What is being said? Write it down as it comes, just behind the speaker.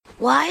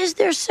Why is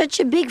there such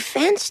a big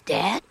fence,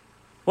 Dad?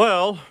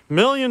 Well,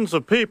 millions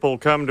of people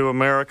come to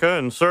America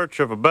in search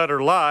of a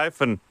better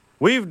life, and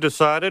we've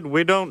decided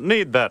we don't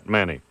need that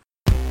many.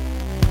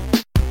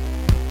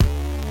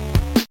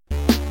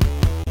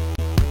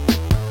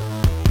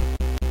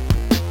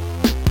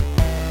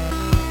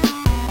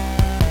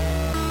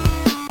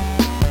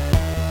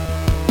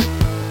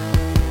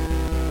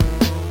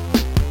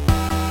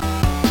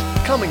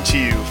 Coming to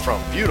you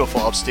from beautiful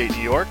upstate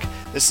New York,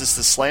 this is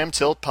the Slam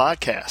Tilt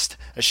Podcast,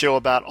 a show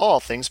about all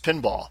things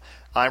pinball.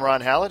 I'm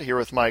Ron Hallett, here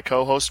with my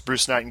co-host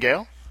Bruce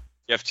Nightingale.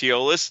 Jeff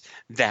Teolis,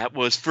 that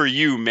was for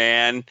you,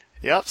 man.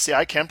 Yep, see,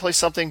 I can play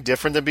something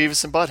different than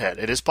Beavis and Butthead.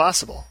 It is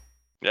possible.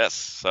 Yes,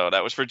 so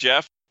that was for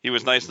Jeff. He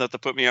was nice enough to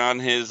put me on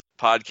his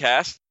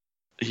podcast.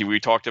 We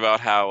talked about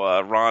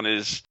how Ron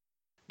is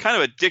kind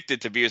of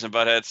addicted to Beavis and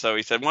Butthead, so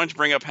he said, why don't you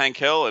bring up Hank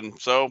Hill? And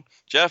so,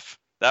 Jeff,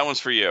 that one's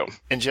for you.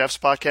 And Jeff's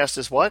podcast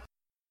is what?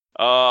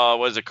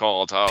 What is it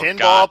called? Oh, Pinball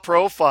God.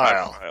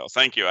 Profile.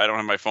 Thank you. I don't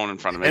have my phone in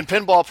front of me. And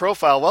Pinball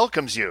Profile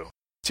welcomes you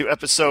to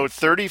episode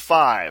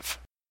 35,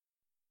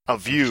 A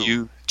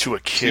View to a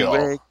Kill.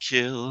 To a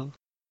kill.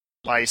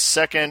 My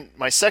second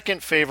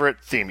favorite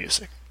theme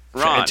music.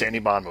 Ron. To any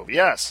Bond movie.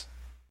 Yes.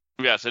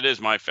 Yes, it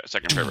is my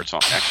second favorite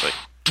song, actually.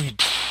 Dun,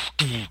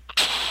 dun,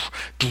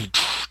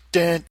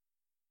 dun,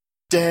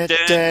 dun,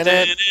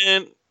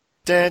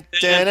 dun,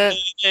 dun,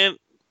 dun.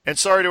 And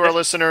sorry to our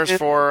listeners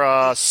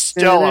for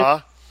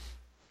Stella.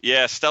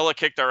 Yeah, Stella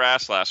kicked our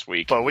ass last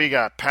week. But we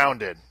got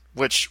pounded,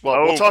 which,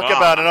 well, we'll talk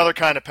about another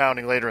kind of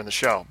pounding later in the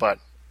show, but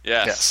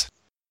yes.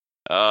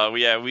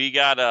 We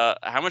got,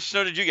 how much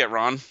snow did you get,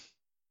 Ron?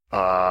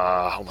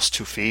 Almost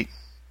 2 feet.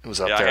 It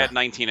was up there. I had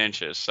 19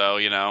 inches,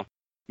 so,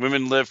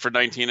 women live for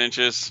 19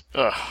 inches.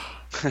 Ugh.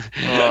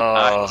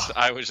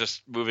 I was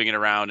just moving it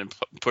around and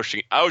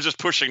pushing. I was just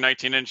pushing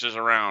 19 inches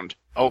around.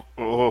 Oh,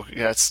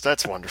 yeah,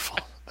 that's wonderful.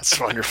 That's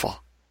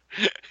wonderful.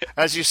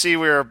 As you see,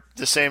 we're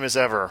the same as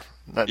ever.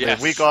 The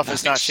week off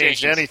has not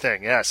changed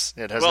anything. Yes,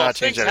 it has not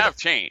changed anything. Things have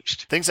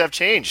changed. Things have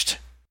changed.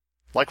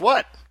 Like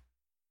what?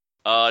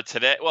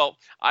 Today, well,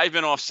 I've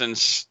been off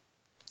since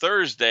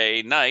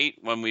Thursday night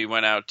when we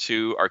went out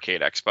to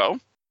ArcadeExpo.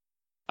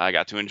 I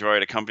got to enjoy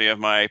the company of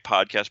my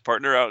podcast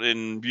partner out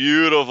in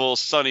beautiful,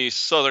 sunny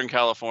Southern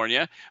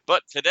California.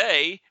 But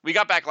today, we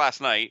got back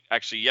last night,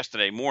 actually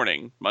yesterday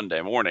morning,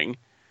 Monday morning.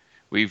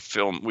 We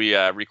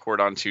record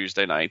on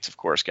Tuesday nights, of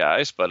course,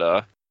 guys.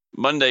 But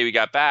Monday we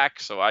got back,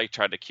 so I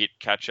tried to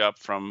catch up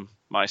from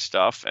my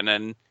stuff. And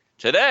then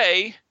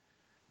today,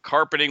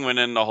 carpeting went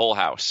in the whole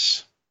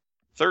house.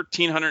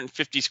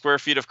 1,350 square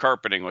feet of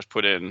carpeting was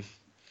put in.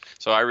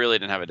 So I really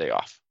didn't have a day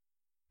off.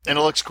 And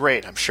it looks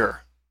great, I'm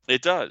sure.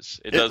 It does.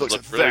 It does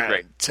look really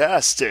great.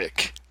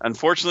 Fantastic.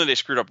 Unfortunately, they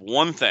screwed up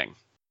one thing.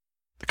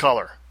 The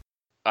color.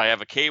 I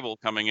have a cable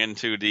coming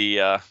into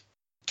the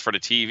for the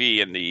TV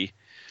in the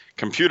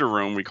computer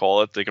room, we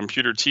call it, the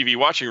computer TV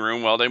watching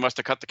room. Well, they must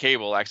have cut the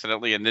cable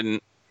accidentally and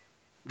didn't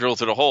drill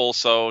through the hole.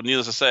 So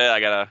needless to say, I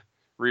got to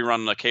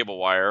rerun the cable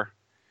wire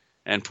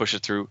and push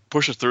it through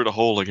the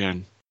hole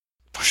again.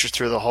 Push it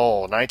through the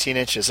hole. 19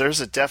 inches. There's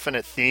a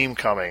definite theme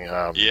coming.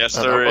 Yes,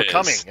 there is.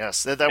 Coming,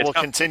 yes. That will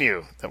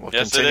continue. That will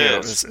continue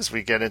as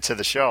we get into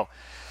the show.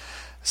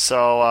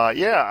 So,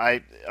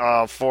 I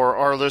for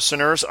our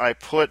listeners, I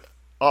put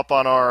up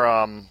on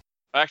our...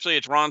 Actually,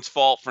 it's Ron's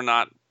fault for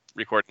not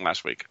recording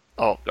last week.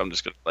 Oh. I'm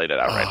just going to lay that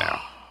out right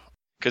now.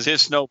 Because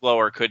his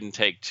snowblower couldn't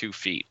take 2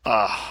 feet.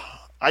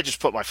 I just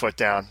put my foot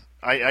down.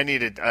 I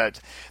needed...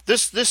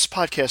 This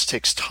podcast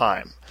takes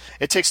time.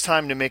 It takes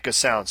time to make us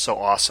sound so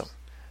awesome.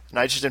 And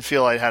I just didn't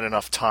feel I had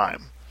enough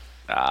time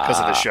because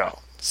of the show.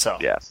 So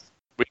yes,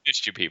 we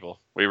missed you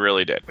people. We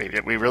really did.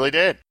 We really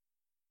did.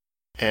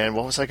 And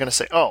what was I going to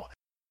say? Oh,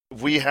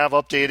 I have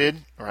updated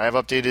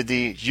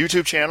the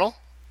YouTube channel.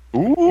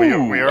 Ooh,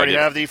 we already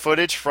have the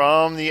footage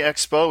from the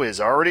expo is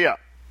already up.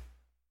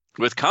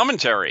 With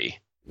commentary.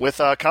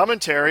 With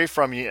commentary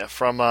from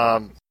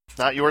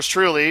not yours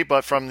truly,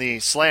 but from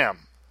the Slam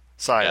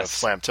side of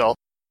Slam Tilt.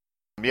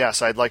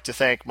 Yes, I'd like to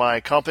thank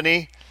my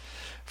company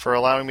for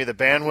allowing me the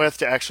bandwidth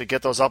to actually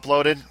get those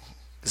uploaded.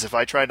 Because if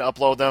I tried to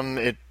upload them,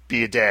 it'd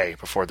be a day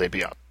before they'd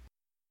be up.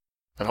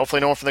 And hopefully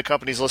no one from the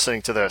company's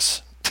listening to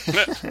this.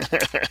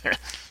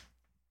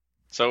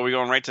 So are we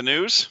going right to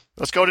news?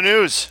 Let's go to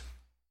news.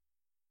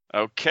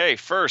 Okay,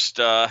 first,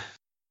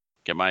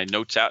 get my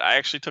notes out. I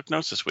actually took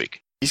notes this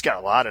week. He's got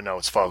a lot of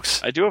notes,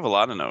 folks. I do have a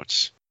lot of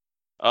notes.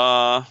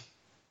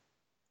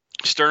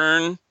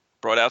 Stern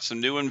brought out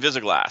some new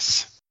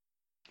Invisiglass.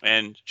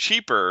 And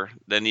cheaper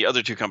than the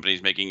other two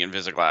companies making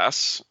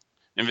Invisiglass.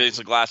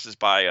 Invisiglass is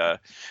by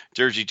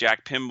Jersey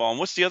Jack Pinball. And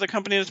what's the other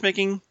company that's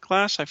making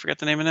glass? I forget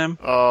the name of them.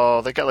 Oh,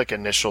 they got like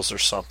initials or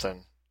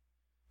something.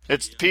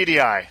 It's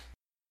PDI.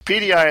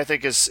 PDI, I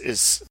think,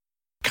 is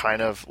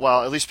kind of...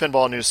 Well, at least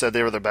Pinball News said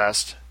they were the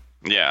best.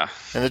 Yeah.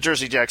 And the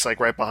Jersey Jack's like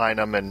right behind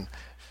them. And,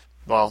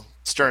 well,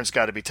 Stern's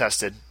got to be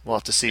tested. We'll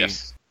have to see.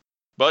 Yes.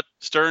 But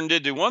Stern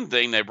did do one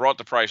thing. They brought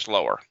the price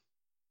lower.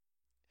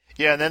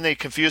 Yeah, and then they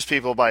confuse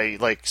people by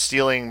like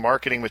stealing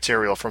marketing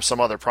material from some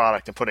other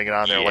product and putting it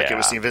on there, like it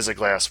was the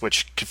Invisiglass,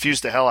 which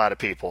confused the hell out of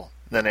people.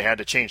 Then they had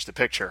to change the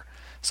picture.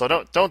 So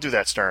don't do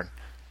that, Stern.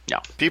 No.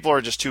 People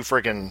are just too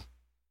friggin'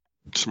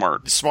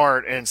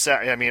 smart, and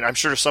I mean, I'm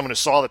sure someone who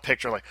saw the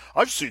picture like,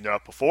 I've seen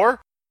that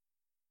before.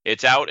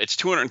 It's out. It's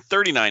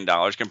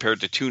 $239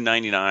 compared to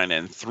 $299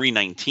 and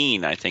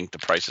 $319. I think the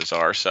prices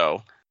are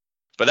so.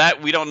 But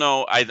that we don't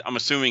know. I'm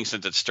assuming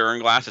since it's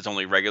Stern glass, it's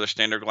only regular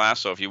standard glass.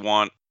 So if you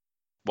want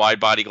wide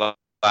body glass,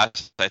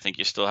 I think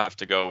you still have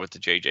to go with the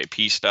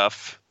JJP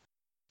stuff.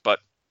 But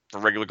for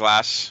regular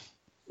glass,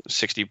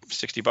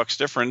 $60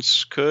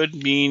 difference could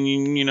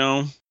mean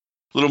a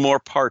little more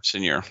parts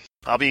in your.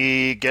 I'll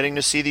be getting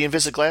to see the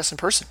Invisiglass in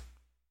person.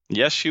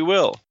 Yes, you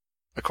will.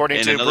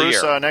 According to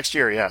Bruce, next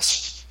year,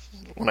 yes.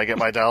 When I get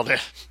my dialed in.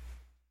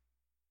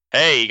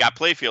 Hey, he got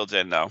playfields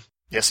in, though.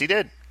 Yes, he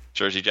did.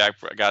 Jersey Jack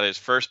got his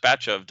first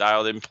batch of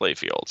dialed-in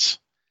playfields.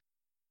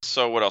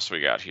 So what else we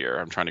got here?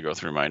 I'm trying to go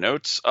through my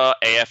notes.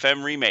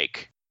 AFM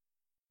Remake.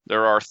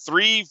 There are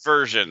 3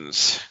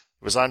 versions.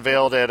 It was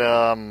unveiled at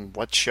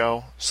what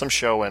show? Some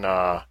show in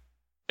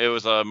It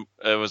was a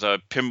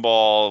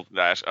pinball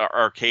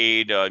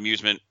arcade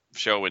amusement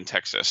show in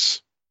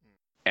Texas.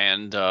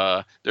 And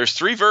there's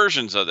 3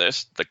 versions of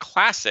this. The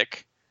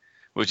classic,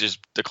 which is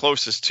the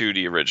closest to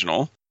the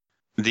original.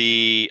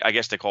 I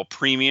guess they call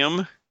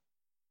premium.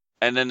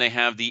 And then they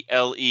have the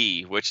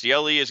LE, which the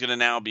LE is going to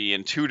now be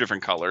in 2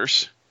 different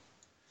colors.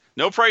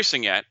 No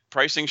pricing yet.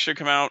 Pricing should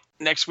come out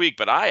next week,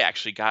 but I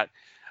actually got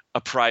a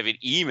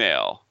private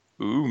email.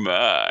 Ooh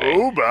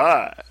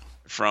my.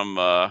 From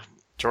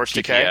George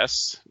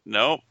TPS.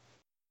 Nope.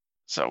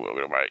 So we'll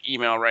go to my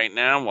email right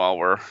now while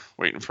we're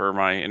waiting for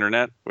my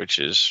internet, which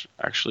is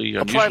actually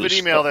a private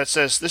email that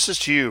says, "This is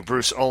to you,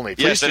 Bruce only.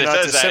 Please do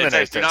not disseminate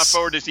this. Do not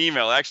forward this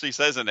email." It actually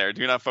says in there,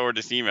 "Do not forward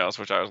this email,"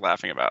 which I was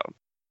laughing about.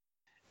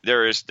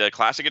 There is the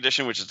Classic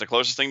Edition, which is the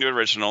closest thing to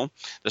original.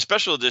 The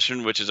Special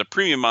Edition, which is a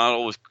premium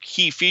model with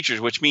key features,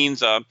 which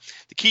means the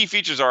key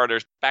features are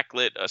there's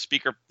backlit, a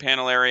speaker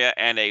panel area,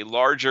 and a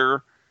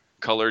larger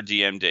color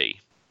DMD.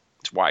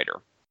 It's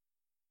wider.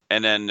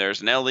 And then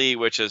there's an LE,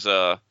 which is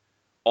a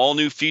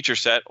all-new feature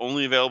set,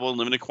 only available in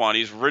limited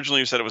quantities.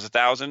 Originally, we said it was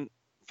 1,000.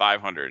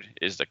 500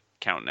 is the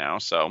count now.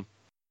 So,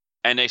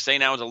 and they say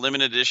now it's a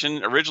limited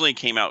edition. Originally, it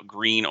came out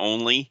green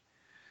only.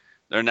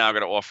 They're now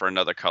going to offer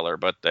another color,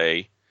 but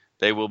they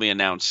will be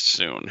announced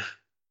soon.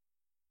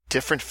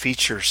 Different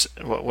features.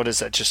 What is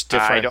that? Just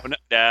different? I don't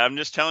know. I'm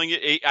just telling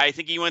you. I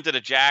think he went to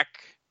the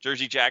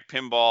Jersey Jack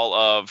pinball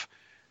of,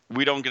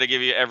 we don't going to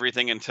give you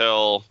everything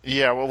until...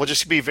 Yeah, well, we'll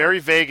just be very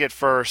vague at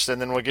first,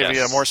 and then we'll give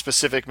you a more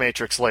specific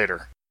matrix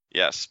later.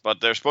 Yes, but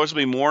there's supposed to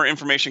be more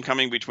information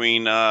coming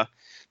between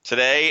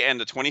today and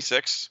the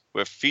 26th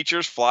with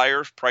features,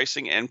 flyers,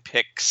 pricing, and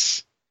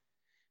picks.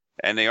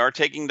 And they are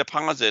taking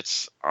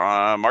deposits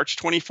March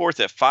 24th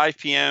at 5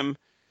 p.m.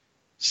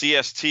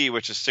 CST,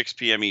 which is 6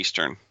 p.m.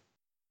 Eastern.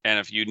 And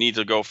if you need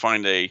to go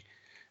find a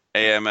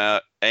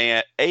AFMR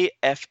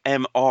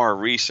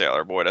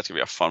reseller, boy, that's going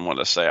to be a fun one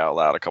to say out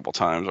loud a couple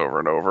times over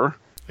and over.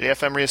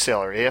 AFM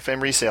reseller,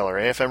 AFM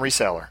reseller, AFM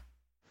reseller.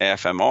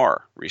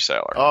 AFMR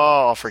reseller.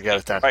 Oh, I'll forget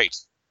it then. Right.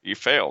 You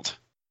failed.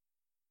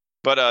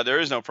 But there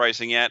is no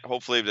pricing yet.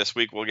 Hopefully this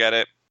week we'll get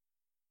it.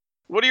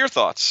 What are your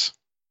thoughts?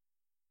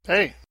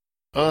 Hey,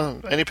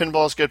 any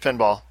pinball is good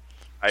pinball.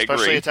 I agree.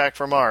 Especially Attack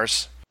from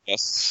Mars.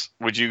 Yes.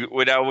 Which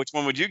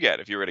one would you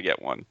get if you were to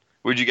get one?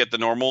 Would you get the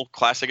normal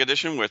classic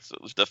edition with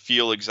the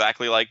feel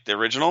exactly like the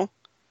original,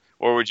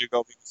 or would you go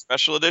with the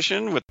special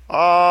edition with?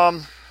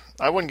 I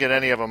wouldn't get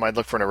any of them. I'd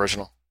look for an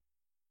original.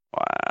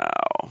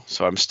 Wow.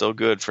 So I'm still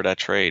good for that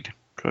trade.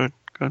 Good.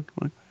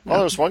 Well,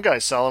 there's one guy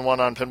selling one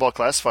on Pinball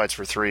Classifieds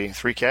for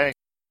 $3K.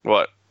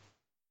 What?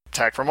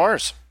 Attack from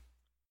Mars.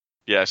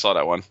 Yeah, I saw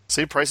that one.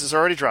 See, prices are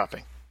already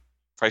dropping.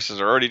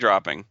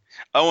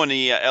 Oh, and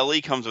the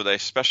LE comes with a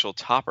special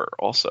topper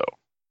also.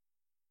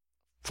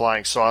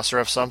 Flying saucer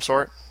of some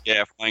sort?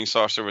 Yeah, flying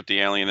saucer with the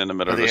alien in the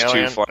middle. The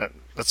alien?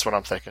 That's what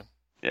I'm thinking.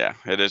 Yeah,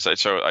 it is.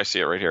 So I see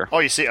it right here. Oh,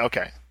 you see?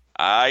 Okay.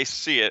 I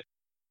see it.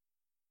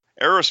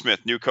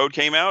 Aerosmith, new code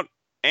came out,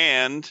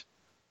 and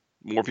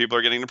more people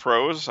are getting the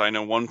pros. I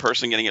know one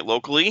person getting it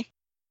locally.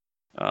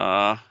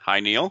 Hi,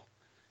 Neil.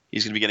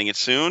 He's going to be getting it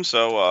soon,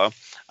 so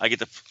I get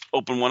to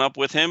open one up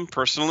with him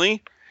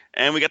personally,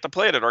 and we get to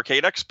play it at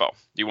ArcadeExpo. Do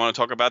you want to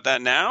talk about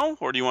that now,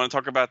 or do you want to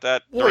talk about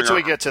that? Wait till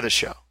we get to the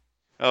show.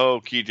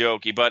 Okie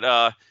dokie, but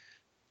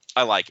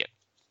I like it.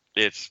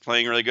 It's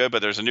playing really good,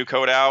 but there's a new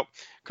code out,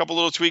 a couple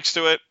little tweaks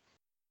to it.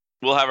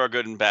 We'll have our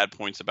good and bad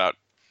points about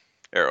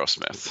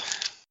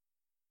Aerosmith.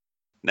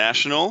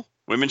 National,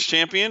 Women's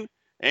Champion,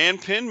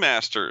 and Pin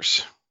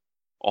Masters.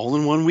 All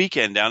in one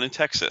weekend down in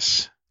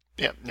Texas.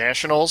 Yeah,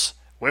 Nationals,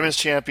 Women's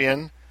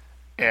Champion,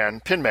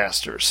 and Pin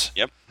Masters.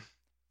 Yep.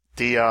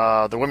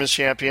 The Women's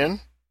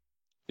Champion.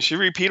 Is she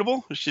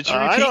repeatable? Should she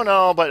repeat? I don't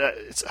know, but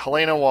it's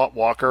Helena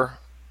Walker.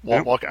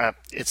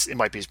 it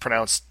might be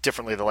pronounced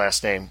differently, the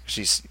last name.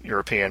 She's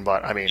European,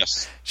 but I mean,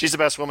 Yes. she's the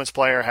best women's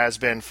player, has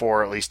been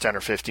for at least 10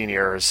 or 15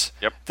 years.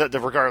 Yep.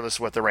 Regardless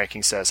of what the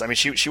ranking says. I mean,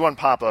 she won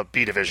Papa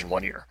B Division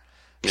one year.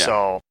 Yeah.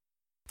 So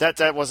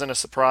that wasn't a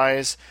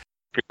surprise.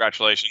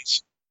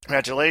 Congratulations.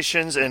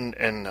 Congratulations,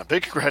 and a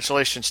big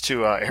congratulations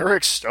to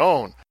Eric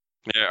Stone.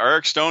 Yeah,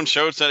 Eric Stone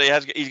showed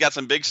that he's got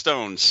some big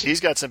stones. He's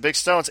got some big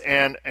stones,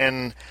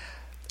 and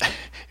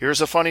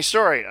here's a funny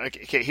story.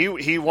 Okay,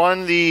 he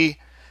won the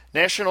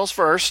Nationals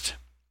first,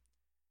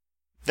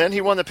 then he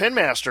won the Pin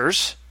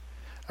Masters.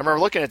 I remember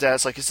looking at that.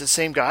 It's like, is it the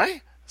same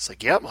guy? It's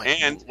like, yep. Like,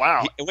 And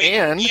wow.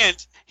 and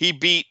he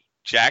beat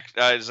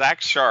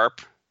Zach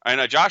Sharp. I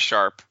know Josh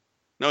Sharp.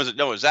 No, it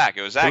was Zach.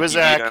 It was Zach. It was He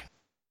beat Zach. him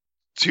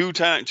two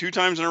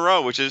times in a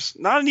row, which is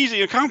not an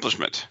easy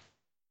accomplishment.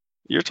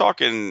 You're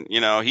talking,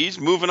 he's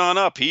moving on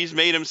up. He's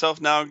made himself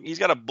now. He's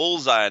got a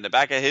bullseye in the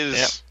back of his.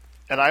 Yep.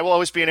 And I will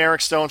always be an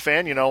Eric Stone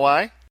fan. You know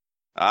why?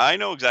 I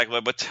know exactly why,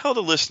 but tell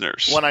the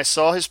listeners. When I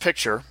saw his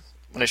picture,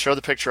 when I showed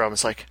the picture of him,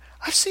 it's like,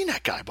 I've seen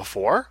that guy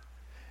before.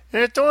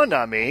 And it dawned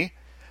on me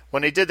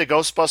when they did the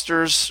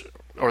Ghostbusters,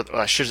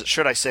 or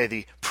should I say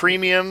the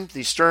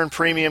Stern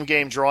Premium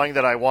game drawing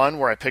that I won,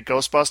 where I picked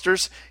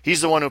Ghostbusters,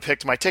 he's the one who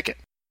picked my ticket.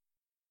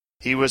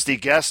 He was the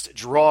guest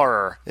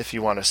drawer, if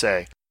you want to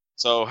say.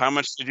 So how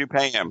much did you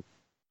pay him?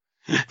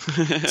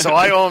 So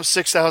I owe him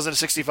 $6,000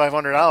 to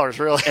 $6,500,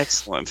 really.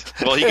 Excellent.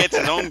 Well, he gets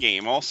his own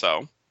game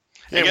also.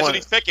 And guess what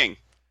he's picking?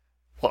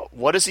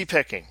 What is he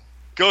picking?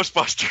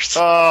 Ghostbusters.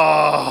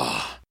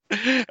 Oh.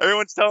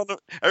 Everyone's telling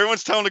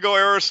him to go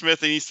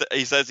Aerosmith, and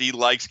he says he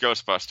likes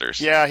Ghostbusters.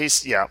 Yeah,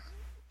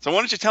 So why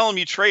don't you tell him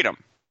you trade him?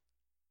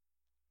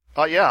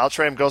 Oh yeah, I'll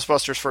trade him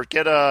Ghostbusters for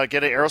get a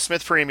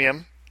Aerosmith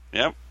Premium.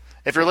 Yep.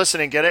 If you're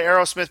listening, get an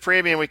Aerosmith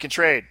Premium. We can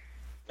trade.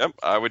 Yep.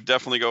 I would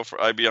definitely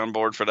I'd be on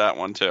board for that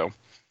one too.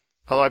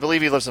 Although I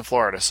believe he lives in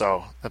Florida,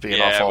 so that'd be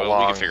an awful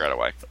long. We can figure out a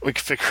way. We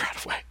can figure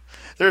out a way.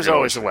 There's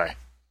always a way.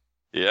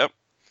 Yep.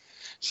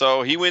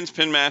 So he wins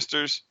Pin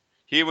Masters.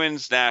 He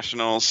wins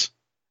Nationals.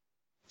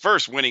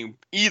 First, winning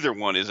either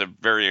one is a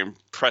very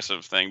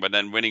impressive thing, but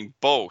then winning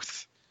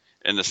both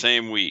in the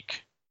same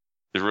week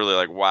is really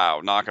like, wow,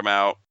 knock him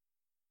out.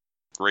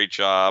 Great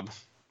job.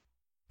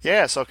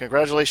 Yeah, so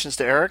congratulations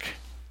to Eric.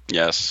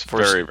 Yes, for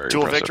very, very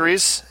dual impressive.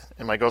 victories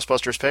in my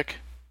Ghostbusters pick.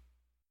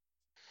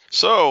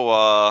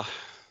 So,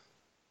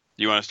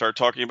 you want to start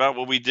talking about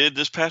what we did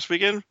this past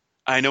weekend?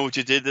 I know what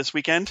you did this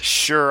weekend.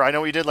 Sure, I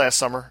know what you did last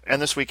summer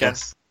and this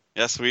weekend.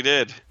 Yes, we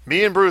did.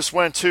 Me and Bruce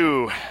went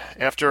to,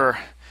 after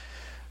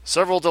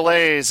several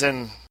delays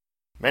and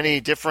many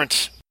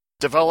different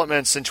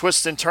developments and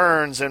twists and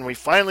turns, and we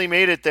finally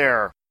made it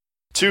there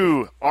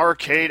to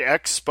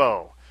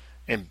ArcadeExpo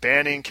in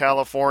Banning,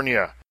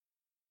 California.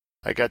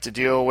 I got to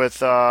deal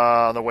with,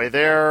 on the way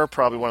there,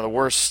 probably one of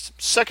the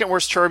second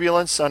worst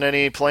turbulence on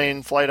any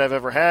plane flight I've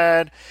ever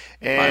had.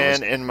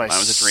 And mine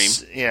was a dream.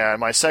 Yeah,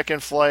 my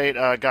second flight,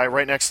 a guy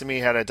right next to me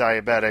had a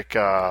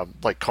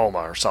diabetic, coma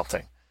or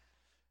something.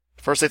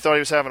 First they thought he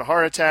was having a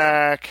heart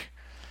attack.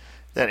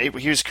 Then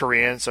he was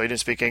Korean, so he didn't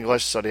speak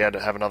English, so they had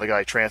to have another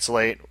guy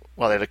translate.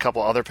 Well, they had a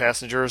couple other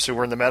passengers who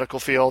were in the medical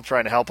field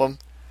trying to help him.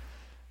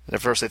 And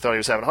at first they thought he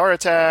was having a heart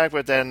attack,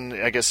 but then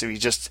I guess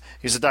he's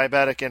a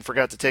diabetic and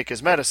forgot to take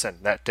his medicine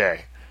that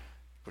day,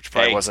 which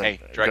probably wasn't a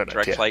good direct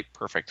idea. flight,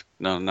 perfect.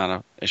 No, not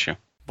an issue.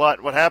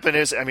 But what happened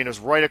is, it was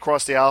right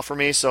across the aisle for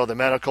me, so the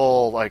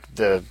medical, one of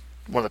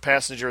the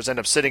passengers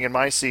ended up sitting in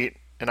my seat,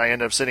 and I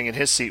ended up sitting in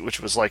his seat, which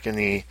was in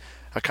the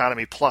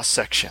Economy Plus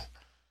section,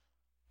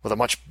 with a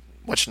much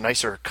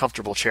nicer,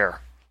 comfortable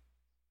chair.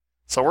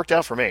 So it worked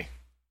out for me.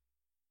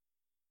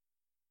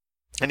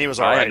 And he was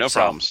all right. I had no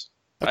problems.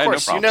 Of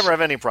course, you never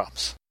have any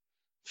problems.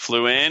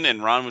 Flew in,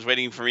 and Ron was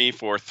waiting for me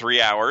for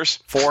 3 hours.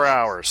 4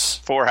 hours.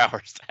 4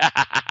 hours.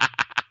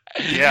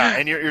 Yeah,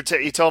 and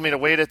you told me to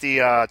wait at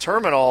the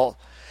terminal,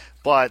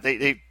 but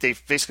they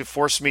basically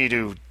forced me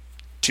to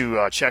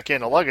check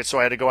in a luggage, so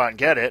I had to go out and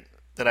get it.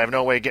 Then I have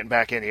no way of getting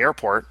back in the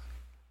airport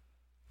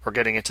or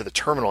getting into the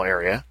terminal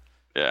area.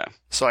 Yeah.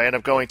 So I ended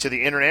up going to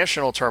the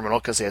international terminal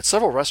because they had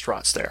several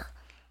restaurants there.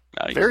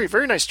 Nice. Very,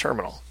 very nice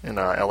terminal in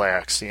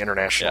LAX, the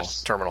international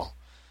terminal.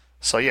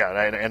 So yeah,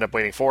 I ended up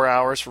waiting 4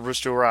 hours for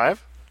Bruce to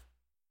arrive.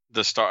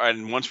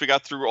 And once we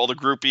got through all the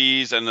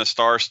groupies and the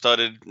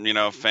star-studded,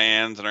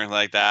 fans and everything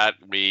like that,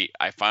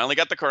 I finally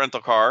got the rental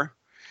car,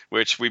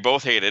 which we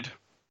both hated.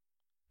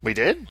 We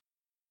did?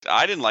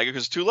 I didn't like it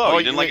because it's too low.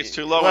 You didn't like it's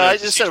too low. Well, I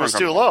just said it was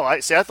too low.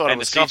 I thought it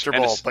was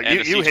comfortable, but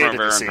you hated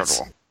the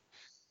seats.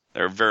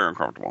 They're very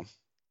uncomfortable.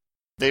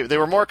 They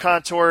were more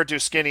contoured to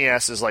skinny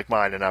asses like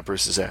mine and not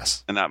Bruce's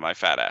ass. And not my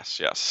fat ass,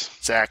 yes.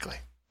 Exactly.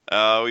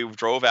 We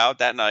drove out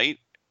that night.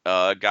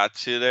 Got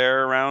to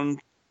there around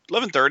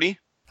 11:30.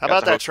 How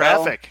about that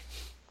traffic?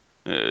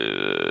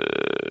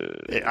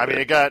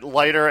 It got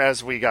lighter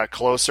as we got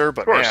closer,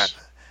 but man,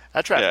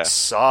 that traffic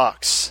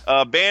sucks.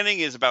 Banning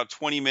is about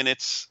 20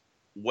 minutes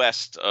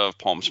west of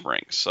Palm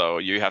Springs, so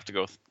you have to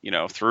go,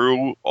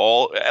 through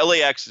all.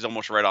 LAX is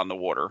almost right on the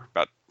water,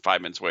 about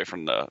 5 minutes away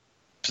from the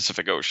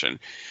Pacific Ocean.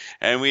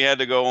 And we had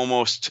to go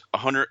almost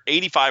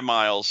 185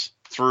 miles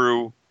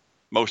through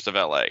most of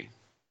LA.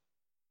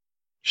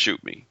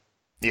 Shoot me.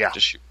 Yeah.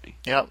 Just shoot me.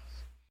 Yep.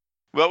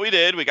 Well, we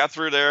did. We got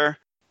through there.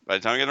 By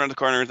the time we got around the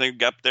corner, everything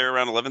got there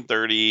around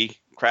 11:30.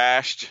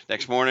 Crashed.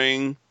 Next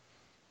morning,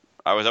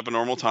 I was up a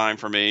normal time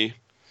for me.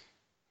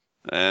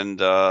 And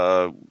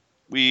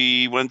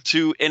we went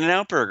to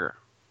In-N-Out Burger.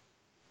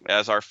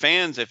 As our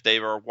fans, if they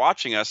were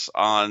watching us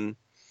on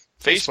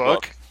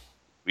Facebook,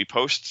 we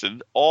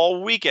posted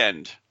all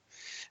weekend.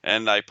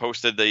 And I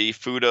posted the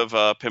food of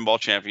Pinball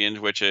Champions,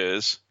 which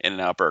is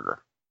In-N-Out Burger.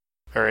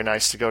 Very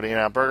nice to go to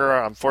In-N-Out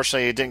Burger.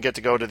 Unfortunately, you didn't get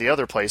to go to the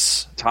other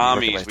place.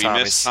 Tommy's. We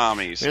missed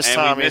Tommy's.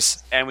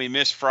 And we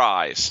missed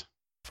Fry's.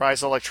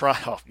 Fry's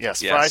Electronics. Oh,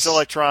 yes. Fry's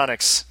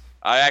Electronics.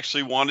 I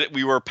actually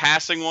we were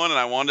passing one, and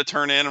I wanted to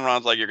turn in, and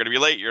Ron's like, you're going to be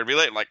late. You're going to be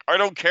late. I'm like, I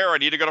don't care. I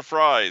need to go to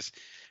Fry's.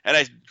 And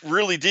I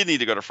really did need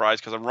to go to Fry's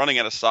because I'm running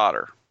out of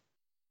solder.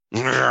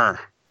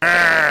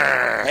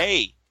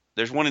 Hey,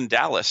 there's one in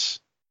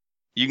Dallas.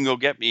 You can go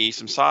get me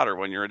some solder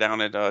when you're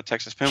down at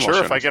Texas Pinball Sure,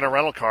 Show. If I get a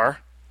rental car.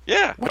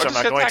 Yeah. Which I'm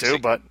not going to,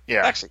 but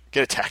yeah. Taxi.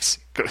 Get a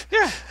taxi.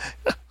 Yeah.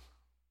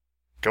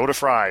 Go to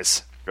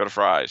Fry's. Go to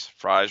Fry's.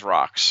 Fry's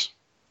rocks.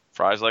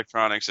 Fry's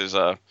Electronics is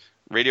a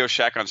Radio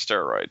Shack on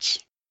steroids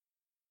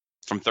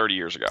from 30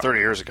 years ago. 30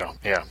 years ago,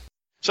 yeah.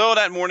 So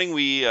that morning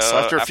we... so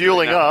after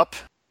fueling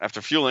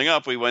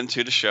up, we went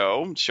to the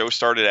show. The show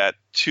started at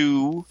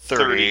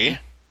 2:30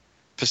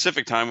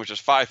 Pacific time, which is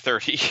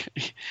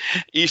 5:30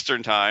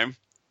 Eastern time.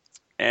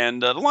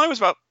 And the line was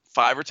about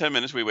 5 or 10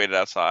 minutes. We waited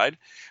outside.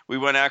 We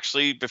went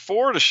actually,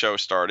 before the show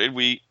started,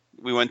 we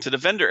went to the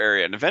vendor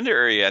area. And the vendor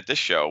area at this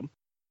show,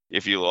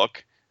 if you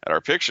look at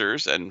our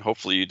pictures, and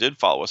hopefully you did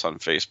follow us on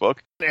Facebook.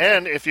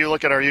 And if you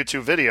look at our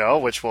YouTube video,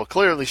 which will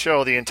clearly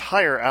show the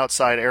entire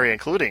outside area,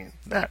 including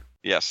that.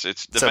 Yes,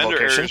 the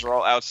vendor areas are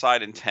all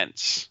outside in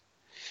tents,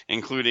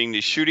 including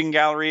the shooting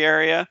gallery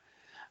area,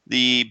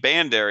 the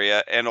band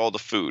area, and all the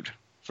food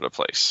for the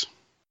place.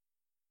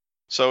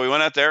 So we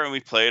went out there and we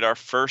played our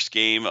first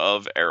game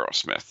of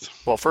Aerosmith.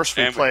 Well, first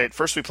we played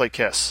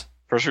Kiss.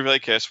 First we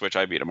played Kiss, which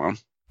I beat him on.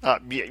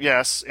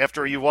 Yes,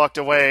 after you walked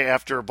away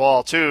after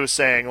ball 2,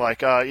 saying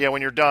like,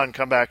 when you're done,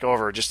 come back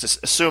over, just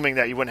assuming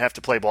that you wouldn't have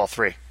to play ball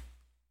 3.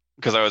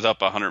 Because I was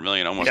up 100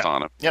 million almost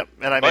on him. Yep,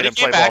 and I made him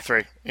play ball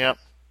 3. Yep,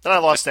 and I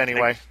lost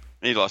anyway.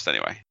 He lost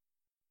anyway.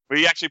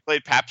 We actually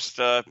played Pabst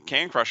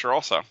Can Crusher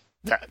also.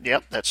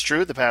 Yep, that's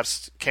true. The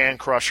Pabst Can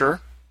Crusher.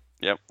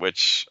 Yep,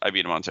 which I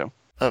beat him on too.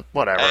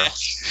 Whatever.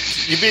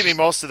 You beat me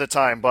most of the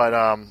time,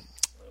 but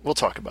we'll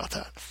talk about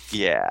that.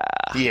 Yeah.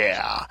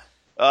 Yeah.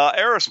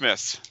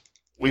 Aerosmith.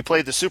 We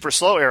played the super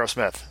slow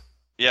Aerosmith.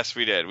 Yes,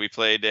 we did. We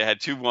played. They had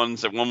two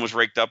ones. That one was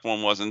raked up,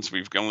 one wasn't. So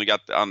we've only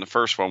got on the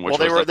first one. Which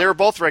they were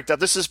both raked up.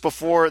 This is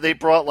before they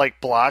brought like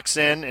blocks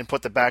in and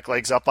put the back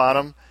legs up on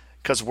them,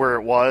 because where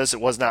it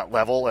was not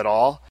level at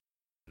all.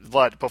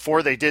 But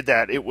before they did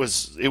that, it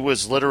was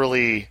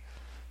literally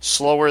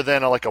slower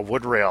than like a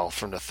wood rail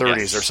from the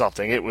 30s or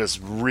something. It was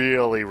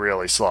really,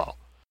 really slow.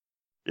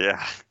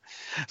 Yeah.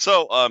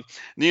 So,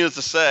 needless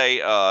to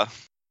say,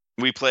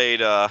 we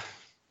played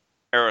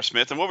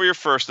Aerosmith. And what were your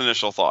first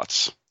initial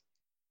thoughts?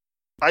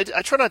 I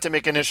try not to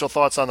make initial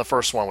thoughts on the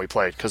first one we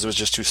played because it was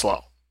just too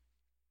slow.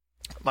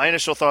 My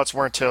initial thoughts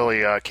weren't until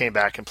he came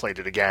back and played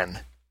it again.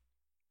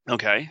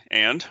 Okay,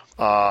 and?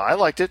 I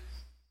liked it.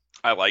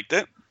 I liked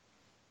it.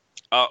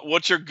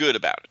 What's your good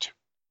about it?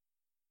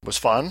 It was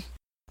fun.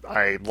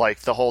 I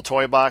liked the whole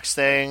toy box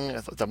thing.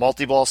 The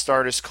multi-ball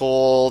start is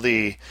cool.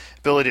 The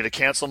ability to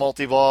cancel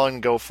multi-ball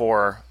and go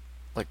for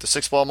like the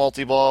 6-ball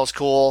multi-ball is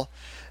cool.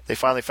 They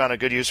finally found a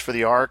good use for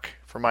the Arc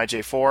from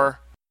IJ4.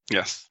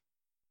 Yes.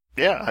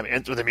 Yeah, I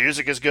mean, the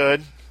music is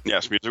good.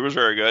 Yes, music was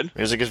very good.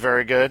 Music is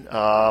very good.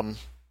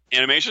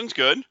 Animation's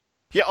good.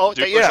 Yeah,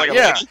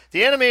 yeah.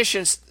 The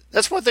animations,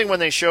 that's one thing when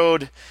they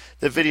showed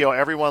the video,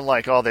 everyone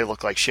like, oh, they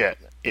look like shit.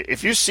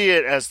 If you see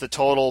it as the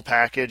total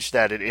package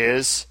that it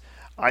is,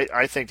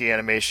 I think the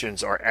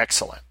animations are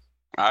excellent.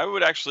 I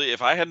would actually,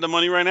 if I had the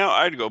money right now,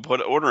 I'd go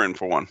put an order in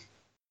for one.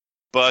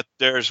 But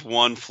there's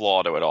one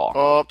flaw to it all.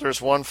 Oh,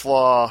 there's one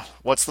flaw.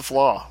 What's the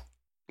flaw?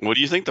 What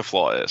do you think the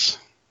flaw is?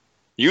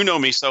 You know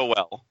me so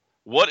well.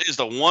 What is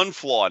the one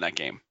flaw in that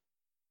game?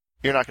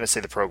 You're not going to say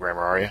the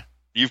programmer, are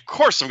you? Of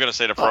course I'm going to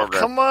say the programmer. Oh,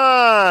 come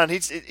on.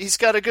 He's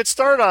got a good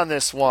start on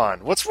this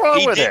one. What's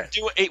wrong with it?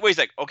 Wait a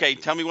sec. Okay,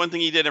 tell me one thing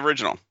he did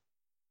original.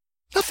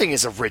 Nothing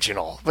is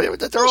original.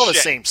 They're all the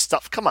same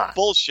stuff. Come on.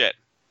 Bullshit.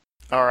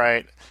 All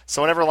right.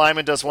 So whenever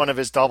Lyman does one of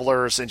his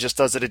doublers and just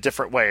does it a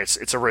different way,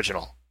 it's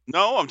original.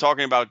 No, I'm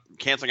talking about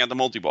canceling out the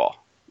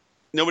multi-ball.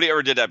 Nobody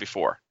ever did that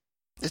before.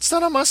 It's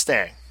not a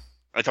Mustang.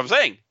 That's what I'm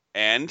saying.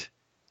 And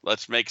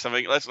let's make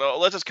something. Let's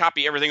just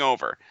copy everything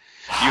over.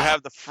 You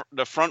have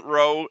the front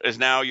row is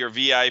now your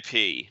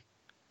VIP,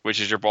 which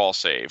is your ball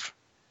save.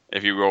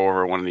 If you go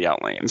over one of the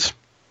outlanes,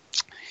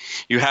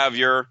 you have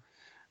your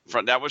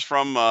front. That was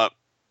from.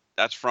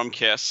 That's from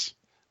Kiss.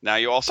 Now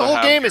you also the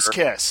whole game is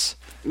Kiss.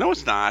 No,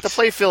 it's not. The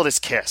playfield is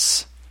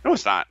Kiss. No,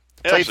 it's not.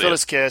 Playfield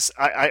is Kiss.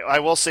 I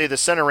will say the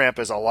center ramp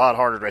is a lot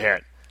harder to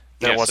hit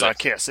that Yes, was it on is.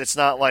 KISS. It's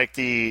not like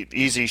the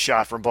easy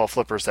shot from ball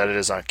flippers that it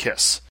is on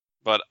KISS.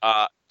 But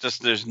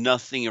just there's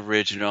nothing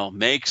original.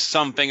 Make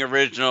something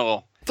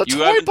original. The You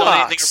toy haven't done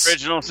box. anything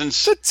original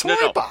since The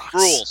toy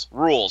box.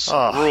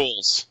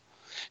 Rules.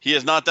 He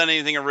has not done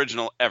anything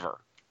original ever.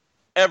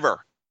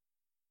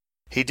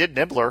 He did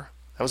Nibbler.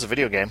 That was a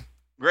video game.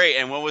 Great.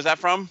 And what was that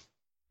from?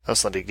 That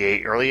was like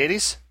the early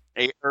 80s?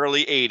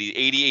 Early 80s,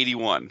 80,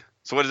 81.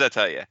 So what does that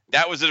tell you?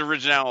 That was an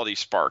originality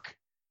spark.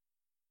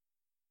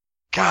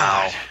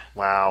 God.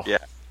 Wow. Yeah.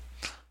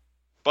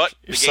 But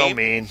You're the so game,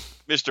 mean.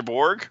 Mr.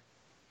 Borg.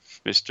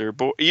 You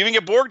didn't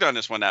get Borged on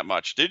this one that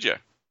much, did you?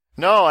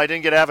 No, I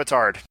didn't get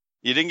avatared,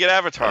 You didn't get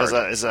Avatar.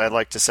 as I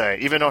like to say,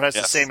 even though it has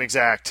the Yes. same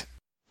exact.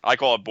 I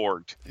call it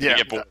Borged. Yeah.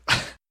 You get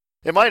Borged.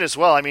 It might as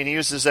well. I mean, he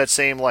uses that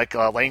same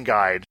lane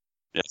guide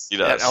Yes, he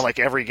does. on like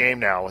every game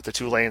now with the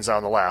 2 lanes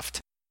on the left.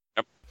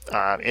 Yep.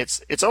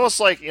 It's almost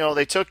like,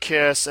 they took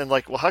KISS and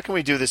like, well, how can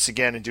we do this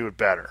again and do it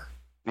better?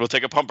 We'll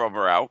take a pump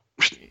rubber out.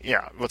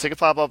 Yeah, we'll take a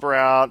pop-upper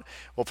out.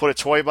 We'll put a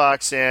toy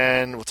box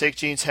in. We'll take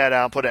Gene's head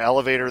out, put an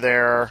elevator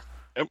there.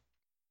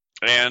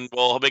 And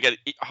we'll make a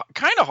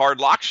kind of hard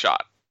lock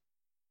shot.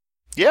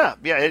 Yeah,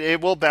 it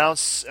will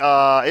bounce.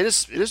 It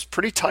is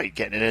pretty tight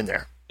getting it in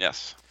there.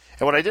 Yes.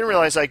 And what I didn't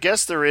realize, I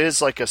guess there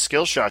is like a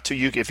skill shot too.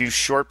 If you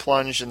short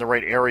plunge in the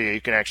right area, you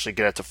can actually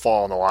get it to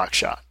fall in the lock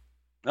shot.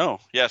 Oh,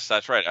 yes,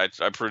 that's right.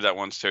 I proved that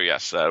once too.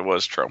 Yes, that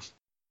was true.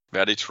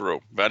 Very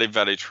true. Very,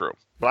 very true.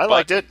 But I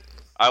liked it.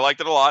 I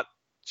liked it a lot.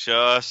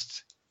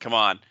 Just, come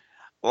on.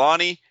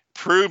 Lonnie,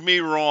 prove me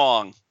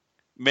wrong.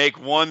 Make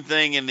one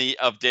thing in the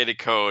updated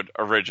code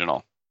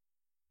original.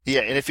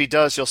 Yeah, and if he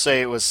does, you'll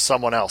say it was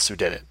someone else who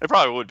did it. It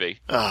probably would be.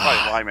 Ah.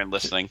 Probably Lyman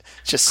listening.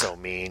 Just so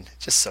mean.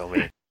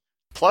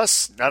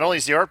 Plus, not only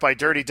is the art by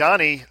Dirty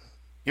Donnie,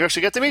 you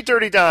actually get to meet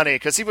Dirty Donnie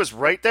because he was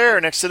right there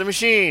next to the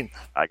machine.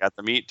 I got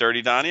to meet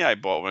Dirty Donnie. I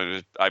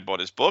bought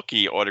his book.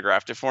 He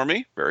autographed it for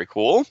me. Very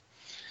cool.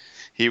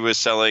 He was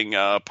selling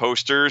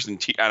posters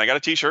and I got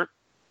a T-shirt.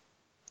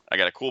 I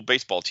got a cool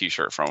baseball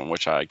T-shirt from him,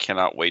 which I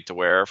cannot wait to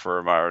wear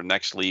for our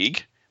next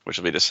league, which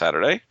will be this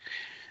Saturday,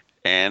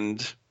 and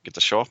get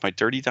to show off my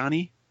Dirty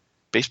Donnie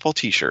baseball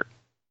T-shirt.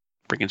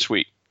 Freaking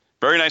sweet.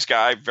 Very nice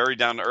guy. Very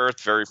down to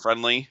earth. Very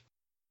friendly.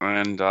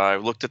 And I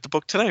looked at the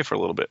book today for a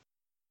little bit.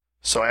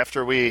 So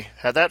after we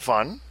had that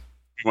fun,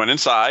 We went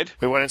inside.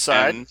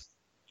 And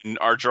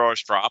our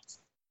drawers dropped.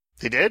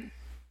 They did?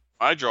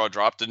 My draw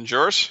dropped, didn't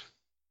yours?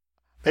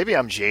 Maybe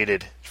I'm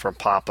jaded from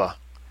Papa.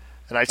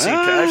 And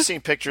I've seen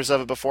pictures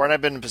of it before, and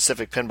I've been to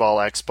Pacific Pinball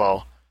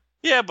Expo.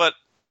 Yeah, but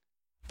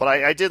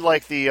I did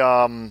like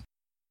the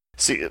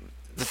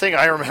the thing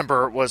I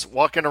remember was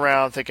walking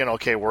around thinking,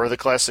 okay, where are the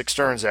classic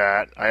Sterns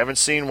at? I haven't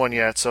seen one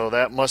yet, so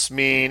that must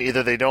mean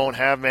either they don't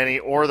have many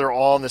or they're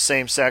all in the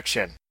same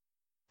section.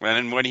 and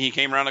then when he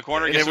came around the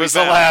corner, And guess it who he was the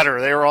found?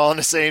 latter. They were all in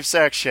the same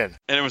section.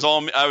 And it was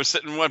all I was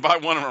sitting by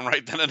one of them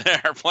right then and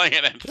there playing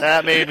it.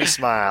 That made me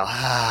smile.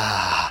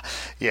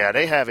 Yeah,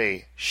 they have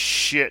a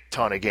shit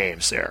ton of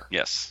games there.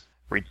 Yes.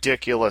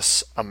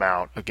 Ridiculous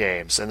amount of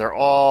games, and they're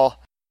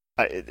all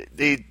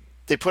they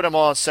put them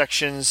all in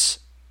sections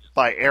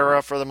by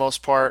era for the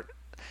most part,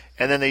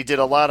 and then they did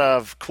a lot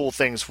of cool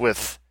things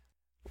with,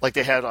 like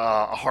they had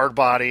a hard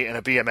body and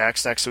a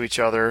BMX next to each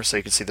other, so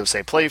you could see the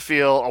same play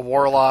field, a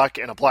Warlock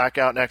and a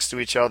Blackout next to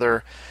each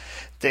other.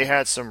 They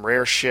had some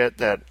rare shit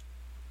that,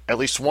 at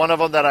least one of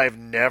them that I've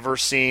never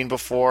seen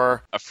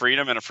before. A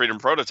Freedom and a Freedom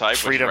Prototype.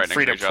 Freedom right next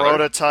to each other.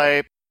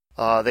 Prototype.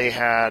 They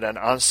had an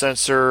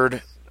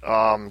uncensored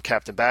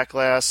Captain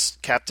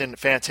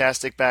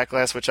Fantastic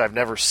Backlash, which I've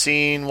never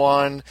seen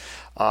one.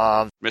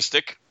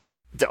 Mystic.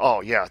 They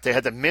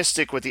had the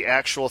Mystic with the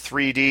actual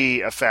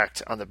 3D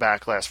effect on the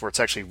Backlash, where it's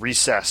actually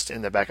recessed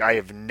in the back. I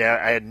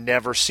had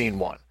never seen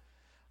one.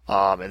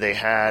 And they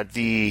had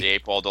the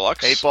 8-Ball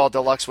Deluxe. 8-Ball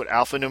Deluxe with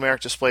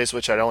alphanumeric displays,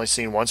 which I'd only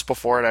seen once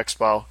before at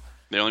Expo.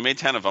 They only made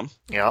 10 of them.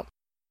 Yep.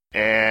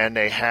 And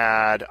they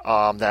had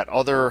that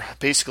other,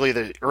 basically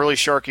the early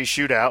Sharky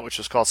Shootout, which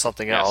was called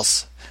something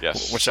else.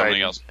 Yes. Which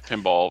something else.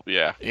 Pinball.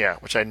 Yeah. Yeah,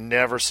 which I'd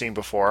never seen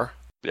before.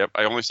 Yep.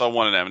 I only saw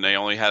one of them, and they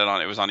only had it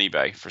on. It was on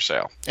eBay for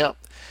sale. Yep.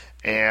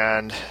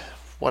 And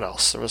what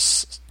else? There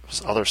was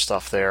other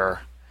stuff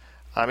there.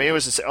 I mean, it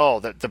was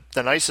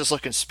the nicest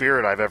looking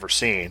Spirit I've ever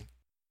seen.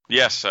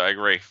 Yes, I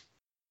agree.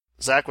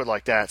 Zach would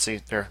like that. See,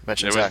 there,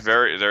 mention It Zach.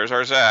 There's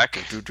our Zach.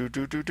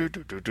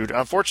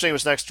 Unfortunately, it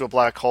was next to a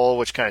black hole,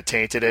 which kind of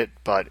tainted it,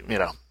 but, you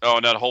know. Oh,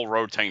 and that whole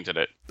road tainted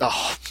it.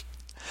 Oh,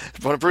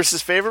 one of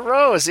Bruce's favorite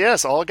rows,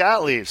 yes, all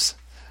Gottlieb's.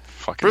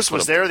 Bruce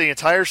was there the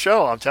entire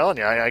show, I'm telling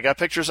you. I got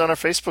pictures on our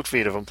Facebook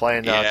feed of him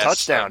playing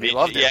Touchdown. He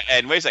loved it. Yeah,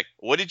 and wait a sec.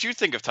 What did you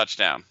think of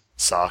Touchdown?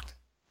 Sucked.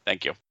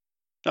 Thank you.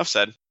 Enough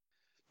said.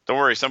 Don't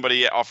worry,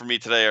 somebody offered me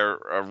today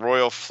a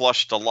Royal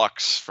Flush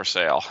Deluxe for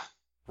sale.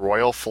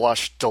 Royal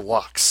Flush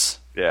Deluxe.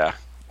 Yeah.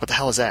 What the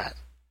hell is that?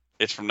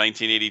 It's from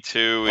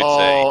 1982.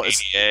 It's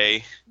it's a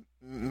ADA.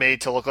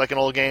 Made to look like an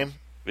old game?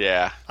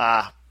 Yeah.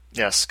 Ah,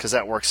 yes, because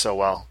that works so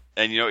well.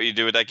 And you know what you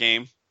do with that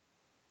game?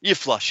 You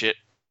flush it.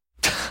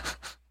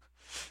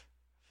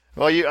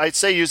 Well, I'd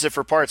say use it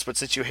for parts, but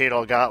since you hate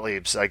all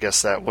Gottliebs, I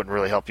guess that wouldn't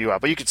really help you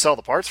out. But you could sell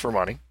the parts for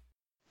money.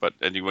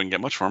 And you wouldn't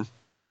get much for them.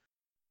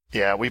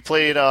 Yeah, we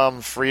played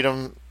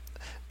Freedom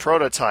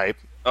Prototype.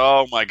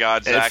 Oh my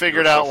God, Zach! And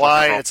figured out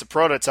why it's a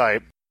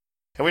prototype.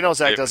 And we know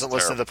Zach doesn't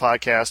listen to the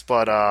podcast,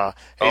 but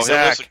hey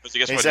Zach,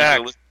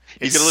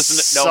 he's gonna listen.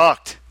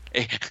 Sucked.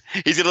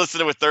 He's gonna listen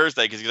to it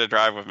Thursday because he's gonna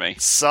drive with me.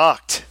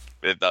 Sucked.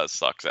 It does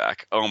suck,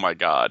 Zach. Oh my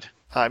God.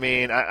 I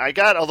mean, I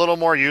got a little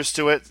more used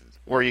to it,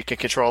 where you can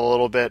control a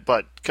little bit,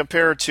 but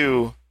compared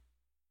to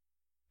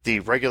the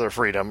regular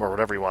Freedom or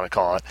whatever you want to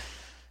call it,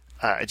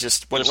 there's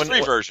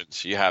three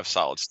versions. You have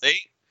solid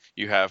state,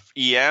 you have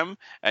EM,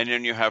 and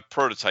then you have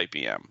prototype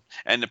EM.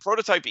 And the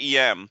prototype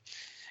EM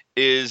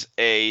is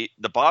the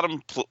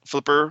bottom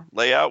flipper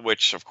layout,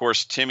 which of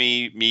course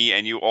Timmy, me,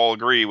 and you all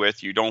agree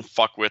with. You don't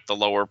fuck with the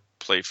lower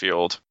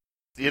playfield.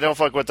 You don't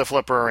fuck with the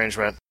flipper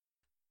arrangement.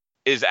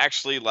 Is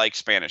actually like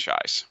Spanish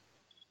Eyes.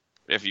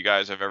 If you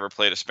guys have ever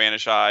played a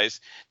Spanish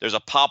Eyes, there's a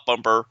pop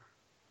bumper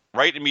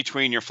right in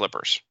between your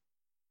flippers.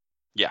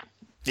 Yeah.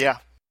 Yeah.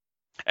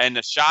 And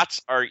the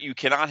shots you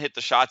cannot hit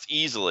the shots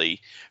easily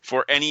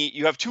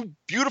you have two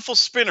beautiful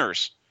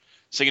spinners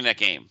singing that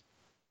game.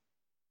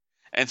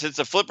 And since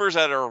the flipper's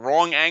at a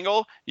wrong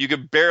angle, you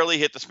can barely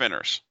hit the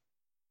spinners.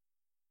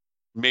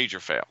 Major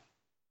fail.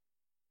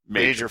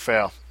 Major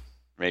fail.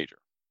 Major.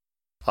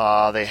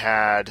 They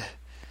had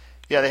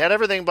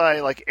everything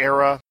by like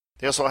era.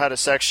 They also had a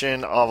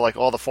section of like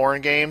all the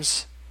foreign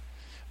games,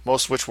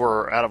 most of which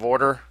were out of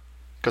order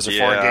because they're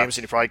foreign games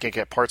and you probably can't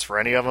get parts for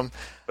any of them.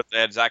 But they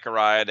had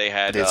Zachariah. They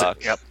had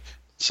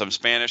some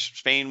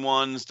Spain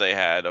ones. They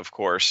had, of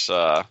course,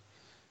 a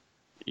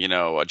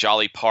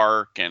Jolly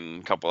Park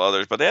and a couple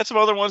others. But they had some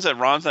other ones that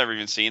Ron's never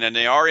even seen, and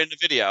they are in the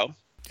video.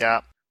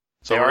 Yeah.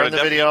 So they are in the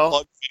video.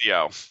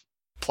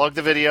 Plug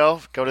the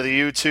video. Go to the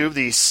YouTube,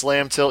 the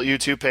Slam Tilt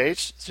YouTube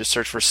page. Just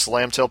search for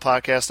Slam Tilt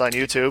Podcast on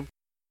YouTube.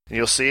 And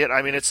you'll see it.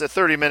 I mean, it's a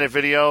 30-minute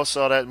video,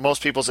 so that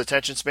most people's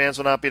attention spans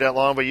will not be that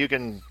long, but you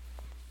can,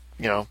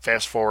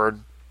 fast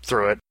forward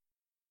through it.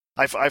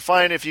 I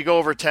find if you go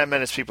over 10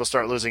 minutes, people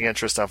start losing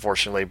interest,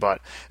 unfortunately,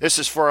 but this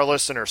is for our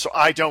listeners, so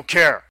I don't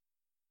care.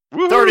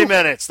 Woo-hoo! 30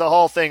 minutes, the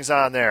whole thing's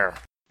on there.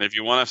 If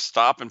you want to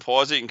stop and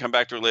pause it, you can come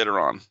back to it later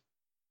on.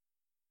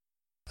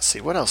 Let's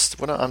see, what else?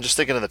 I'm just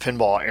thinking of the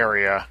pinball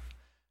area.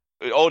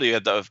 Oh, do you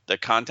have the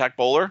contact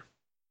bowler?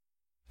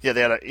 Yeah,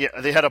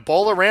 they had a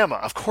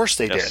bowlerama. Of course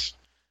they did.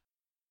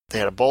 They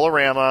had a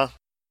bowlerama.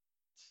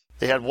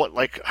 They had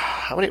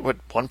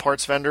one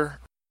parts vendor?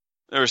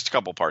 There was a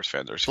couple parts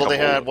vendors. Well, they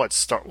had what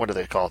do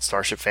they call it?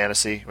 Starship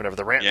Fantasy, whatever.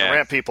 The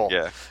ramp people.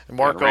 Yeah. And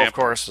Marco, of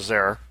course, was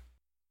there.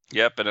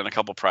 Yep, and then a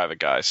couple private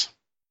guys.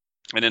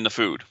 And then the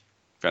food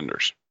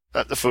vendors.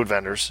 The food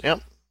vendors,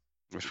 yep.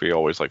 Which we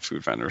always like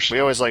food vendors. We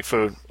always like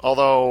food,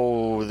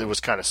 although it was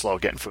kind of slow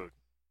getting food.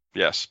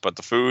 Yes, but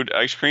the food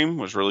ice cream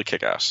was really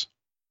kick-ass.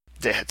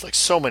 They had like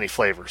so many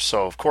flavors,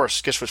 so of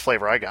course, guess which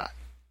flavor I got?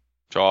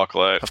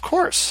 Chocolate. Of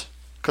course,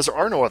 because there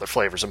are no other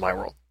flavors in my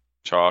world.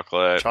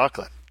 Chocolate.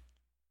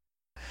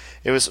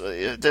 It was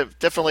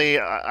definitely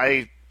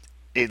a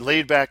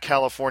laid-back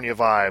California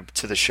vibe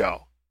to the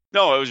show.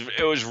 No,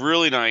 it was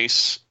really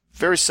nice.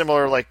 Very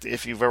similar, like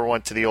if you've ever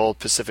went to the old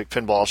Pacific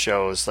pinball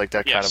shows, like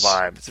that kind of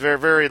vibe. It's very,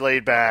 very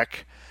laid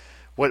back.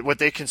 What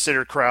they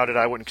considered crowded,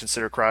 I wouldn't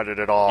consider crowded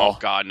at all. Oh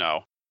God,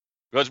 no.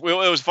 Because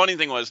it was funny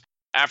thing was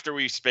after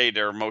we stayed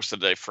there most of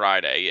the day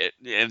Friday, it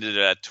ended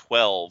at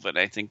 12, and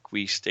I think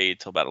we stayed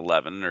till about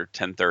 11 or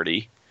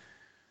 10:30.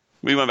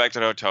 We went back to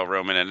the hotel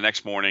room, and then the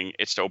next morning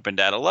it's opened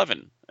at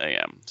 11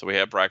 a.m. So we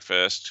had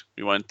breakfast.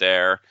 We went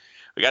there.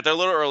 We got there a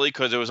little early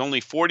because there was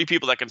only 40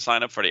 people that can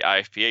sign up for the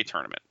IFPA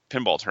tournament,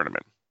 pinball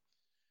tournament.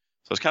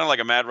 So it's kind of like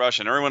a mad rush,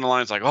 and everyone in the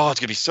line is like, oh, it's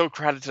going to be so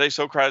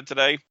crowded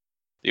today.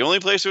 The only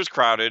place that was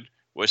crowded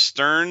was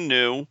Stern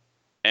New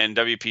and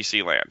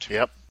WPC Land.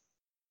 Yep.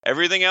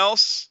 Everything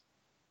else,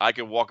 I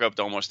could walk up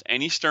to almost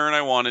any Stern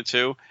I wanted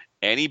to,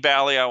 any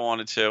Bally I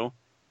wanted to,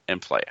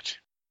 and play it.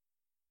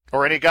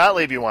 Or any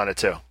Gottlieb you wanted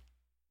to.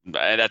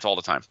 That's all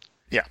the time.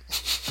 Yeah.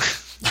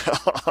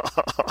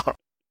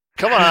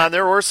 Come on,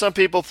 there were some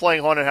people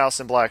playing Haunted House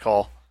in Black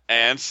Hole.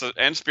 And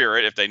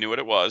Spirit, if they knew what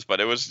it was.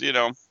 But it was,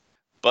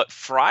 But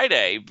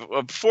Friday,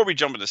 before we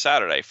jump into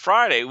Saturday,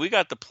 Friday, we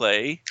got to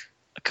play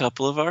a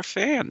couple of our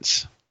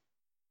fans.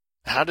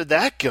 How did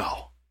that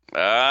go?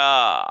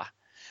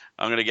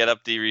 I'm going to get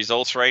up the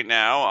results right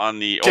now on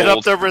the Get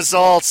up the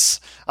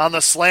results on the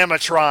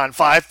Slamatron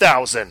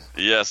 5000.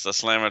 Yes, the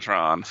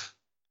Slamatron.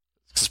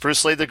 Because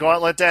Bruce laid the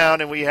gauntlet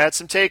down, and we had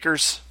some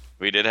takers.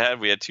 We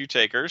had two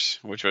takers,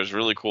 which was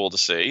really cool to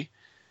see.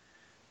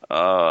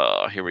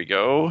 Here we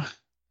go.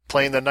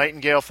 Playing the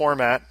Nightingale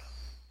format.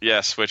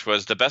 Yes, which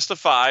was the best of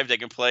 5. They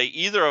can play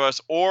either of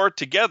us or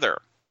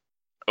together.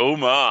 Oh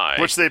my.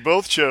 Which they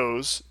both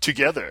chose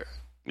together.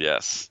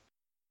 Yes.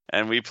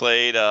 And we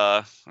played,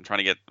 I'm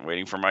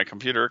waiting for my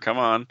computer. Come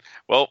on.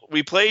 Well,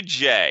 we played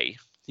Jay.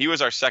 He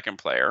was our second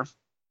player.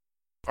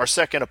 Our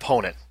second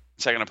opponent.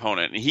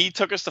 And he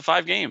took us to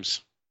 5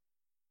 games.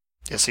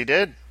 Yes, he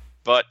did.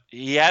 But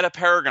he had a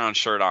Paragon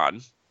shirt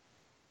on.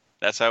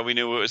 That's how we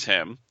knew it was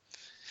him.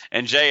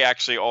 And Jay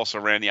actually also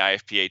ran the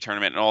IFPA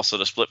tournament and also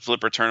the split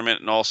flipper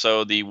tournament and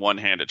also the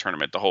one-handed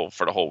tournament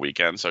for the whole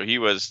weekend. So he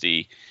was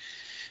the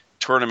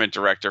tournament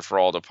director for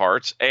all the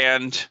parts.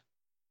 And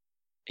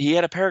he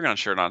had a Paragon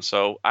shirt on.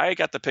 So I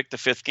got to pick the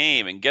 5th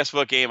game. And guess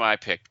what game I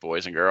picked,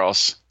 boys and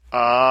girls?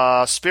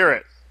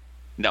 Spirit.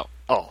 No.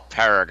 Oh.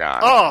 Paragon.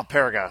 Oh,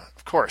 Paragon.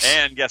 Of course.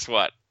 And guess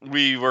what?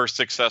 We were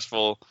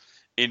successful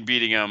in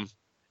beating him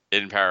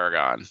in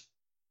Paragon.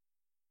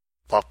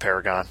 Love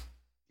Paragon.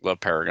 Love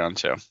Paragon,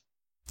 too.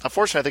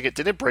 Unfortunately, I think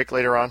did it break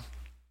later on?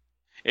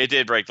 It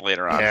did break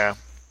later on. Yeah.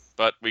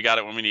 But we got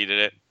it when we needed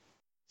it.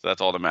 So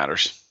that's all that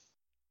matters.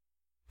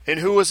 And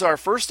who was our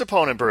first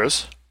opponent,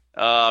 Bruce?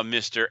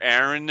 Mr.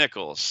 Aaron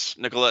Nicholas,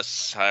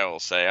 I will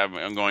say.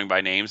 I'm going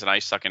by names, and I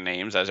suck in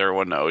names, as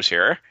everyone knows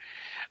here.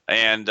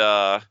 And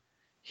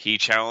he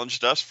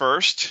challenged us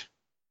first,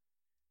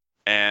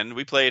 and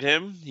we played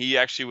him. He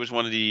actually was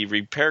one of the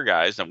repair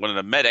guys, one of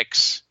the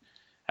medics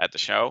at the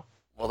show.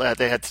 Well,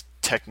 they had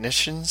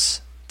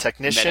technicians?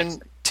 Medics.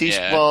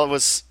 Yeah. Well,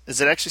 does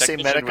it actually say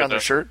medic on their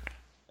shirt?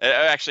 It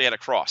actually had a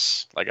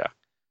cross, all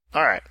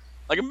right,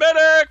 like a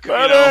medic.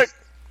 Medic.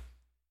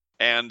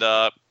 And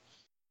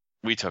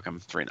we took him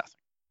 3-0.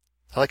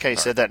 I like how you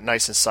said that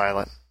nice and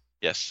silent.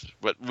 Yes,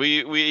 but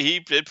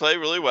he did play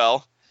really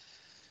well.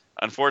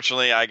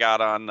 Unfortunately, I got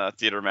on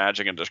Theater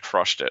Magic and just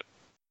crushed it.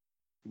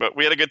 But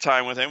we had a good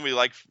time with him. We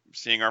like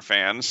seeing our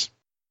fans.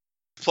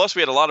 Plus,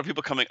 we had a lot of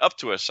people coming up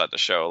to us at the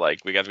show.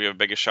 Like, we got to give a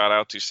biggest shout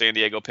out to San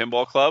Diego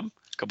Pinball Club.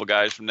 A couple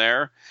guys from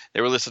there.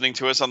 They were listening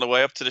to us on the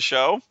way up to the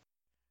show.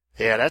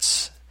 Yeah,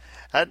 that's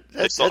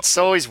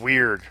always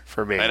weird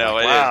for me. I know,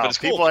 like, it wow, is, but it's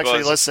cool people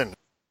actually listen.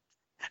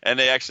 And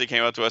they actually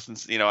came up to us,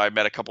 and I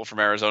met a couple from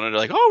Arizona. They're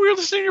like, "Oh, we were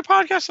listening to your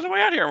podcast on the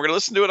way out here, and we're going to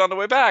listen to it on the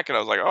way back." And I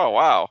was like, "Oh,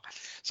 wow!"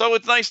 So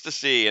it's nice to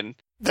see. And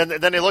then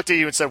they looked at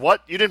you and said,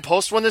 "What? You didn't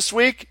post one this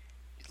week?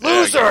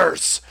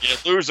 Losers! Yeah,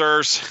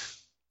 losers!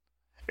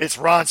 It's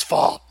Ron's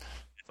fault.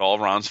 It's all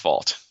Ron's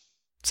fault.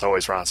 It's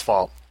always Ron's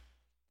fault."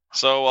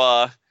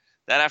 So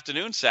that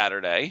afternoon,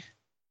 Saturday,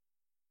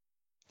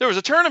 there was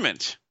a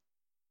tournament.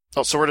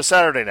 Oh, so we're to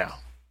Saturday now.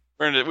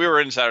 We were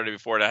in Saturday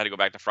before, and I had to go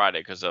back to Friday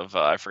because of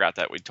I forgot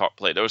that we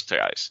played those two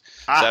guys.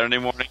 Saturday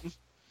morning,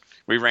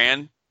 we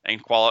ran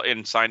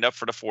and signed up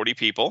for the 40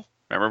 people.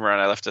 Remember when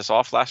I left this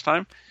off last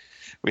time?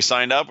 We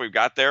signed up. We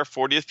got there,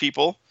 40th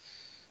people,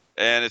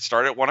 and it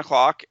started at 1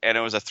 o'clock, and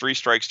it was a 3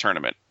 strikes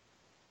tournament.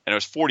 And it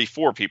was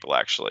 44 people,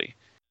 actually.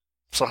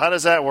 So how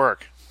does that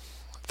work?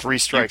 3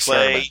 strikes you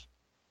play tournament.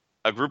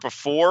 A group of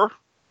 4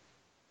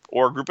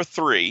 or a group of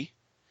 3.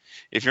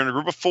 If you're in a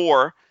group of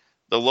 4,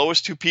 the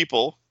lowest 2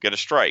 people get a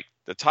strike.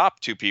 The top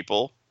 2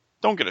 people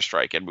don't get a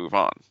strike and move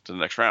on to the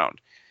next round.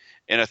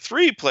 In a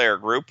 3-player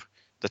group,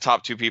 the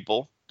top 2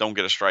 people don't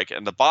get a strike,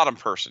 and the bottom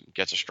person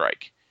gets a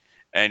strike.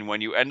 And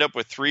when you end up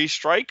with 3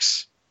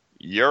 strikes,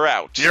 you're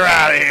out. You're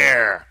out of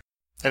here.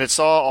 And it's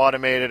all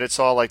automated. It's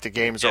all like the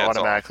games are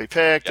automatically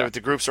picked, or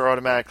the groups are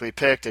automatically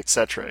picked,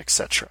 etc.,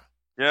 etc.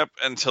 Yep,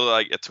 until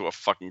I get to a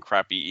fucking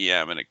crappy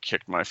EM and it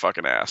kicked my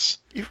fucking ass.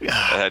 They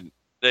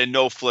had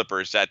no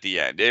flippers at the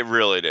end. It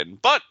really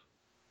didn't. But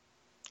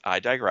I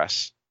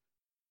digress.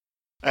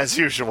 As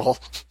usual.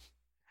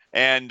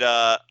 And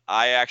I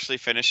actually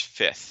finished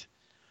 5th.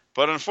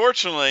 But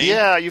unfortunately...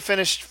 Yeah, you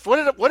finished...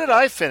 What did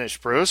I finish,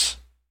 Bruce?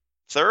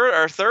 Third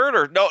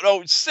or... No,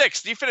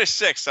 6th. You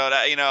finished 6th, so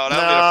that,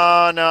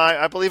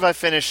 I believe I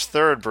finished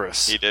 3rd,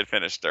 Bruce. He did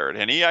finish 3rd,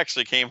 and he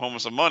actually came home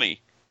with some money.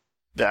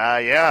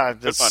 Yeah.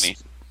 Good money.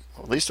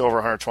 At least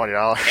over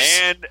 $120.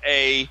 And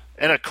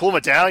a cool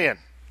medallion.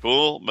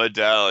 Cool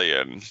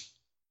medallion.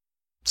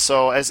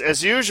 So,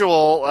 as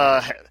usual,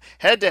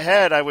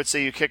 head-to-head, I would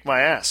say you kicked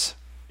my ass.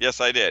 Yes,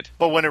 I did.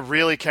 But when it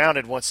really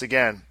counted, once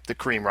again, the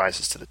cream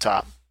rises to the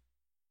top.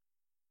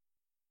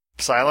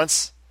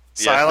 Silence?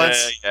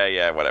 Silence?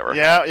 Yeah, whatever.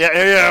 Yeah,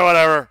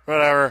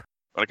 whatever.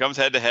 When it comes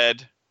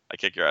head-to-head, I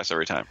kick your ass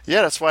every time.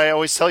 Yeah, that's why I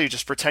always tell you,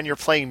 just pretend you're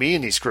playing me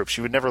in these groups.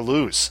 You would never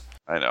lose.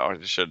 I know.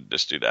 I should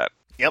just do that.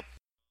 Yep.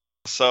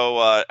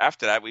 So,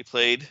 after that, we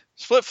played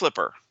Split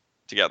Flipper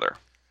together.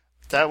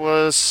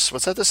 Was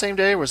that the same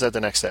day, or was that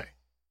the next day?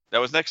 That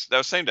was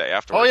same day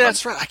afterwards. Oh, yeah,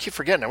 that's right. I keep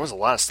forgetting. There was a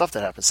lot of stuff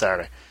that happened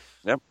Saturday.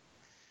 Yep.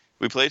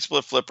 We played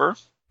Split Flipper.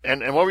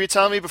 And what were you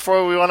telling me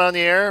before we went on the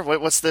air?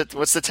 What's the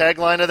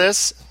tagline of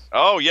this?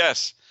 Oh,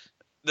 yes.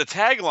 The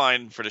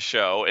tagline for the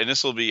show, and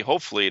this will be,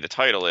 hopefully, the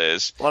title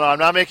is... Well, no, I'm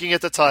not making it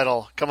the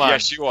title. Come on.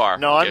 Yes, you are.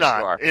 No, I'm yes, not.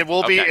 You are. It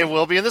will be. Okay. It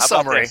will be in the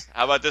summary.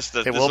 How about this?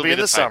 It will be in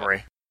the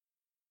summary.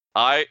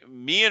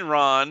 Me and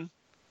Ron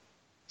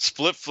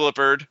split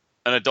flippered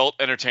an adult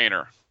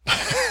entertainer.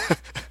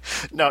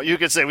 No, you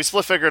could say we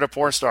split figured a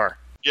porn star.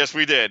 Yes,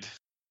 we did.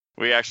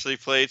 We actually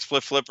played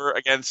split flipper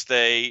against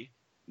a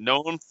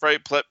known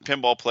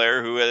pinball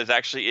player who is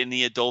actually in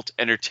the adult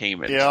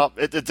entertainment. Yeah,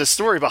 the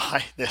story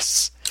behind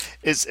this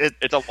is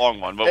it's a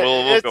long one, but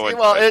we'll go into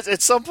it.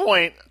 At some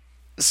point,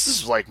 this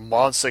is like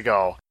months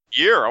ago.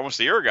 Almost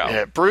a year ago.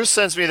 Yeah, Bruce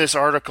sends me this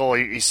article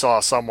he saw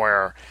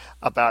somewhere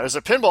about. It was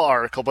a pinball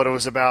article, but it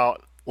was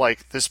about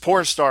like this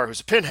porn star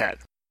who's a pinhead.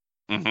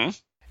 Mm-hmm.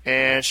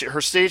 And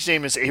her stage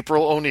name is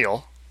April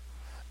O'Neil,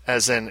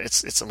 as in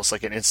it's almost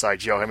like an inside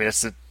joke. I mean,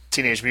 it's the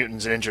Teenage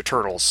Mutant Ninja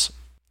Turtles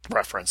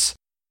reference.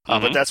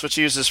 But that's what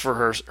she uses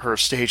for her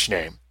stage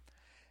name.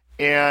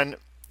 And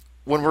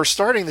when we're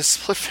starting this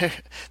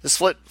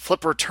Split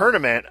Flipper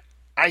tournament,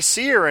 I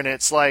see her, and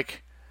it's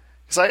like,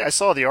 because I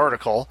saw the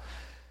article,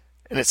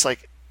 and it's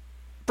like,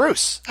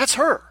 Bruce, that's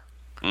her.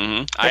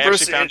 Mm-hmm. I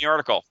Bruce, actually found the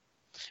article.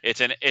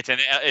 It's an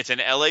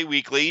LA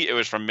Weekly. It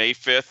was from May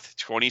 5th,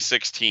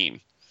 2016.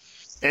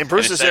 And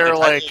Bruce is there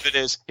like...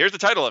 Here's the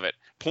title of it.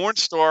 Porn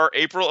star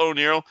April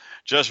O'Neil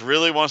just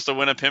really wants to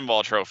win a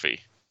pinball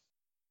trophy.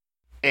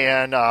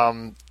 And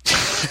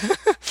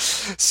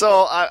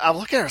so I'm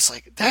looking at her, it's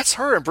like, that's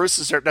her. And Bruce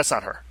is there. That's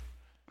not her.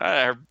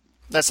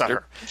 That's not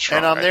her.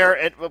 And I'm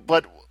there.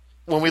 But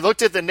when we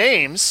looked at the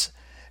names,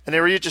 and they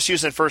were just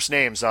using first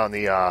names on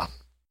the...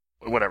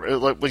 whatever.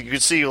 You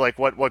could see like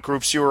what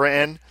groups you were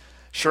in.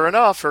 Sure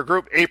enough, her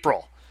group,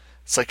 April.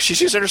 It's like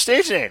she's using her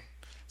stage name.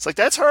 It's like,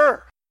 that's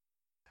her.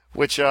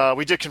 Which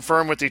we did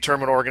confirm with the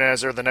tournament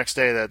organizer the next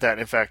day that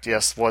in fact,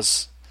 yes,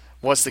 was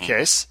the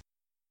case.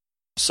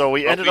 So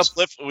we ended up...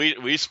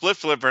 We split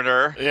flippered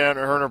her. Yeah,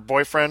 her and her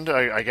boyfriend,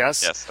 I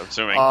guess. Yes, I'm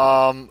assuming.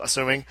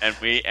 Assuming.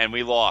 And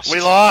we lost. We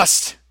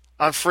lost.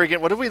 On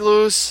freaking... What did we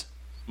lose?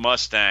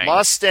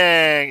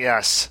 Mustang,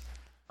 yes.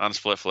 On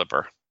split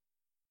flipper.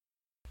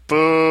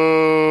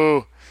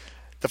 Boo.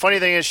 The funny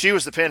thing is, she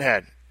was the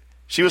pinhead.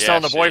 She was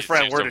telling the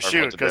boyfriend where to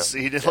shoot because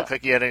he didn't look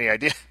like he had any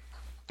idea.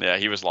 Yeah,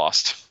 he was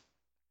lost.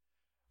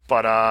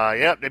 But,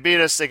 they beat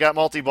us. They got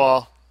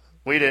multi-ball.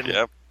 We didn't.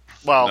 Yep.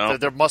 Well, nope.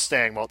 they're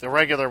Mustang, the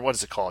regular, what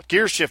is it called?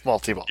 Gear shift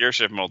multi-ball. Gear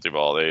shift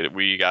multi-ball.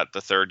 We got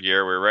the third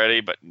gear. We're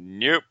ready, but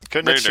nope.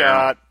 Couldn't have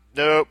shot.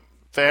 Nope.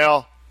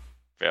 Fail.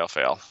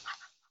 Fail.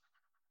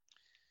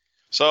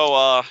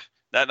 So,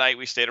 that night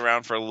we stayed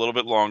around for a little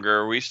bit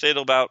longer. We stayed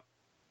about...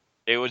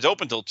 It was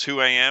open till 2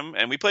 a.m.,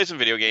 and we played some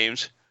video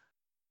games.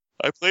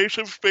 I played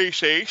some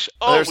Space Ace.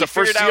 Oh, there's a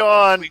first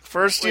yawn.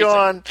 First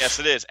yawn. Yes,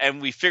 it is.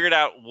 And we figured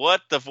out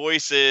what the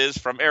voice is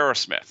from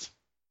Aerosmith.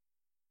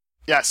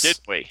 Yes. Did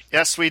we?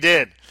 Yes, we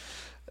did.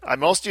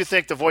 Most of you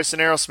think the voice in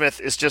Aerosmith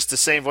is just the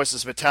same voice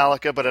as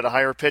Metallica, but at a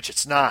higher pitch.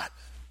 It's not.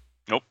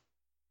 Nope.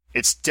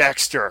 It's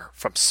Dexter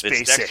from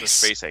Space Ace. Dexter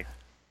Space Ace.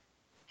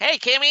 Hey,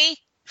 Kimmy.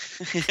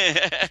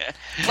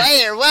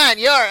 Player one,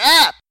 you're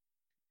up.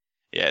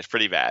 Yeah, it's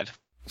pretty bad.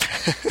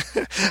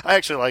 I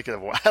actually like it.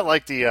 I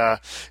like the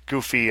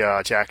goofy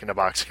Jack in the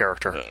Box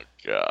character. Oh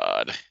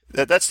God,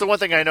 that's the one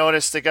thing I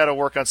noticed. They got to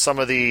work on some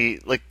of the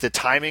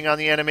timing on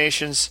the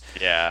animations.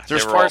 Yeah,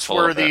 there's parts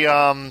where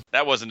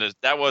that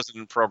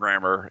wasn't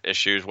programmer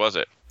issues, was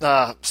it?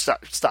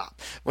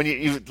 Stop. When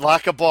you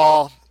lock a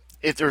ball,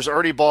 if there's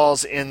already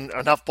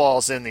enough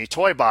balls in the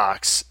toy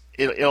box,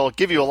 it'll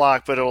give you a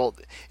lock, but it'll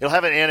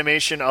have an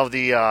animation of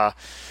the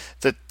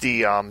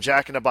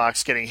Jack in the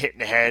Box getting hit in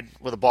the head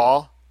with a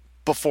ball.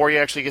 Before he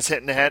actually gets hit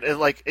in the head.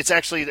 It's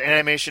actually the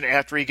animation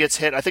after he gets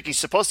hit. I think he's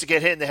supposed to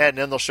get hit in the head, and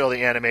then they'll show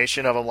the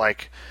animation of him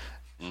like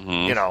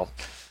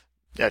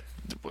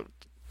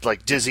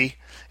dizzy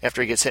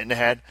after he gets hit in the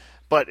head.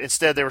 But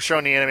instead, they were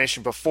showing the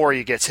animation before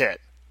he gets hit.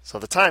 So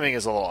the timing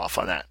is a little off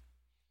on that.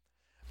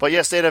 But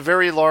yes, they had a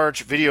very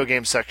large video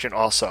game section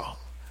also,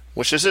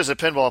 which this is a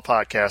pinball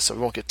podcast, so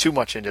we won't get too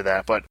much into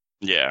that. But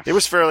yeah, it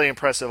was fairly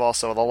impressive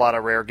also with a lot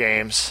of rare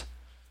games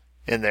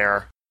in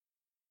there.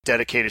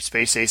 Dedicated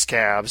Space Ace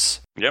cabs.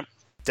 Yep.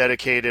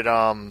 Dedicated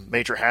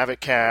Major Havoc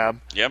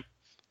cab. Yep.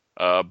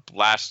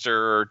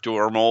 Blaster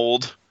door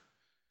mold.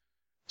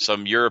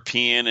 Some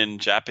European and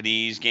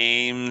Japanese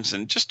games,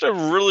 and just a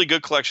really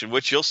good collection,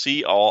 which you'll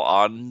see all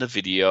on the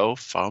video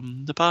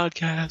from the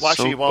podcast. Well,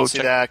 actually, you won't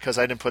see that because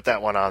I didn't put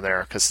that one on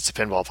there because it's a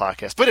pinball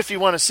podcast. But if you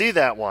want to see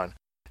that one,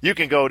 you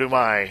can go to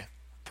my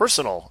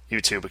personal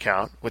YouTube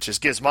account, which is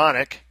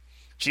Gizmonic,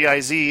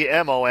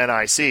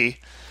 Gizmonic.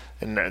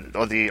 And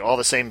all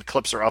the same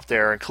clips are up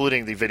there,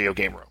 including the video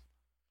game room.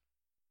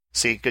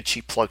 See, good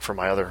cheap plug for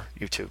my other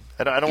YouTube.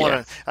 I don't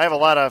want to. I have a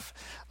lot of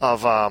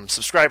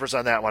subscribers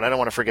on that one. I don't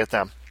want to forget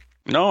them.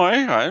 No,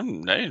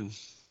 I.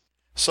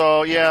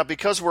 So yeah,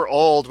 because we're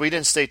old, we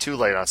didn't stay too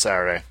late on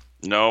Saturday.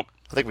 Nope.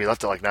 I think we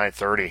left at like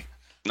 9:30.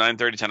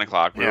 9:30, 10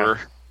 o'clock. We were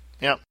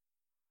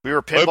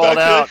pinballed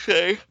out.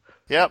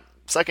 Yep.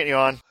 Second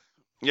yawn.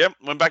 Yep.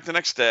 Went back the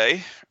next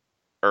day,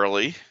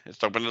 early.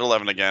 It's open at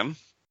 11 again.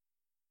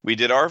 We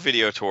did our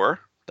video tour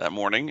that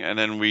morning, and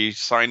then we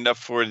signed up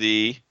for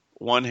the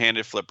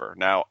one-handed flipper.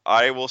 Now,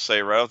 I will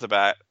say right off the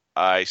bat,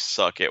 I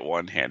suck at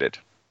one-handed.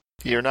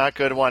 You're not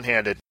good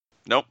one-handed.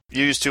 Nope.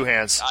 You use two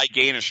hands. I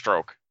gain a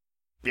stroke.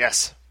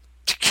 Yes.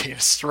 You gain a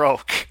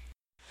stroke.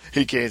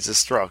 He gains a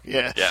stroke.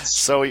 Yeah. Yes.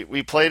 So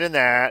we played in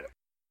that.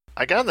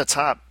 I got in the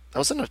top. I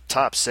was in the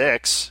top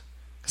 6.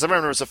 Because I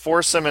remember it was a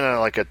foursome and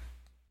a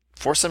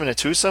foursome and a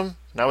twosome.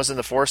 And I was in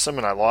the foursome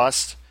and I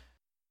lost.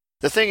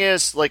 The thing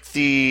is, like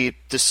the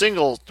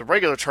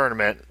regular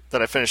tournament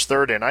that I finished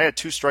third in, I had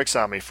 2 strikes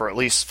on me for at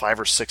least 5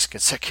 or 6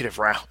 consecutive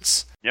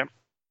rounds. Yep.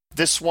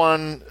 This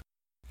one,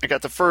 I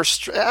got the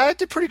first. I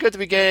did pretty good at the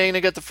beginning. I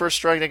got the first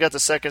strike. I got the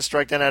second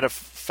strike. Then I had a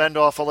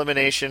fend-off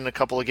elimination in a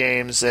couple of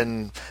games,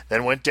 and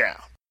then went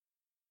down.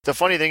 The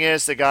funny thing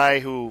is, the guy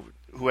who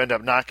ended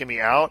up knocking me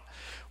out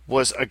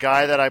was a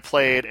guy that I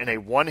played in a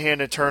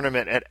one-handed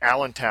tournament at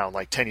Allentown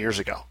like 10 years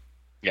ago.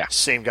 Yeah.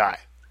 Same guy.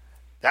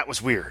 That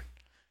was weird.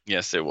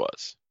 Yes, it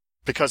was.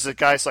 Because the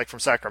guy's like from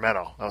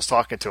Sacramento. I was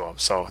talking to him,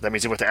 so that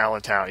means he went to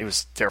Allentown. He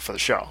was there for the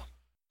show.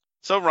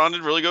 So Ron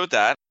did really good with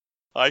that.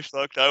 I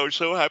sucked. I was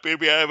so happy to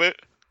be out of it.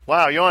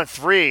 Wow, you're on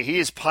 3. He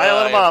is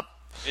piling them up.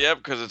 Yep,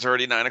 because it's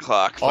already 9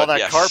 o'clock. All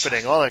that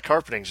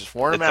carpeting, just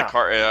worn them out.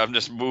 I'm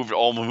just moved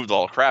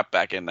all crap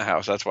back in the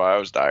house. That's why I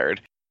was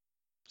tired.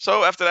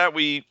 So after that,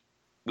 we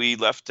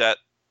left at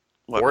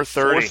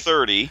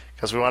 4:30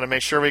 because we want to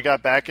make sure we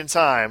got back in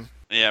time.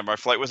 Yeah, my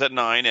flight was at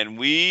 9, and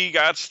we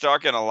got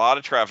stuck in a lot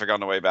of traffic on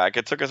the way back.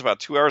 It took us about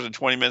 2 hours and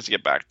 20 minutes to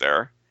get back there.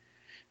 And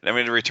then we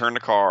had to return the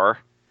car.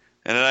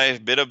 And then I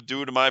bid up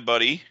due to my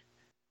buddy,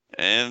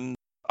 and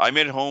I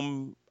made it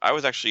home. I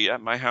was actually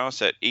at my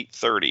house at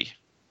 8:30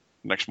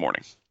 next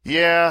morning.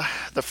 Yeah,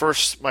 my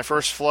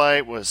first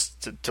flight was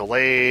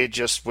delayed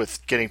just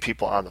with getting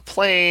people on the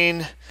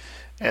plane.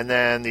 And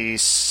then the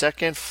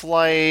second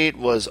flight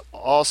was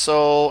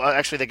also,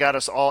 actually they got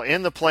us all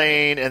in the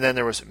plane, and then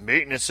there was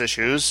maintenance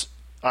issues,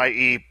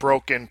 i.e.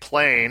 broken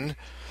plane.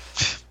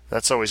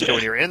 That's always good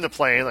when you're in the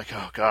plane, like,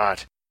 oh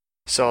God.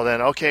 So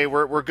then, okay,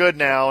 we're good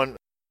now. And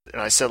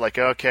I said, like,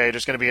 okay,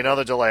 there's going to be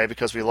another delay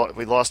because we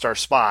lost our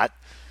spot.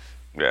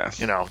 Yeah.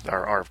 You know,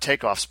 our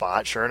takeoff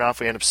spot. Sure enough,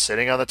 we ended up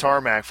sitting on the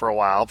tarmac for a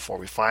while before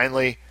we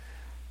finally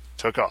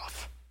took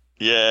off.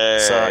 Yay.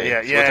 So,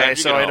 yeah.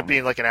 So I ended up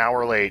being like an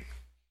hour late.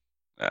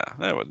 Yeah,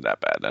 that wasn't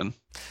that bad then.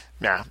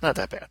 Nah, not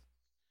that bad.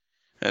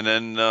 And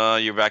then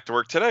you're back to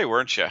work today,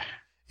 weren't you?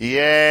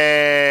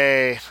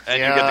 Yay. And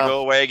you get to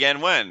go away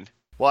again when?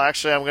 Well,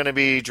 actually, I'm going to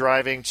be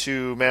driving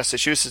to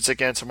Massachusetts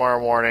again tomorrow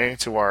morning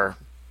to our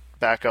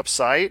backup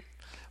site.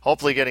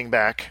 Hopefully getting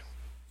back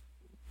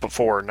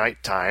before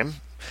nighttime.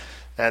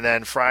 And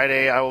then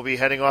Friday, I will be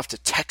heading off to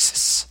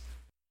Texas.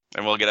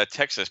 And we'll get a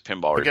Texas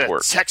pinball report. Get a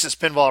Texas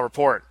pinball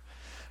report.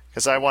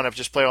 Because I want to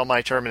just play all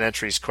my tournament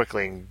entries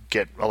quickly and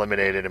get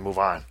eliminated and move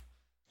on.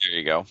 There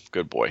you go.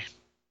 Good boy.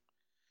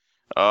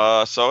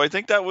 So I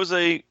think that was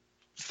a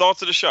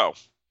thoughts of the show.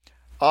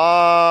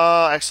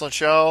 Excellent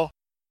show.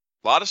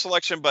 A lot of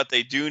selection, but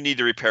they do need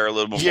to repair a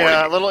little bit more.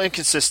 Yeah, a little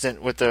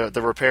inconsistent with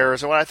the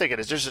repairs. And what I think it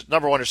is,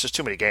 number one, there's just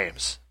too many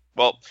games.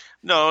 Well,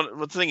 no,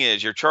 the thing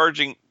is, you're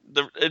charging,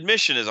 the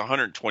admission is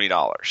 $120.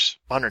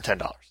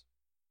 $110.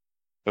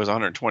 It was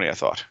 $120, I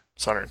thought.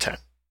 It's $110.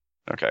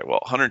 Okay, well,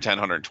 $110,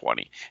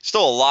 $120.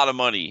 Still a lot of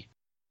money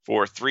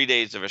for 3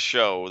 days of a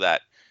show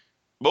that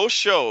most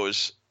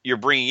shows you're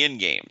bringing in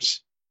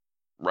games,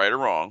 right or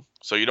wrong.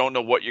 So you don't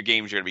know what your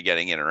games you're going to be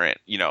getting in or in.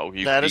 You know,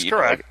 that is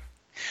correct.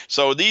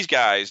 So these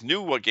guys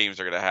knew what games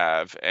they're going to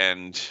have,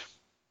 and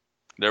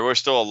there were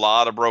still a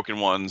lot of broken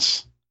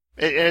ones.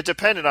 It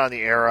depended on the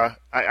era.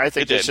 I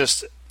think I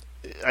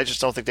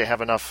just don't think they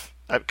have enough.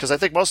 Because I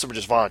think most of them are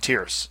just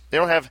volunteers. They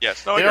don't have.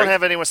 Yes, they don't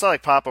have anyone. It's not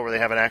like Papa where they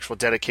have an actual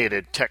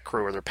dedicated tech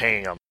crew where they're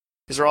paying them.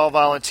 These are all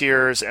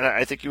volunteers, and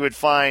I think you would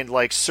find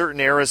like certain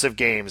eras of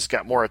games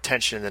got more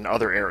attention than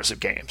other eras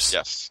of games.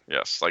 Yes.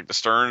 Like the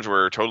Sterns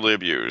were totally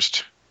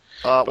abused.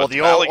 Well,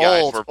 the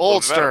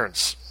old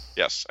Sterns.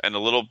 Yes, and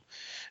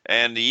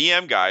the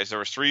EM guys. There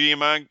was 3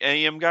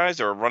 EM guys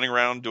that were running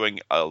around doing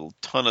a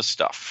ton of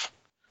stuff.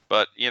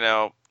 But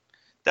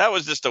that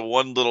was just a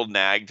one little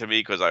nag to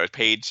me because I was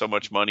paid so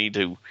much money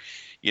to.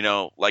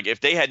 Like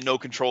if they had no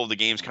control of the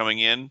games coming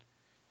in,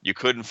 you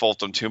couldn't fault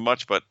them too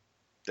much, but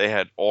they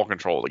had all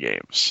control of the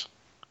games.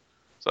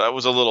 So that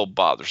was a little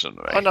bothersome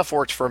to me. Enough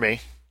worked for me.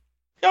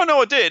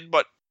 No, it did,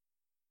 but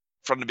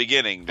from the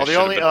beginning. Well, the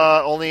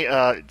only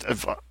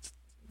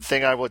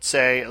thing I would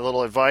say, a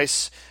little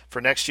advice for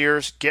next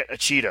year's, get a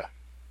cheetah.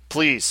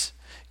 Please,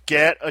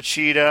 get a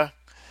cheetah.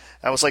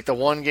 That was like the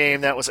one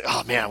game that was,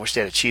 oh man, I wish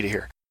they had a cheetah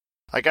here.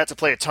 I got to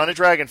play a ton of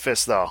Dragon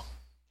Fist, though.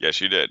 Yes,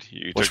 you did.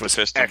 You took the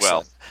fist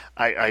well.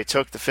 I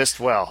took the fist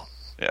well.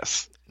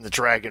 Yes. The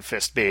Dragon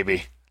Fist,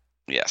 baby.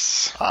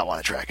 Yes. I want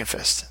a Dragon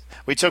Fist.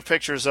 We took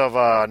pictures of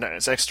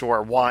next to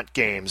our want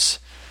games.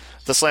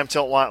 The Slam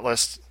Tilt want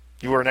list.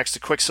 You were next to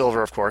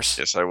Quicksilver, of course.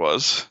 Yes, I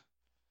was.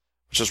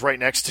 Which was right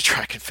next to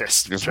Dragon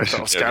Fist, which I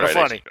thought was kind of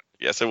funny.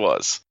 Yes, it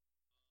was.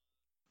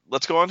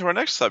 Let's go on to our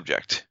next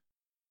subject.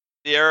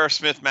 The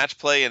Aerosmith match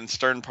play and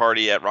Stern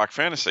party at Rock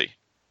Fantasy.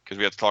 Because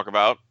we have to talk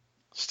about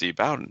Steve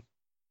Bowden.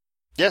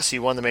 Yes, he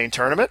won the main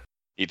tournament.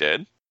 He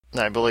did.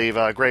 And I believe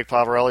Greg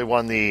Pavarelli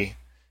won the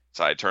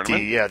side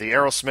tournament. The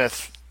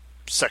Aerosmith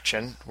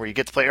section, where you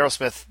get to play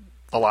Aerosmith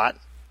a lot.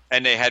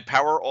 And they had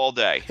power all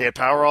day. They had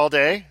power all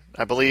day.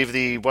 I believe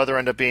the weather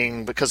ended up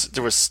being, because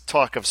there was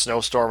talk of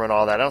snowstorm and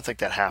all that, I don't think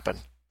that happened.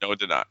 No, it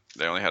did not.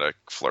 They only had a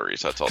flurry,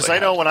 so that's all they had. Because I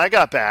know when I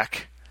got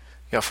back,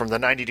 from the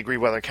 90-degree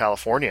weather in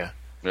California,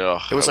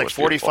 it was like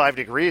 45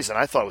 degrees, and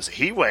I thought it was a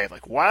heat wave.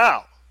 Like,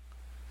 wow.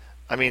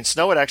 I mean,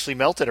 snow had actually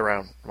melted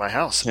around my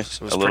house.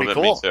 It was pretty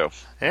cool. Me too.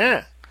 Yeah.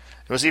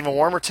 It was even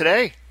warmer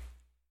today.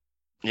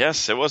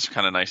 Yes, it was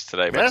kind of nice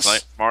today, but Yes?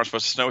 tonight, tomorrow's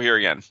supposed to snow here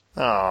again.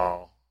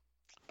 Oh.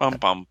 Bum,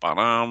 bum,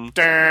 ba-dum.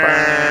 Durr.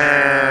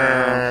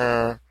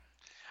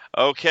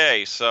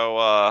 Okay,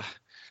 so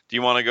do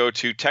you want to go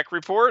to Tech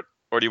Report,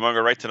 or do you want to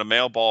go right to the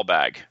mail ball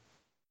bag?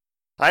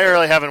 I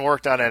really haven't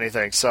worked on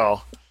anything,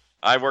 so.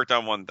 I worked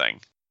on one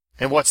thing.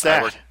 And what's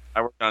that?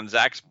 I worked on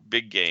Zach's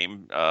big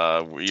game.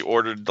 We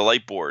ordered the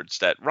light boards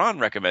that Ron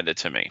recommended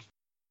to me,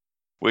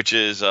 which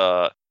is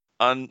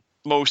on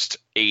most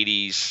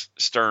 80s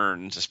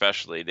Sterns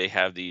especially, they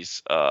have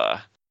these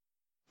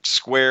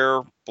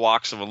square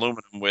blocks of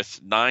aluminum with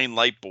 9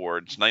 light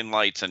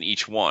lights on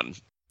each one.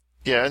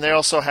 Yeah, and they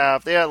also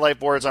have light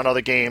boards on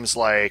other games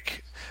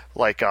like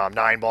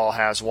Nine Ball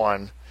has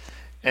one,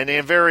 and they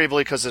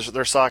invariably, because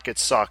their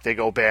sockets suck, they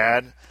go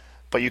bad.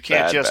 But you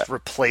can't just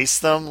replace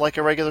them like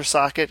a regular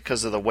socket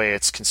because of the way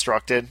it's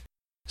constructed.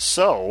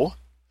 So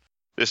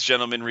this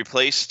gentleman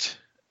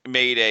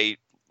made a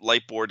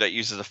light board that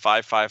uses a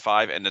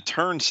 555 and the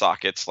turn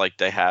sockets like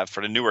they have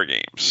for the newer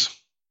games.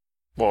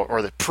 Well,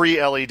 or the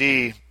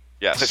pre-LED,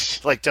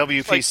 yes, like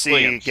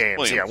WPC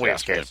games,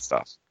 Williams games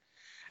stuff.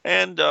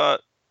 And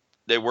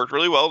they worked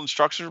really well.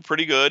 Instructions were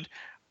pretty good.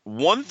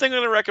 One thing I'm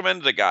going to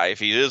recommend to the guy, if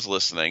he is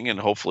listening, and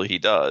hopefully he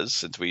does,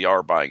 since we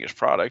are buying his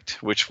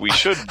product, which we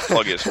should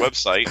plug his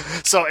website.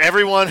 So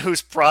everyone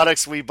whose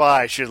products we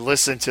buy should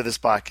listen to this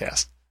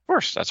podcast. Of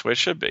course, that's what it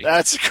should be.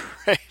 That's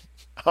great.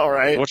 All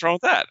right. What's wrong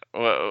with that?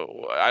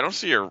 I don't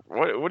see your.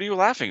 What are you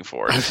laughing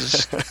for?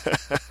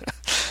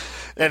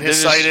 And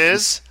his site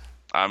is?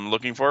 I'm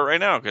looking for it right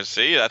now because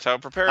see, that's how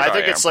prepared I am. I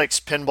think it's like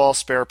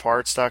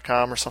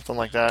pinballspareparts.com or something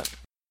like that.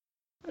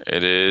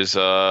 It is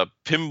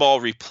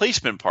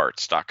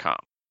pinballreplacementparts.com.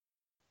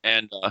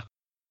 And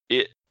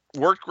it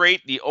worked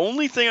great. The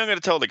only thing I'm going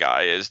to tell the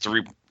guy is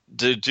to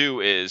do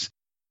is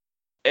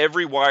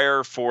every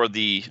wire for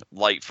the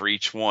light for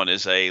each one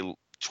is a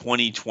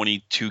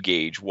 20-22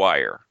 gauge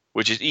wire,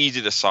 which is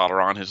easy to solder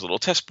on his little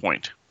test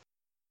point.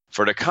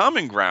 For the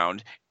common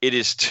ground, it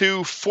is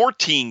 2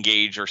 14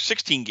 gauge or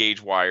 16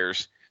 gauge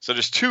wires. So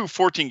there's 2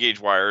 14 gauge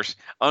wires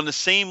on the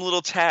same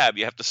little tab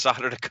you have to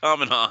solder the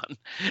common on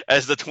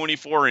as the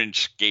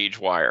 24-inch gauge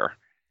wire.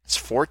 It's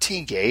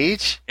 14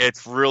 gauge?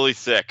 It's really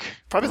thick.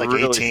 Probably like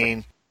really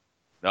 18. Thick.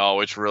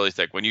 No, it's really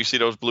thick. When you see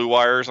those blue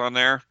wires on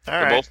there,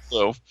 they're both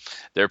blue.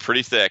 They're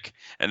pretty thick.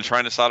 And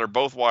trying to solder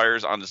both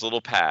wires on this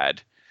little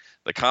pad,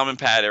 the common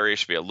pad area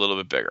should be a little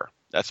bit bigger.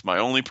 That's my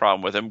only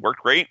problem with him.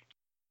 Worked great.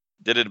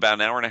 Did it about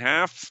an hour and a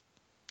half.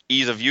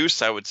 Ease of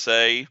use, I would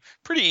say,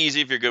 pretty easy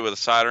if you're good with a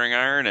soldering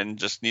iron and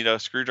just need a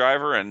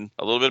screwdriver and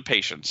a little bit of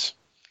patience.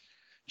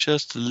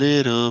 Just a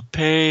little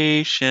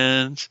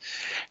patience.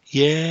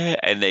 Yeah.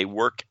 And they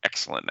work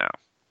excellent now.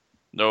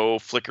 No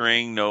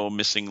flickering, no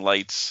missing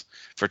lights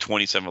for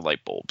 27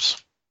 light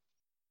bulbs.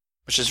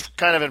 Which is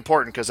kind of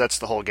important because that's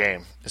the whole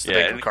game. It's the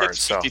bigger card.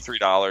 It's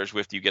 $53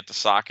 with you get the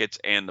sockets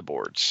and the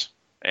boards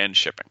and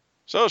shipping.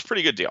 So it's a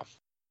pretty good deal.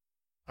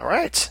 All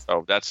right.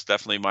 So that's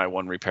definitely my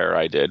one repair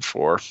I did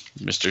for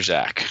Mr.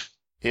 Zach.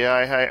 Yeah,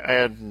 I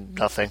had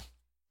nothing.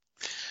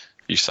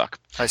 You suck.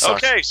 I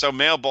suck. Okay, so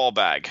mail ball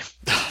bag.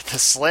 The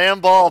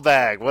slam ball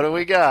bag. What do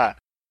we got?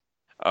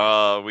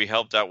 We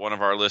helped out one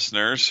of our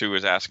listeners who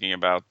was asking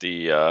about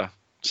the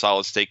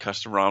solid state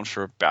custom ROMs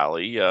for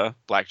Bally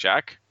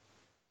Blackjack,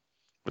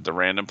 with the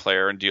random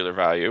player and dealer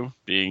value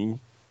being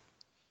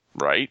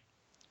right.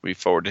 We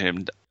forwarded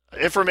him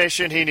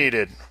information he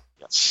needed.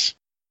 Yes.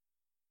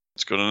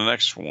 Let's go to the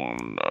next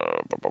one.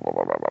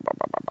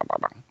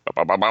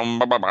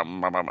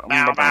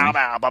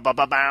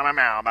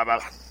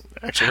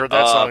 Actually heard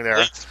that song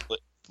there.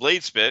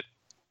 Blade Spit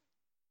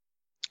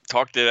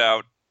talked it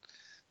out.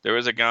 There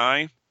was a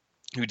guy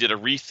who did a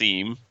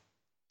retheme,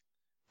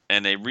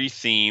 and they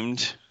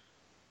rethemed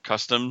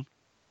custom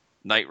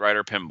Knight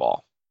Rider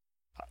Pinball.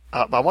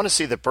 I want to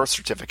see the birth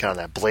certificate on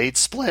that. Blade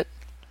Split?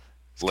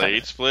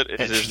 Blade Split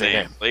is his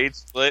name. Blade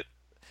Split.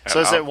 So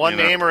is it one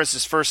name, or is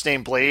his first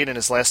name Blade and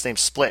his last name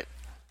Split?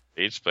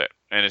 Blade Split.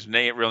 And his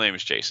real name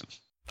is Jason.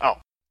 Oh.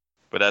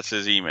 But that's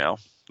his email,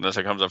 unless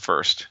it comes up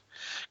first.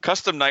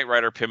 Custom Knight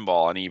Rider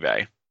Pinball on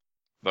eBay.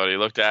 But he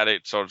looked at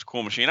it, so it's a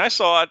cool machine. I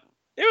saw it.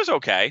 It was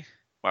okay.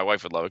 My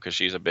wife would love it because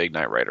she's a big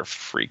Knight Rider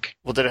freak.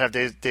 Well, did it have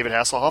David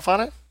Hasselhoff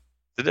on it?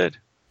 It did.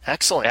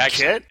 Excellent. It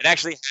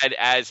actually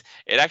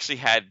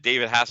had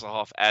David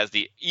Hasselhoff as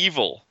the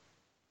evil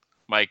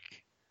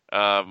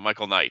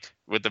Michael Knight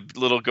with the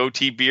little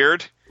goatee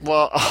beard.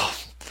 Well,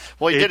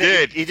 he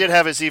did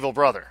have his evil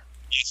brother.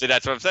 So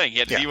that's what I'm saying. He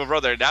had his evil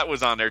brother, and that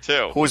was on there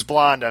too. Who was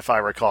blonde, if I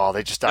recall.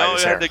 They just dyed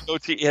his hair. Had the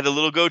goatee. He had a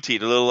little goatee,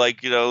 see, I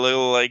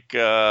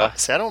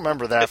don't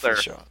remember that for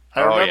sure.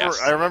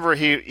 I remember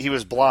he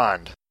was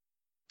blonde.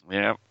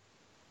 Yeah,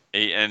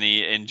 and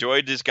he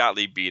enjoyed his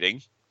Gottlieb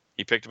beating.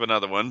 He picked up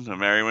another one, a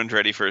Mary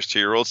Andretti for his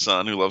 2-year-old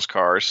son who loves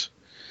cars.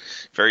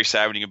 Very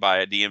sad when you can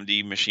buy a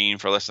DMD machine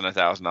for less than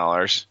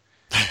 $1,000.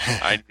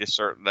 I need a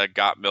certain that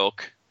Got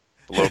Milk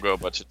logo,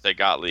 but should say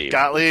Gottlieb.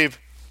 Gottlieb.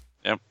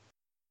 Yep.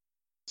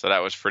 So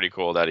that was pretty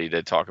cool that he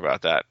did talk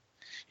about that.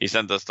 He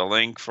sent us the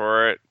link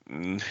for it,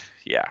 and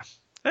yeah,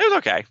 it was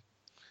okay.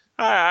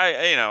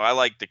 I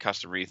like the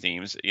custom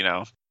themes.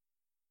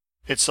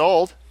 It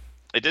sold.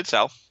 It did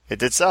sell. It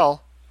did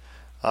sell.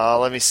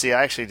 Let me see.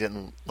 I actually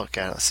didn't look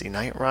at it. Let's see.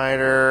 Knight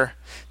Rider.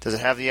 Does it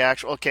have the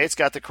actual? Okay, it's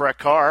got the correct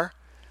car.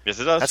 Yes,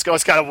 it does.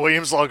 It's got a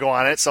Williams logo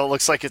on it, so it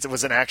looks like it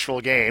was an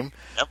actual game.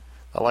 Yep.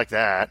 I like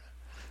that.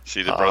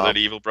 See the brother, the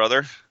evil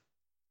brother?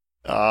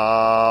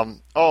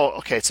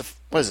 Okay.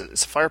 What is it?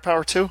 It's a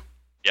Firepower 2?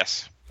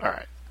 Yes. All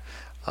right.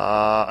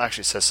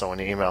 Actually, it says so in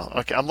the email.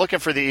 Okay, I'm looking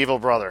for the evil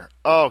brother.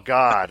 Oh,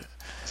 God.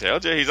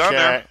 LJ, he's on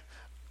there.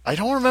 I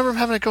don't remember him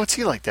having a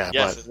goatee like that.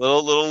 Yes,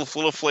 but... little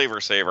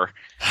flavor saver.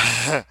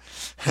 I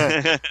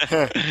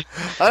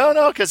don't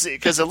know, because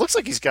it looks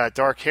like he's got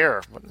dark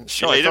hair.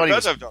 Show, he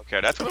does have dark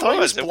hair. That's what I thought he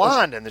was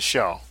blonde in the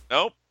show.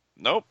 Nope.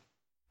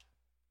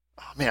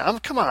 Oh, man,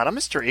 come on. I'm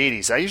Mr.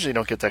 80s. I usually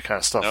don't get that kind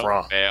of stuff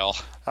wrong. Fail.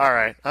 All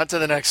right, on to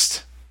the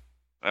next.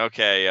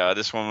 Okay,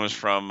 this one was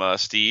from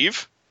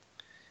Steve.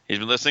 He's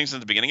been listening since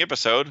the beginning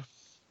episode.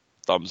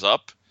 Thumbs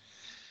up.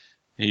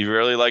 He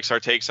really likes our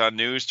takes on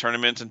news,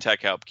 tournaments, and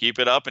tech help. Keep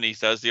it up, and he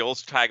says the old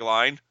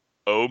tagline,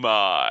 "Oh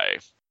my."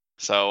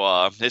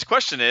 So his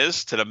question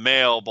is to the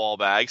male ball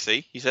bag.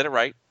 See, he said it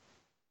right.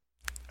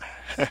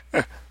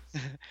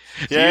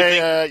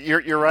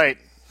 You're right.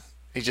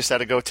 He just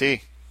had a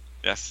goatee.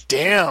 Yes.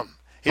 Damn.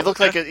 He looked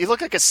like a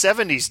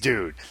 70s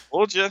dude.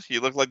 Told you. He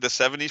looked like the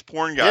 70s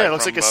porn guy. Yeah, he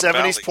looks like a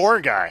 70s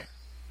porn guy.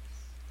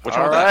 What's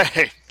All wrong with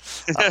right.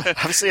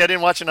 Obviously, I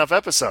didn't watch enough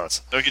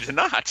episodes. No, you did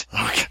not.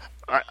 Okay.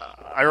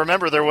 I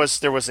remember there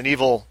was an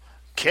evil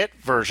Kit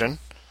version.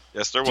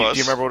 Yes, there was. Do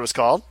you remember what it was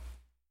called?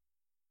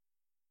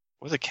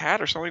 Was it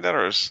Cat or something like that,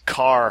 or was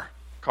Car?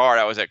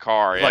 That was it.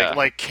 Car. Yeah.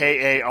 Like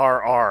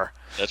Karr.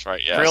 That's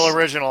right. Yes. Real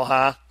original,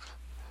 huh?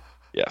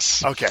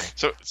 Yes. Okay.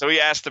 So he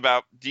asked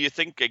about, do you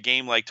think a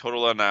game like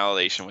Total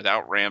Annihilation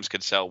without Rams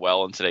could sell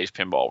well in today's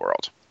pinball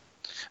world?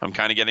 I'm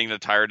kind of getting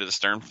tired of the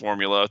Stern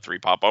formula: 3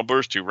 pop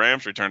bumpers, 2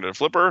 Rams, return to the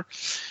flipper.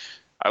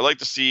 I'd like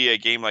to see a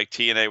game like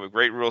TNA with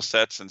great rule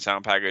sets and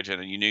sound package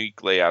and a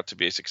unique layout to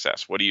be a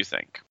success. What do you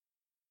think?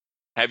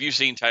 Have you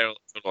seen Total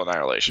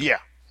Annihilation? Yeah.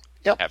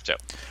 Yep. Have to.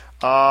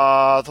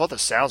 I thought the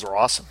sounds were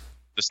awesome.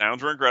 The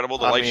sounds were incredible.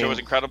 The light show was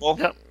incredible.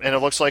 Yep. And it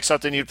looks like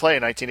something you'd play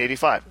in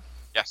 1985.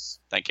 Yes.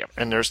 Thank you.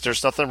 And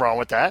there's nothing wrong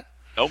with that.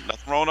 Nope,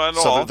 nothing wrong at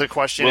all. So the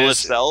question is, will it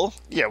sell?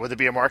 Yeah, would there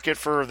be a market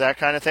for that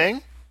kind of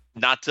thing?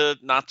 Not to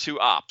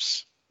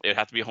ops. It would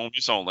have to be home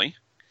use only,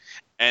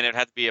 and it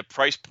had to be a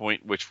price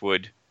point which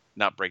would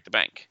not break the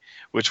bank.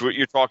 Which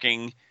you're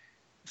talking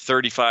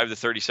 $3,500 to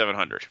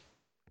 $3,700.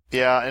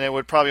 Yeah, and it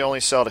would probably only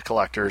sell to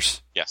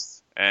collectors.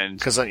 Yes, and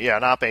because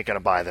an op ain't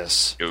gonna buy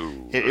this.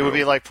 It would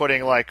be like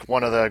putting like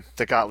one of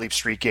the Gottlieb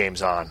Street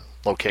games on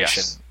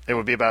location. Yes. It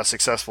would be about as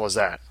successful as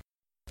that.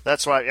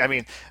 That's why, I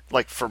mean,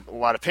 like for a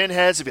lot of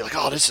pinheads, it'd be like,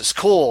 oh, this is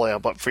cool.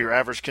 But for your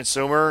average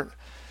consumer,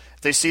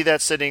 they see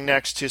that sitting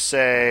next to,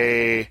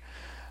 say,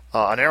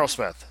 an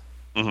Aerosmith.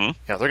 Mm-hmm.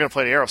 They're going to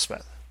play the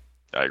Aerosmith.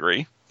 I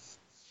agree,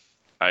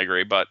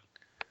 but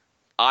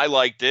I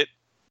liked it.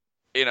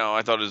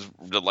 I thought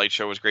the light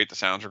show was great. The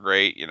sounds were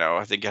great.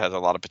 I think it has a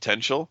lot of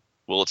potential.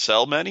 Will it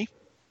sell many?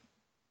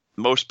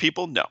 Most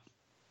people, no.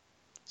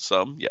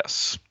 Some,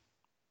 yes.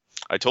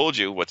 I told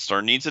you what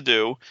Stern needs to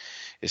do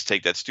is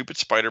take that stupid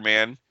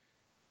Spider-Man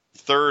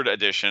 3rd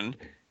edition,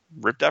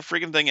 rip that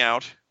freaking thing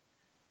out,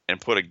 and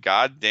put a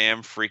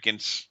goddamn freaking,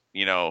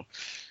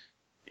 Stargazer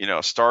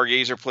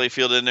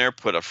playfield in there,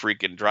 put a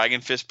freaking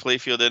Dragon Fist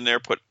playfield in there,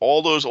 put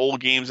all those old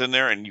games in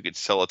there, and you could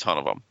sell a ton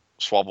of them.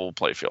 Swappable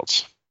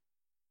playfields.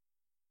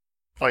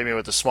 Oh, you mean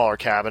with the smaller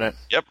cabinet?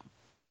 Yep.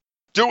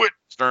 Do it,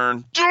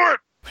 Stern. Do it!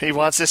 He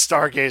wants his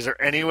Stargazer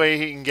any way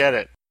he can get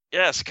it.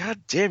 Yes,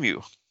 god damn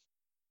you.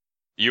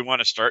 You want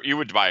to start? You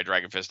would buy a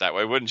Dragon Fist that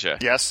way, wouldn't you?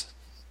 Yes.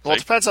 Well, it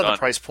depends on the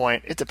price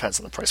point. It depends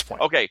on the price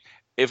point. Okay,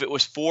 if it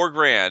was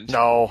 $4,000.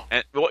 No.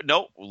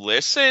 No.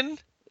 Listen.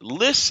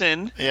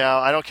 Yeah,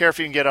 I don't care if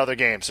you can get other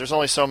games. There's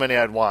only so many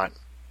I'd want.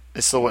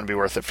 It still wouldn't be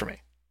worth it for me.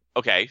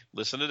 Okay,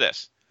 listen to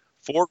this: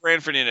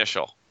 $4,000 for the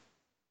initial,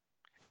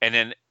 and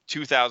then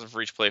 $2,000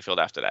 for each playfield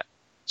after that.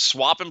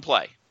 Swap and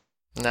play.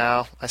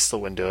 No, I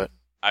still wouldn't do it.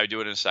 I would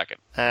do it in a second.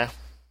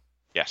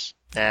 Yes.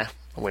 I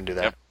wouldn't do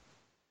that. Yep.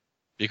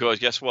 Because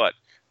guess what?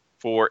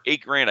 For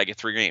 $8,000, I get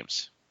 3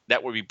 games.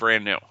 That would be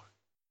brand new.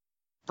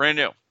 Brand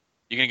new.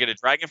 You can get a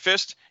Dragon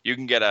Fist, you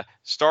can get a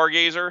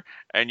Stargazer,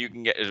 and you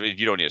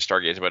don't need a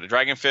Stargazer, but a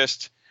Dragon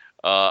Fist,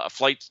 a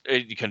Flight,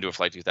 you can do a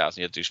Flight 2000,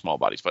 you have to do small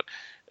bodies, but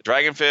a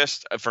Dragon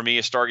Fist, for me,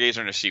 a Stargazer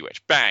and a Sea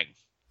Witch. Bang!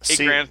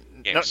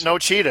 $8,000 games. No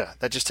Cheetah.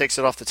 That just takes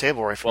it off the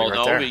table right from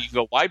there. You can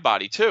go wide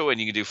body too, and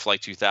you can do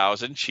Flight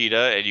 2000,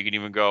 Cheetah, and you can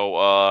even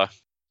go,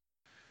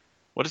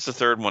 what is the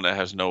third one that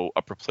has no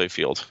upper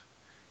playfield?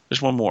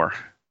 There's one more.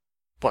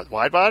 What,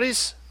 wide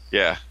bodies?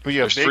 Yeah. Well,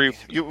 you have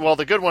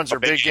the good ones are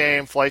Big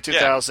Game, Flight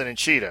 2000, and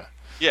Cheetah.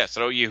 Yeah,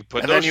 so you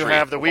put and those. And then you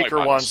have the weaker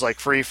ones like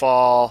Free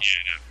Fall.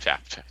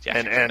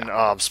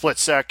 And Split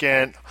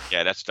Second.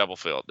 Yeah, that's double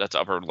field. That's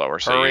upper and lower.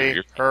 So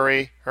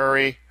hurry.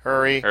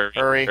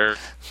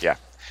 Yeah.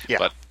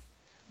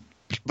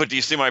 But do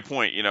you see my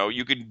point?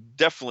 You could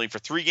definitely, for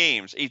 3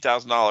 games,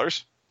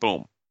 $8,000,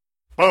 boom.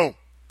 Boom.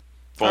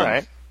 Boom. All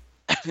right.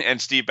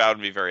 And Steve Bowden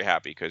would be very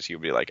happy because he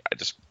would be like,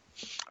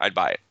 I'd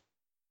buy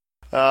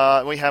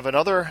it. We have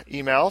another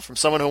email from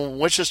someone who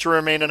wishes to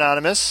remain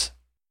anonymous.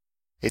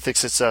 He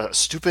thinks it's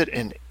stupid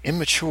and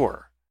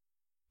immature.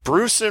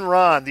 Bruce and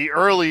Ron, the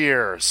early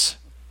years.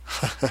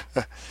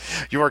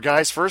 Your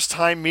guys' first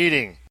time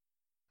meeting.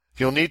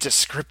 You'll need to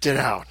script it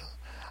out.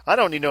 I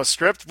don't need no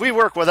script. We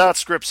work without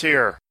scripts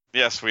here.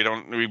 Yes, we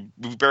don't. We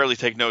barely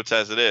take notes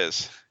as it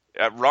is.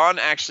 Ron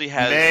actually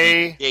has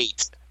the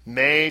date.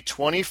 May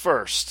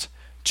 21st,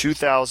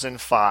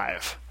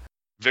 2005.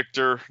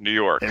 Victor, New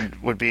York. And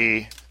would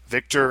be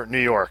Victor, New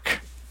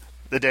York.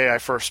 The day I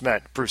first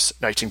met Bruce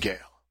Nightingale.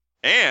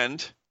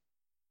 And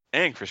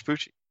Chris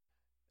Pucci.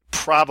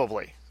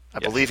 Probably. I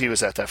believe he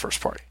was at that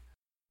first party.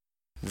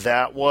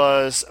 That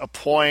was a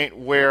point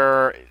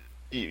where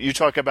you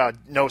talk about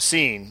no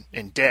scene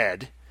and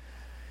dead.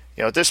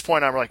 You know, at this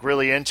point I'm like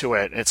really into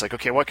it. And it's like,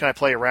 okay, what can I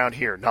play around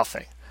here?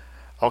 Nothing.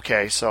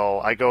 Okay, so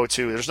I go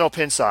to, there's no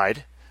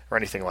Pinside or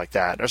anything like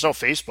that. There's no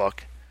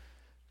Facebook.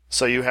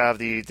 So you have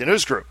the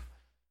news group.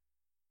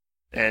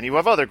 And you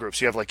have other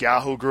groups. You have like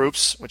Yahoo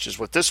groups, which is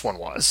what this one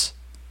was.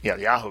 Yeah,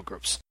 the Yahoo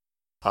groups.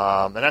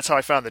 And that's how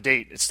I found the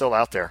date. It's still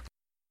out there.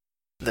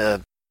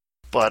 But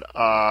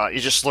you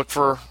just look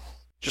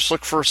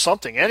for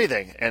something,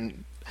 anything.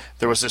 And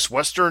there was this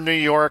Western New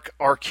York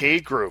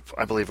arcade group,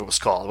 I believe it was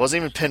called. It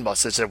wasn't even Pinball.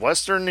 It said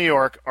Western New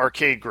York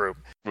arcade group.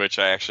 Which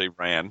I actually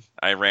ran.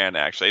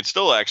 It's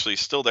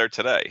still there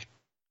today.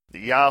 The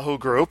Yahoo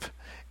group.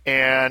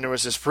 And there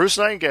was this Bruce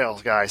Nightingale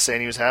guy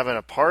saying he was having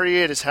a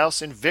party at his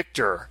house in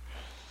Victor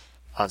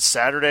on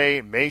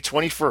Saturday, May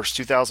 21st,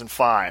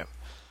 2005.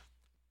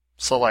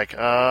 So like,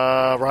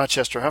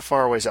 Rochester, how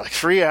far away is that? Like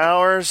 3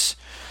 hours?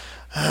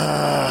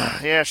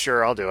 Yeah,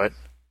 sure, I'll do it.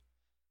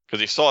 Because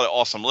he saw the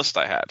awesome list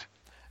I had.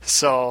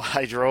 So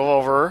I drove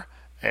over,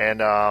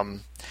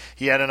 and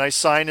he had a nice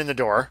sign in the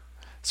door,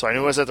 so I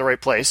knew I was at the right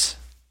place.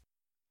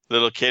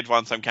 Little kid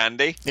want some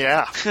candy?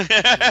 Yeah.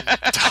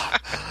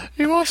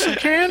 You want some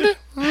candy?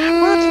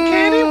 Want some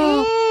candy?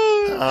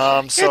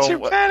 Get your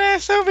fat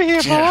ass over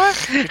here, boy.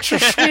 Get your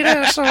sweet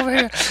ass over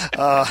here.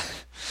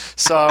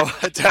 So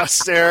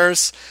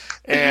downstairs,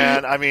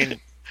 and I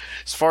mean,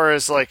 as far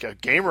as like a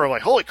game room,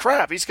 like holy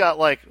crap, he's got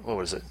like, what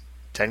was it,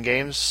 10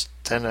 games?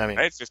 10, I mean,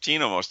 I had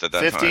 15 almost at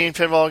that 15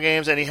 time. pinball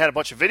games, and he had a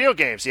bunch of video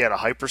games. He had a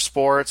Hyper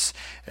Sports,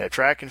 and a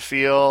Track and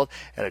Field,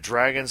 and a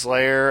Dragon's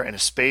Lair, and a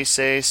Space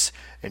Ace,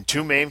 and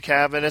 2 MAME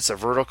cabinets, a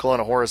vertical and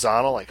a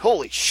horizontal. Like,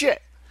 holy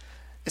shit,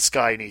 this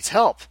guy needs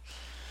help.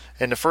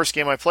 And the first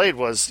game I played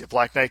was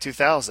Black Knight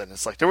 2000.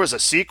 It's like, there was a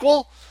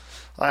sequel?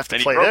 I'll have to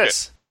play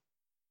this.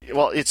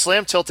 Well, it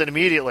slam tilted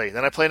immediately.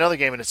 Then I played another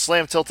game, and it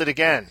slam tilted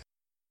again.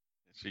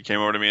 So he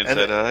came over to me and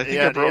said, I think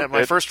I broke it.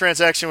 My first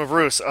transaction with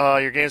Bruce,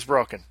 your game's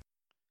broken.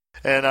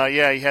 And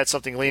he had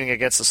something leaning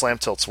against the slam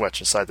tilt switch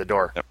inside the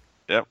door.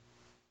 Yep.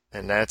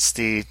 And that's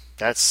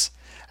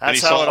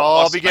how it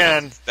all awesome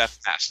began. That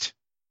fast.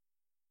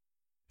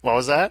 What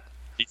was that?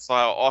 He saw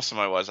how awesome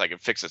I was. I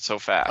could fix it so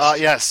fast.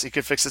 Yes, he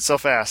could fix it so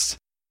fast.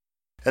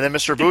 And then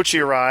Mr.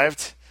 Bucci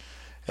arrived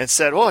and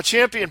said, "Oh, a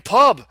Champion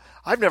Pub!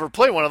 I've never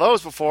played one of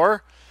those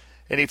before."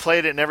 And he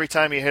played it, and every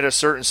time he hit a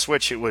certain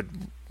switch, it would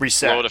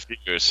reset. Blow the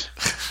fuse.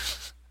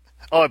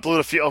 Oh, it blew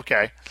the fuse.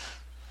 Okay.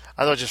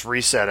 I thought it just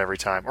reset every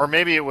time. Or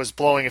maybe it was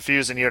blowing a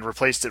fuse and you had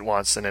replaced it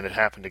once and then it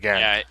happened again.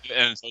 Yeah,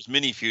 and it's those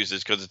mini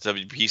fuses because it's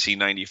WPC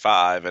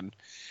 95, and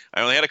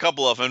I only had a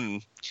couple of them,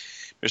 and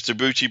Mr.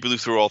 Bucci blew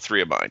through all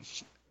 3 of mine.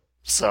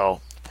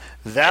 So,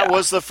 that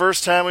was the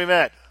first time we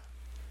met.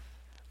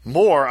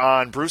 More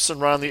on Bruce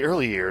and Ron the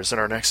early years in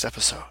our next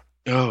episode.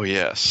 Oh,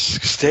 yes.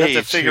 Stay tuned.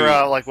 Have to figure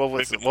out, like, what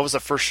was the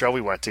first show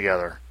we went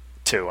together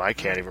to? I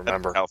can't even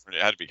remember.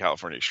 It had to be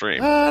California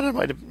Extreme.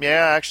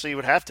 Actually, it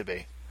would have to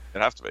be.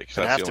 It'd have to be, because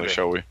that's the only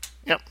show we...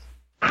 Yep.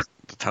 At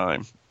the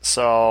time.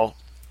 So,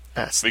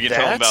 we can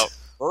tell them about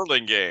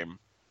Burlingame.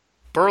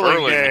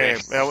 Burlingame.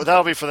 Yeah,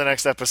 that'll be for the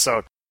next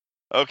episode.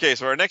 Okay,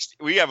 so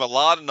we have a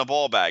lot in the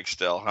ball bag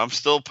still. I'm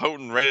still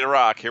potent, ready to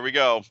rock. Here we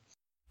go.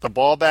 The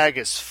ball bag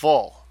is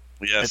full.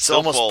 Yes, it's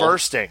almost full.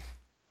 Bursting.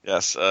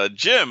 Yes.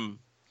 Jim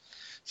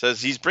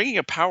says he's bringing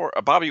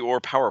a Bobby Orr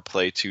power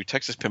play to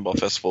Texas Pinball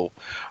Festival.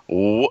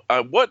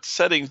 What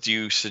settings do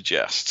you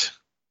suggest?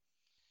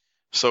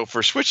 So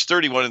for Switch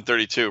 31 and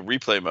 32,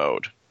 replay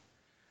mode.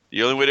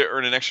 The only way to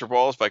earn an extra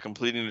ball is by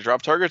completing the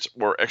drop targets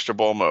or extra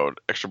ball mode.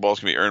 Extra balls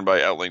can be earned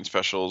by outlane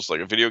specials like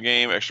a video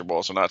game. Extra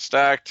balls are not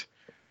stacked,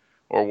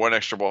 or 1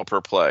 extra ball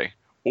per play.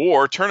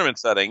 Or tournament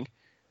setting,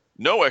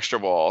 no extra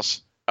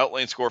balls,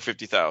 outlane score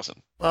 50,000.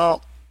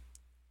 Well,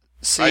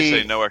 see, I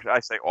say no.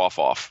 I say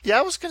off. Yeah,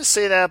 I was going to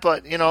say that,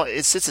 but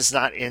since it's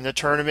not in the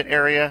tournament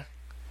area,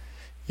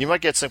 you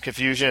might get some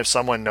confusion if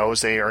someone knows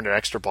they earned an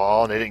extra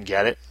ball and they didn't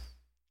get it.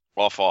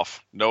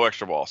 Off. No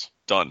extra balls.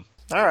 Done.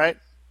 All right.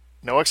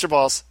 No extra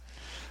balls.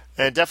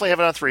 And definitely have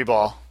it on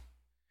 3-ball.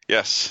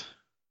 Yes.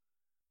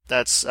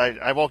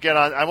 I won't get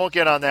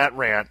on that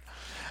rant.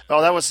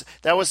 Oh, that was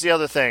the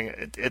other thing.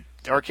 At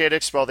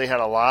ArcadeExpo, they had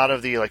a lot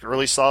of the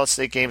early solid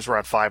state games were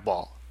on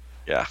 5-ball.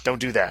 Yeah. Don't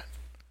do that.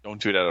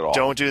 Don't do that at all.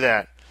 Don't do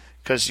that.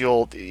 Because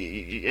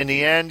in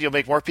the end, you'll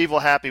make more people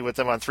happy with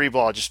them on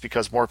 3-ball just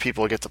because more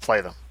people get to play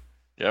them.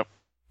 Yep.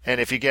 And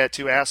if you get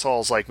two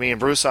assholes like me and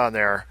Bruce on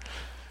there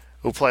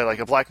who play like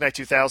a Black Knight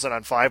 2000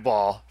 on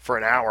 5-ball for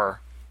an hour,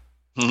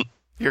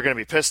 you're going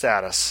to be pissed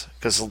at us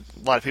because a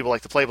lot of people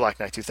like to play Black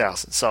Knight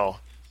 2000. So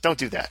don't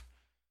do that.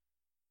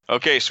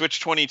 Okay, switch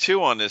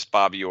 22 on this,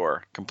 Bob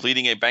Orr.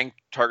 Completing a bank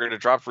target to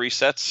drop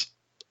resets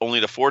only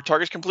the 4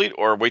 targets complete,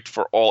 or wait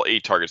for all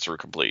 8 targets to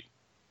complete?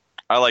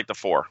 I like the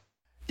 4.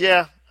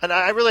 Yeah, and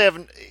I really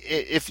haven't.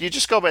 If you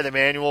just go by the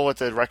manual, what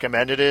the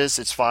recommended is,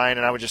 it's fine,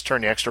 and I would just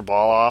turn the extra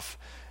ball off,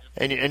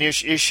 and you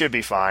should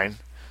be fine.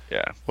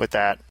 Yeah, with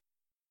that.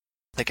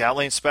 Like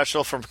outlane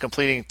special from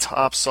completing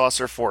top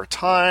saucer 4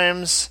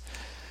 times.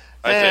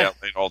 I say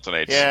outlane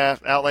alternates. Yeah,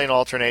 outlane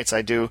alternates.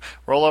 I do.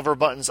 Rollover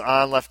buttons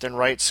on left and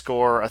right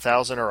score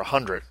 1,000 or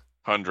 100.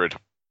 100.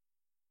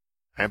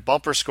 And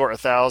bumper score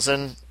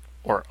 1,000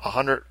 or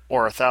 100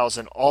 or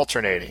 1,000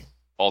 alternating.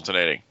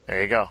 Alternating.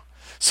 There you go.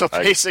 So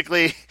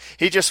basically,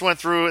 he just went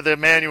through the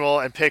manual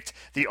and picked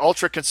the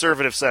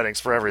ultra-conservative settings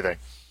for everything.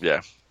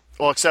 Yeah.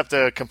 Well, except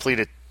the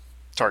completed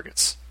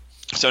targets.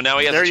 So now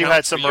he has there a you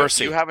had some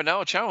mercy. You have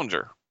now a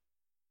challenger.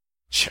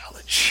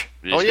 Challenge.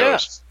 Yeah.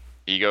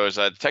 He goes,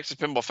 Texas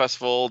Pinball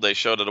Festival, they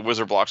showed that the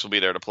Wizard Blocks will be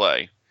there to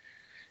play.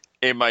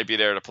 It might be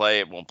there to play.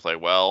 It won't play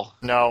well.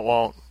 No, it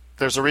won't.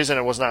 There's a reason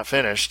it was not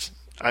finished.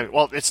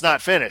 Well, it's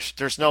not finished.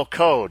 There's no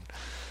code.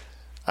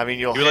 I mean,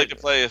 you'd like to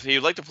play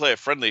a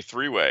friendly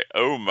 3-way.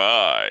 Oh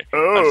my!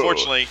 Oh.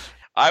 Unfortunately,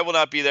 I will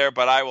not be there,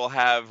 but I will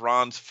have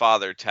Ron's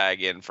father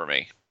tag in for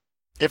me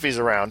if he's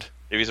around.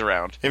 He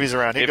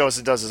goes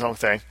and does his own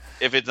thing.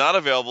 If it's not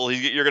available,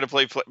 you're going to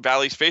play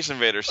Valley Space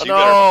Invaders. So you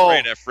no.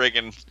 better that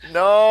friggin'.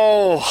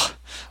 No!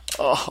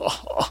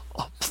 Oh,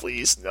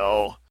 please,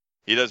 no.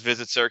 He does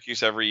visit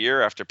Syracuse every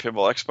year after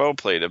Pinball Expo.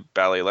 Played a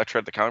Ballet Electra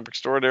at the comic book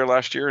store there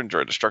last year.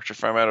 Enjoyed the structure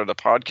format of the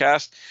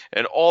podcast.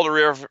 And all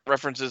the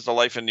references to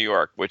life in New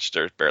York, which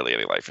there's barely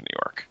any life in New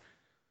York.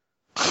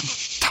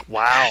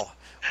 Wow.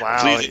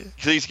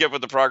 Please get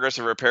with the progress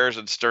of repairs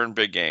at Stern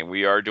Big Game.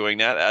 We are doing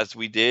that as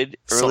we did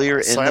earlier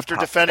in the podcast. So after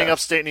defending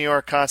upstate New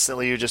York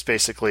constantly, you just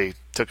basically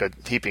took a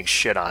heaping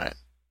shit on it.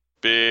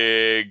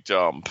 Big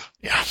dump.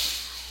 Yeah.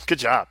 Good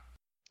job.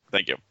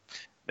 Thank you.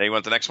 Now you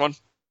want the next one?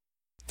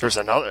 There's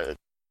another.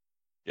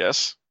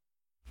 Yes.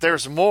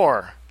 There's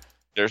more.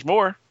 There's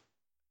more.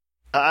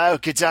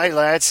 Good day,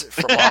 lads.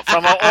 From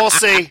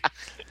Aussie.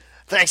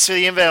 Thanks for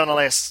the invite on the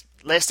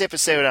last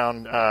episode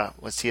on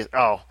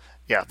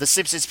The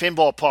Simpsons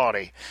Pinball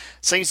Party.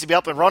 Seems to be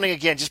up and running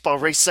again just by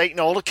resetting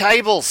all the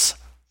cables.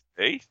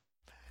 Hey?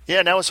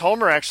 Yeah, now his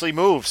Homer actually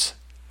moves.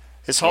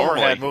 His Homer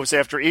head moves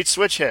after each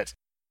switch hit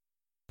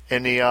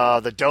in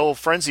the Doe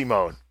Frenzy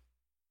mode,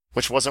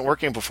 which wasn't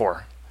working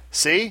before.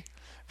 See?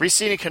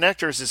 Reseating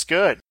connectors is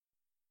good.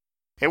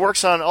 It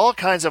works on all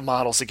kinds of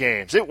models of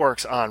games. It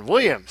works on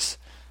Williams,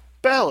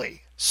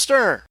 Bally,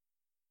 Stern.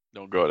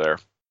 Don't go there.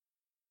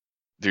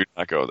 Do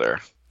not go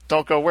there.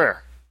 Don't go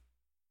where?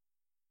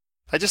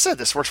 I just said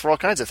this works for all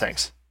kinds of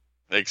things.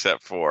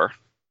 Except for?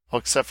 Well,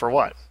 except for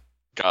what?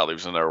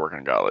 Gottlieb's. Will never work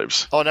on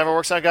Gottlieb's. Oh, it never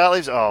works on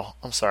Gottlieb's? Oh,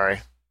 I'm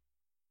sorry.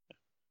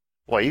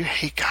 Boy, you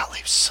hate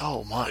Gottlieb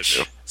so much.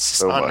 It's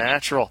just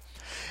unnatural.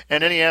 Much.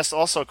 And then he asked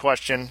also a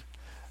question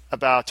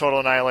about Total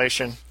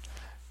Annihilation,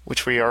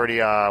 which we already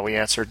we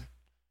answered.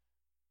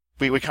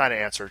 We kind of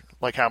answered,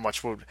 like how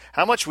much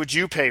would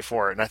you pay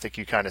for it? And I think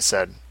you kind of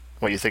said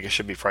what you think it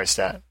should be priced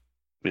at.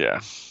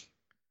 Yeah.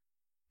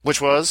 Which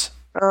was?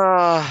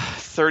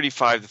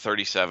 35 to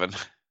 37.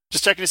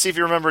 Just checking to see if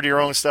you remembered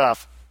your own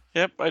stuff.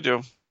 Yep, I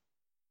do.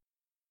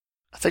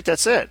 I think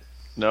that's it.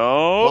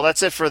 No. Well,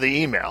 that's it for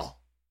the email.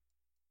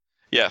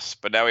 Yes,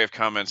 but now we have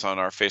comments on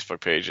our Facebook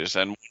pages,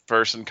 and one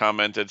person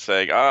commented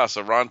saying,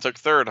 so Ron took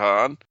third,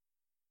 huh?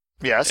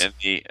 Yes.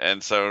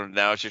 And so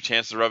now it's your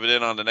chance to rub it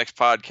in on the next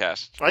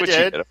podcast. I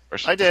did.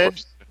 I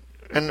did.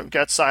 And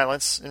got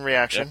silence in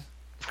reaction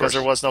because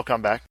there was no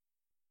comeback.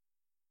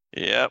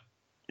 Yep.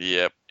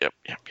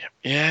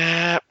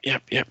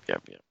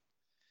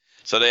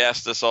 So they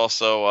asked us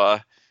also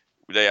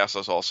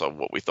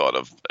what we thought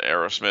of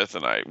Aerosmith,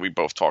 and we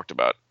both talked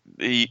about.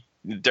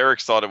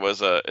 Derek thought it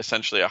was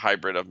essentially a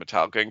hybrid of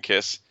Metallica and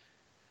Kiss,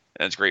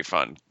 and it's great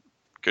fun.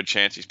 Good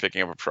chance he's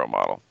picking up a pro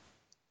model.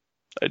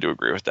 I do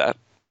agree with that.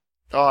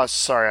 Oh,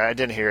 sorry, I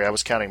didn't hear you. I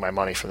was counting my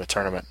money from the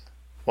tournament.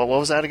 What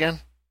was that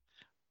again?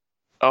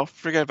 Oh,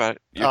 forget about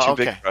it. You're too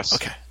big for us.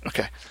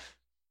 Okay.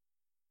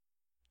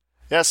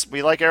 Yes,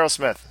 we like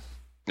Aerosmith.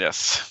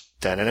 Yes.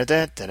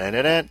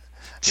 Dun-dun-dun-dun-dun-dun.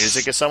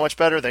 Music is so much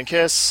better than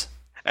Kiss.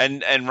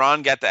 And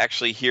Ron got to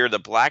actually hear the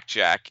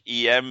blackjack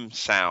EM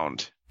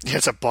sound. Yeah,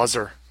 it's a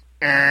buzzer.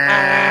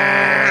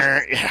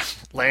 Yeah,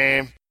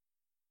 lame.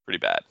 Pretty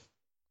bad.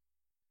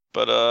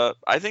 But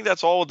I think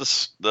that's all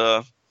with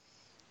the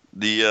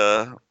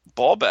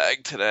ball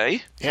bag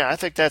today. Yeah, I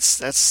think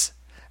that's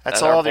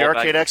all the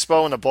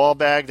ArcadeExpo and the ball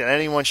bag that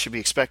anyone should be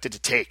expected to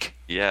take.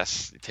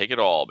 Yes, take it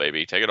all,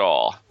 baby. Take it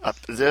all.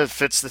 It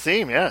fits the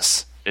theme,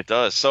 yes. It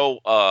does. So,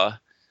 a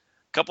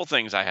couple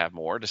things I have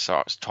more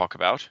to talk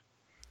about.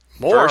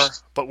 More?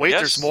 First, but wait, yes.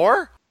 there's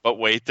more? But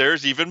wait,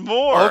 there's even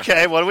more.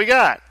 Okay, what do we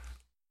got?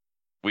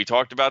 We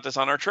talked about this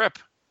on our trip.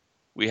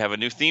 We have a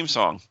new theme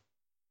song.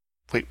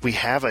 We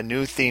have a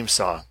new theme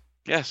song.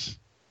 Yes.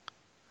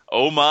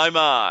 Oh,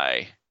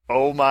 my.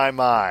 Oh, my.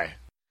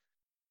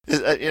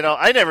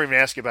 I never even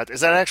asked you about that.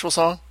 Is that an actual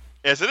song?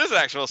 Yes, it is an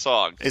actual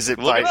song. Is it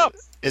Look by it up.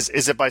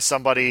 Is it by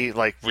somebody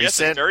like Yes,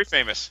 recent? it's very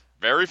famous.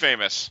 Very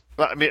famous.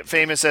 I mean,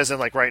 famous as in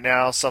like right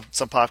now,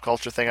 some pop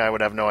culture thing I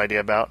would have no idea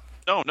about.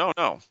 No.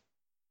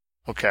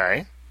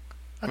 Okay.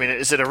 I mean,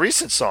 is it a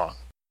recent song?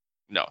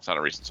 No, it's not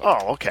a recent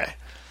song. Oh, okay.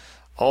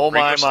 Oh, Ringo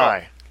my.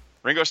 Starr.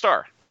 Ringo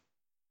Starr.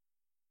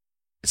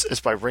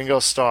 It's by Ringo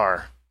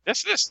Starr.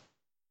 Yes, it is.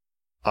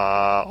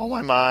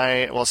 Oh,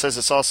 my. Well, it says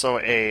it's also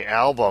a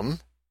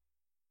album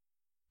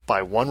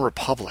by One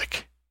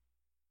Republic.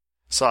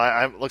 So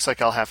I looks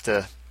like I'll have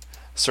to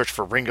search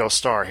for Ringo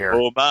Starr here.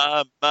 Oh,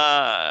 my.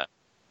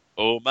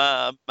 Oh,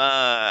 my.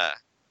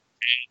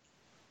 And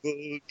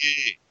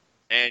boogie.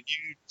 And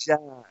you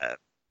jive.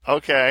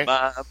 Okay.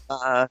 My.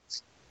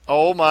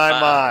 Oh,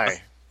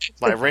 my.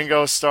 By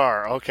Ringo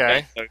Starr.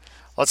 Okay.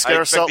 Let's get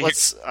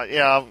ourselves.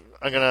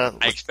 I'm gonna.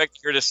 I expect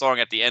to hear this song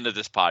at the end of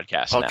this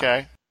podcast.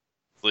 Okay. Now.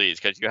 Please,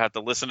 because you have to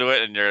listen to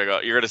it, and you're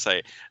gonna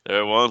say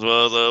there once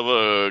was a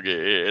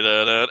boogie, and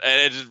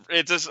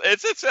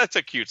it's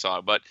a cute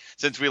song. But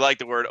since we like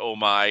the word "oh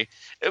my,"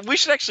 we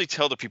should actually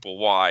tell the people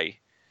why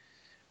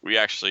we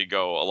actually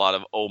go a lot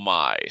of "oh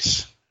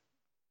my's."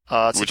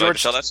 Would you like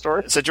to tell that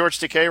story? It's a George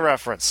Takei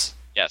reference.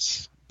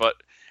 Yes, but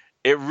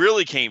it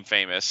really came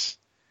famous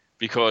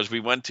because we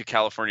went to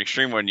California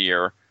Extreme one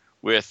year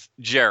with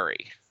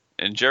Jerry.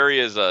 And Jerry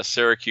is a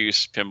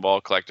Syracuse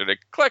pinball collector that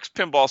collects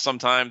pinball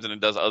sometimes and it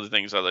does other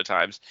things other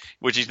times,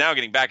 which he's now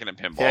getting back into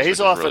pinball. Yeah, he's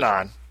off and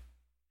on.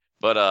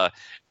 But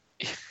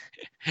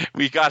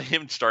we got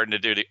him starting to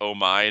do the oh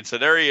my. And so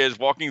there he is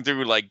walking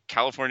through like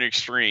California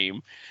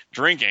Extreme,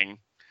 drinking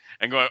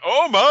and going,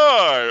 oh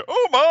my.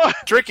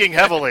 Drinking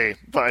heavily,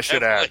 but I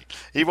should add.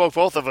 He woke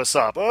both of us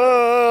up.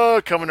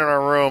 Oh, coming in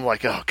our room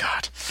like, oh,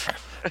 God.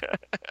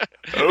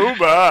 Oh,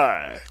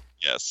 my.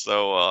 Yes,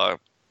 so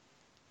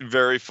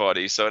very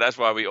funny. So that's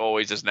why we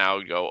always just now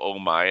go, oh,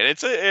 my. And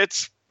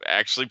it's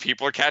actually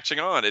people are catching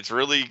on. It's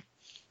really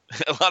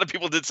a lot of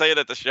people did say it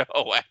at the show,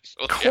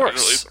 actually. Of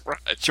course. Really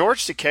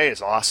George Takei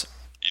is awesome.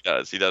 He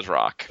does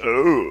rock.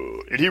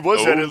 Oh, and he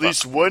was at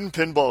least one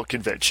pinball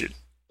convention.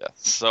 Yeah.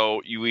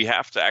 So we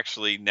have to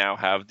actually now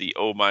have the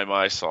 "Oh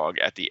My" song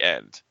at the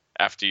end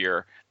after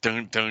your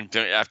dun dun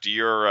dun after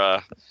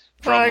your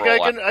drum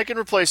roll. I can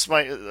replace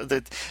my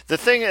the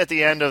thing at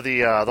the end of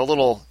the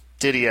little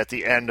ditty at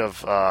the end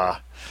of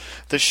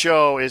the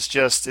show is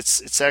just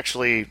it's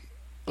actually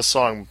a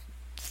song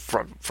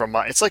from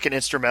my, it's like an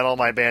instrumental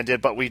my band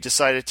did, but we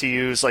decided to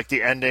use like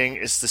the ending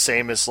is the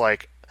same as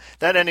like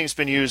that ending's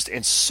been used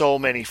in so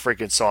many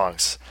freaking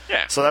songs.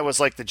 Yeah. So that was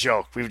like the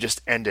joke. We would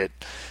just end it.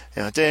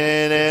 You know,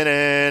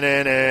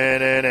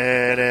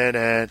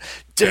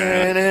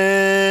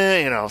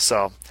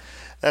 so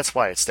that's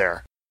why it's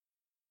there.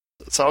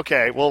 So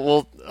okay,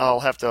 I'll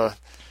have to.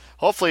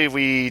 Hopefully,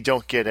 we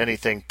don't get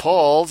anything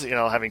pulled. You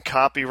know, having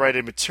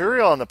copyrighted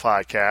material on the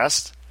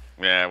podcast.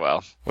 Yeah,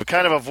 well, we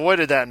kind of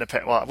avoided that in the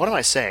past. Well, what am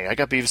I saying? I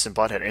got Beavis and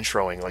Butthead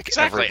introing like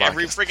exactly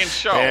every freaking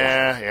show.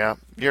 Yeah.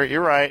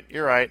 You're right.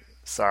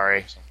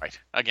 Sorry. Right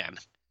again.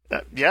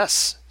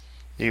 Yes,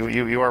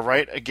 you are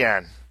right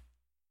again.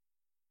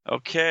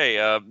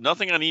 Okay,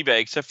 nothing on eBay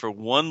except for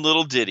one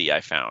little ditty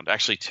I found.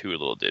 Actually, two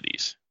little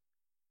ditties.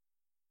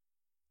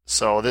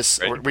 So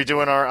we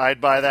doing our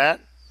I'd buy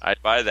that?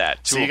 I'd buy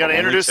that. So you got to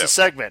introduce the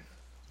segment.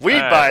 We'd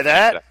buy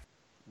that.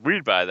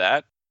 We'd buy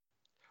that.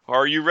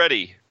 Are you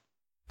ready?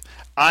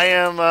 I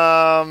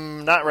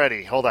am not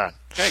ready. Hold on.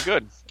 Okay,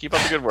 good. Keep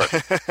up the good work.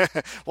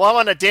 Well, I'm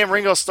on the damn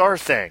Ringo Starr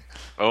thing.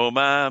 Oh,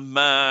 my. All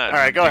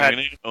right, go ahead.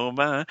 Oh,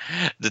 my.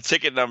 The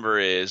ticket number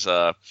is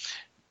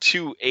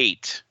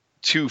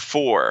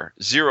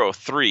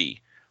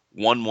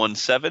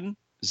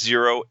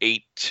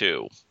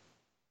 282403117082.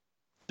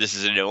 This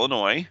is in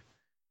Illinois.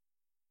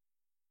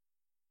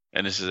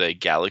 And this is a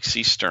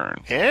Galaxy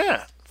Stern.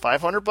 Yeah,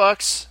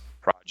 $500.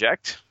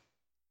 Project.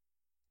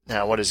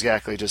 Now, what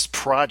exactly does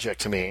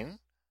project mean?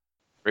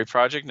 Great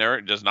project. Never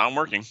does not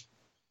working.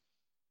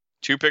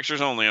 2 pictures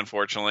only,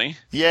 unfortunately.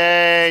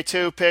 Yay,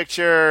 2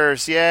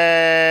 pictures.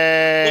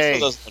 Yay. Playfield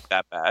doesn't look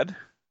that bad.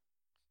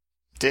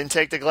 Didn't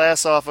take the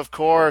glass off, of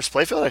course.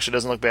 Playfield actually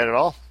doesn't look bad at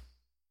all.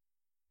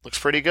 Looks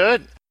pretty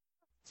good.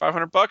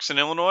 $500 in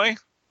Illinois.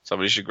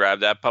 Somebody should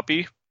grab that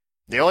puppy.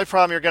 The only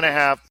problem you're going to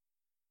have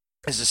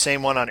is the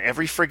same one on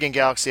every friggin'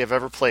 Galaxy I've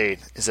ever played,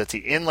 is that the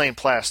inlay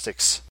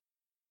plastics,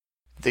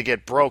 they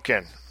get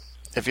broken.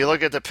 If you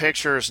look at the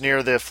pictures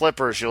near the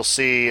flippers, you'll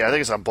see, I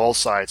think it's on both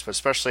sides, but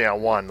especially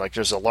on one, like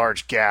there's a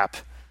large gap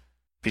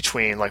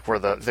between like where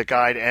the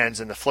guide ends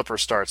and the flipper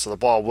starts, so the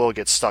ball will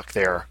get stuck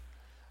there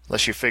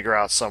unless you figure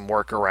out some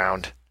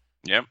workaround.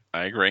 Yep,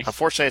 I agree.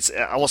 Unfortunately, it's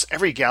almost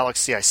every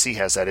Galaxy I see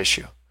has that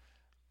issue.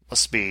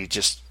 Must be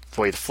just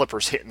the way the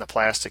flipper's hitting the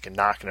plastic and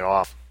knocking it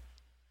off.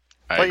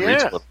 I agree.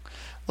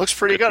 Looks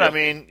pretty good. deal. I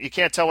mean, you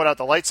can't tell without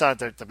the lights on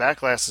if the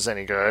back glass is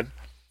any good.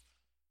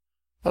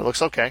 But it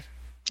looks okay.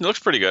 It looks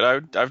pretty good.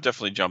 I'd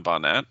definitely jump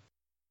on that.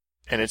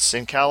 And it's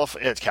in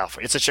California.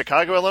 It's in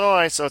Chicago,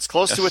 Illinois, so it's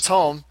close to its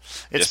home.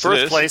 Its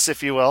birthplace,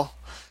 if you will.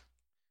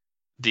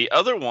 The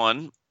other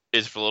one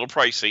is a little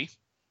pricey,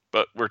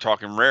 but we're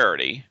talking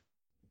rarity.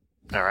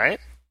 All right.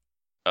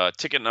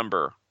 Ticket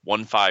number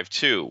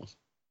 152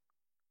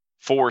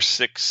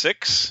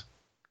 466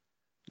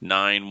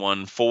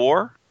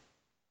 914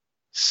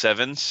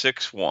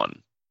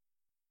 761.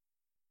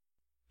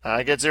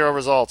 I get 0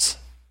 results.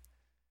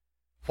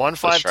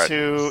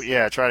 152.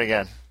 Yeah, try it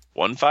again.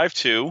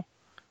 152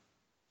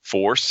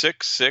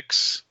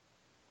 466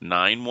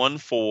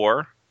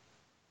 914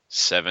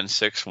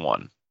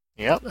 761.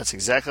 Yep, that's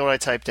exactly what I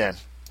typed in.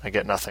 I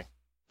get nothing.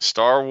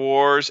 Star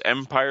Wars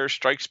Empire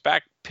Strikes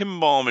Back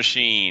pinball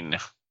machine.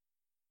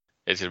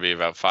 It's going to be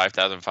about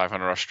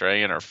 5,500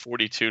 Australian or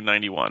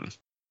 $42.91.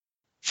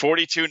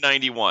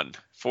 $42.91.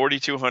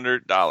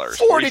 $4,200.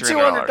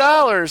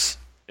 $4,200.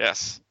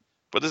 Yes.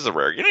 But this is a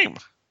rare game.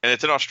 And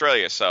it's in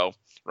Australia, so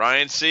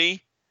Ryan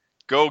C.,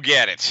 go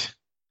get it.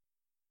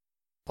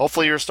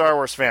 Hopefully you're a Star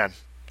Wars fan.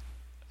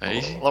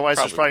 Otherwise,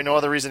 there's probably no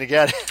other reason to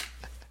get it.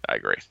 I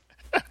agree.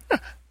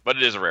 But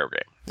it is a rare game.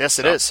 Yes,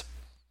 it is.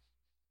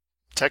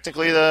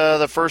 Technically,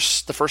 the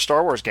first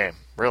Star Wars game,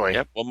 really.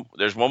 Yep. Well,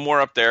 there's one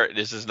more up there.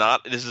 This is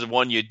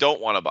one you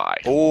don't want to buy.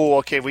 Oh,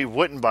 okay. We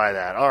wouldn't buy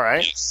that. All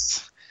right.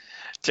 Yes.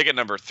 Ticket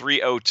number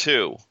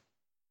 302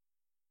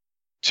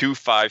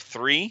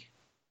 253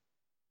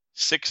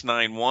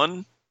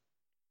 691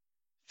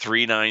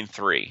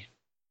 393.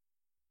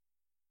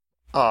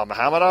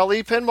 Muhammad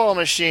Ali pinball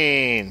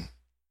machine.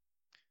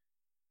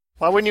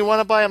 Why wouldn't you want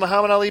to buy a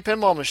Muhammad Ali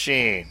pinball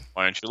machine?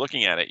 Why aren't you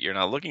looking at it? You're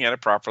not looking at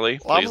it properly.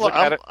 Well, Please look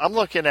at it. I'm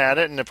looking at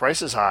it, and the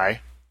price is high.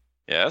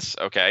 Yes,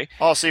 okay.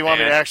 Oh, so you want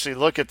me to actually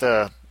look at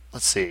the...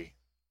 Let's see.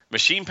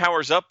 Machine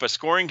powers up, but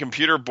scoring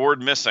computer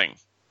board missing.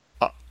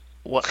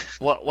 What?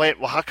 Wait,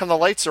 well, how come the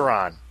lights are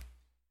on?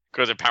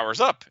 Because it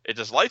powers up. It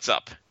just lights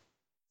up.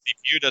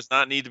 CPU does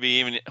not need to be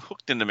even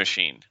hooked in the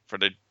machine for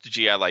the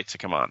GI lights to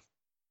come on.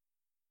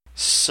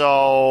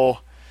 So,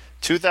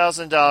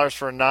 $2,000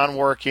 for a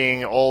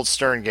non-working old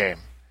Stern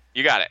game.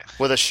 You got it.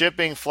 With a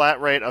shipping flat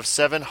rate of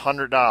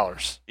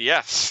 $700.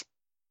 Yes.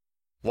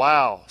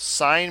 Wow.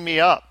 Sign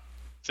me up.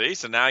 See?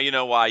 So now you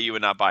know why you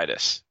would not buy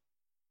this.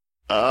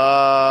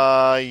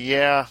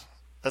 Yeah.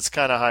 That's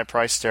kind of high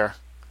price there.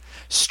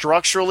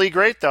 Structurally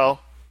great, though.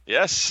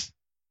 Yes.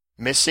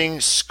 Missing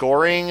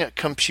scoring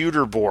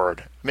computer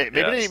board.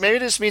 Maybe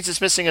this means it's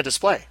missing a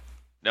display.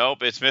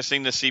 Nope, it's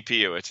missing the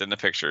CPU. It's in the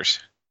pictures.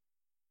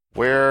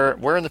 Where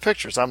in the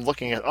pictures? I'm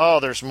looking at... Oh,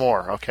 there's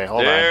more. Okay, hold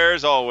on.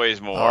 There's always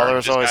more. Oh,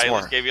 there's always more. more.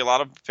 Just gave you a lot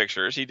of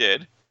pictures. He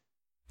did.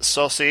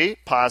 So, see,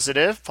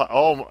 positive.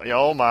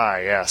 Oh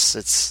my, yes.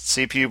 Its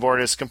CPU board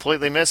is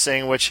completely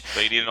missing, which... So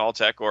you need an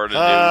Altec or to do...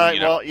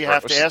 Well, you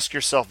have to ask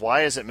yourself,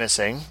 why is it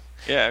missing?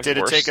 Yeah, Did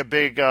it take a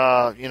big,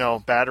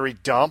 battery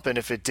dump? And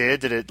if it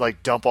did it,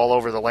 dump all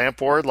over the lamp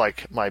board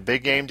like my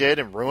big game did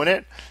and ruin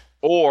it?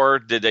 Or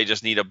did they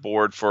just need a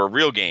board for a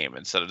real game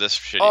instead of this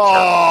shitty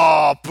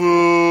Oh,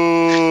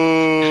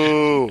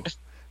 boo!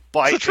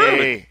 Bite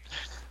me.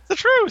 The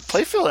truth.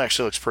 Playfield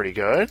actually looks pretty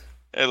good.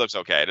 It looks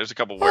okay. There's a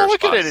couple weird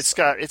look spots. at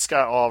it. It's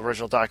got all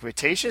original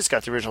documentation. It's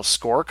got the original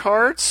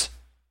scorecards.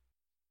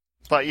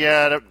 But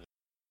yeah,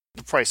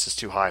 the price is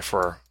too high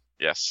for...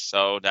 Yes,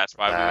 so that's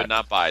why we would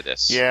not buy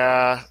this.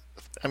 Yeah,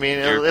 I mean,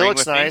 it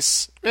looks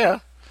nice. Me? Yeah,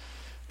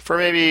 for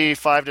maybe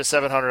 $500 to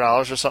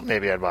 $700 or something,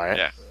 maybe I'd buy it.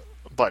 Yeah,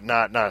 but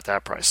not at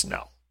that price.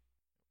 No.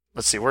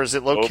 Let's see, where is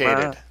it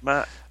located?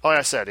 Oh,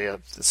 I said, yeah.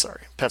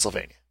 Sorry,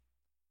 Pennsylvania.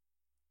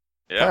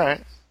 Yeah. All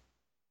right.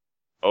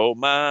 Oh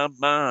my,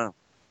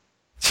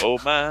 oh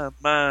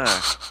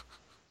my.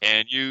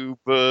 Can you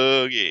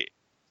boogie?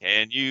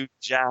 Can you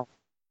jive?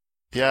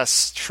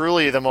 Yes,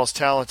 truly the most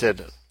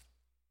talented.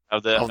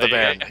 Of the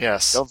band,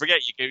 yes. Don't forget,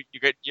 you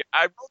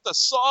I wrote the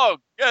song.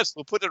 Yes,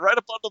 we'll put it right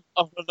up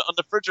on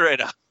the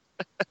refrigerator.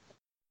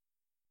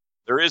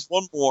 There is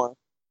one more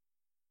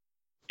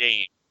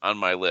game on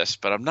my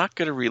list, but I'm not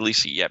going to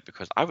release it yet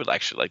because I would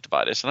actually like to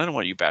buy this, and I don't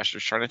want you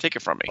bastards trying to take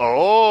it from me.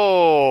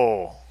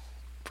 Oh,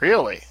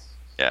 really?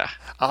 Yeah.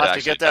 I'll have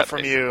to get that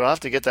from you. I'll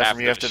have to get that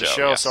from you after the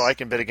show, yes. So I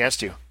can bid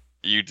against you.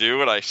 You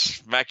do, and I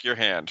smack your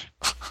hand.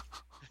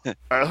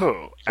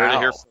 Oh, heard it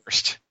here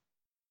first.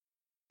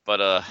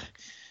 But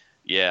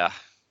yeah.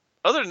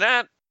 Other than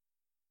that,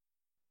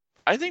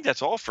 I think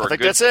that's all for. I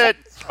think that's it.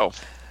 Oh,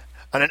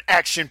 on an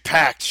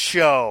action-packed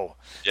show,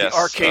 yes, the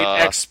Arcade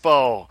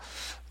Expo,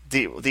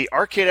 the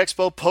Arcade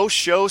Expo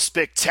post-show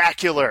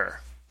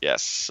spectacular.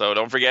 Yes. So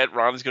don't forget,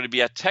 Ron is going to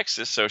be at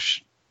Texas. So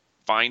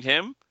find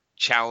him,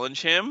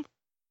 challenge him.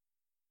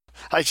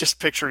 I just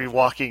picture you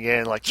walking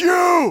in like,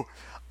 you.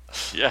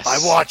 Yes. I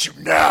want you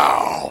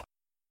now.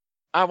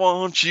 I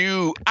want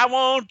you. And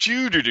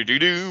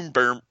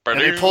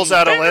he pulls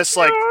out a list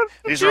like,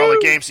 these are all the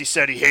games he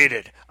said he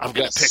hated. I'm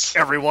going to pick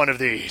every one of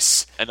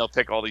these. And they'll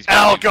pick all these games.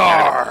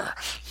 Algar!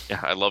 Yeah,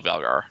 I love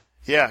Algar.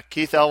 Yeah,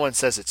 Keith Elwin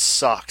says it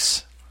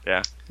sucks.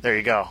 Yeah. There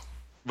you go.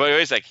 But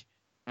wait a sec.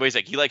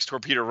 He likes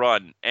Torpedo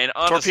Run. And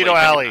honestly, Torpedo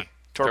Alley.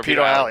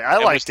 Torpedo Alley. I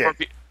liked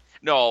it.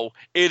 No,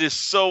 it is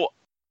so...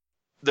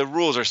 The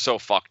rules are so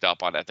fucked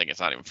up on that thing, it's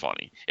not even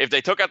funny. If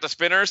they took out the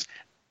spinners,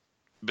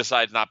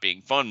 besides not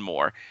being fun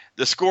more,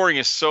 the scoring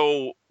is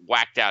so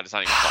whacked out, it's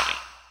not even funny.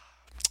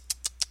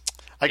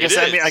 I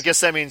guess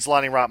that means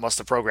Lonnie Rott must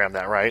have programmed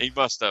that, right? He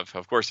must have.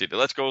 Of course he did.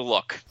 Let's go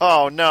look.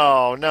 Oh,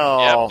 no.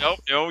 Yep,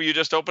 no, you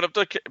just open up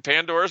the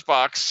Pandora's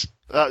box.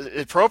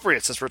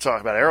 Appropriate since we're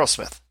talking about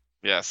Aerosmith.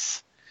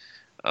 Yes.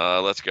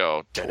 Let's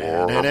go.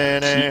 Torpedo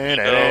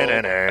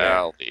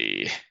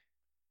Alley.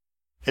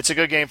 It's a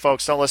good game,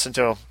 folks. Don't listen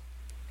to him.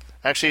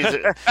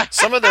 Actually,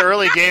 some of the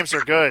early games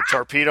are good.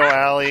 Torpedo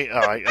Alley. Oh,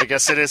 I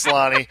guess it is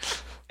Lonnie.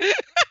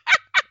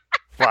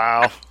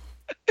 Wow.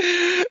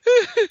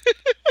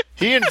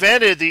 He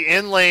invented the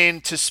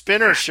in-lane to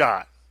spinner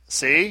shot.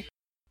 See?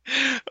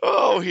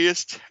 Oh, he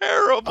is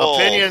terrible.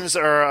 Opinions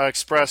are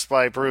expressed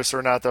by Bruce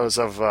or not those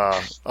of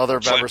other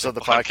members of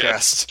the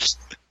podcast.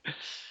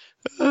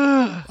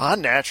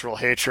 Unnatural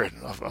hatred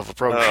of a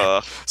program. Well,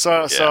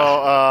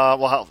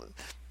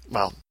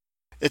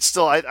 it's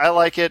still, I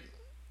like it.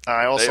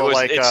 I also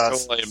like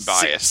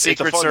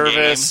Secret Service.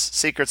 Game.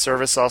 Secret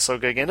Service also a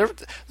good game.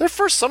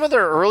 Some of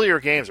their earlier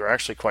games are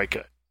actually quite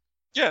good.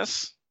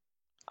 Yes,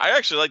 I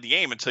actually like the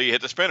game until you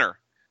hit the spinner.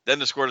 Then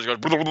the score just goes.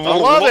 I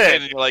love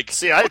it. And you're like,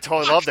 see, I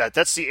totally love that.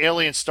 That's the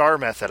Alien Star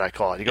method, I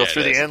call it. You go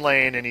through the in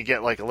lane and you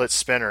get like a lit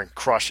spinner and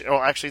crush it.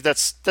 Oh, actually,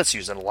 that's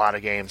used in a lot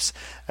of games.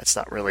 That's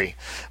not really,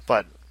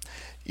 but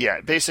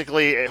yeah,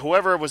 basically,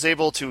 whoever was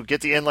able to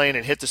get the in lane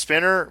and hit the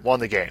spinner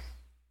won the game.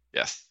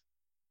 Yes.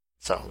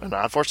 So, and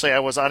unfortunately, I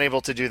was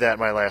unable to do that in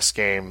my last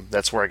game.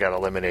 That's where I got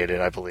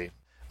eliminated, I believe.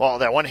 Well,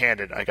 that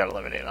one-handed, I got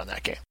eliminated on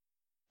that game.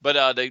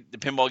 But the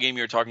pinball game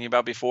you were talking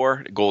about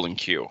before, Golden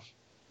Q,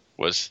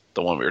 was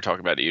the one we were talking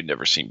about that you'd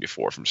never seen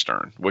before from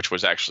Stern, which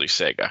was actually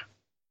Sega.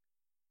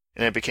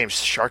 And it became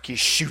Sharky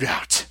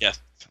Shootout.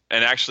 Yes.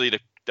 And actually, the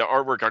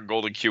artwork on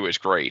Golden Q is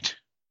great.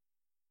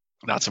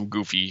 Not some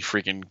goofy,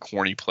 freaking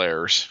corny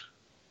players.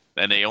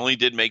 And they only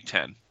did make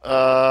 10.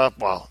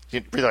 Well,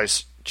 you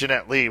realize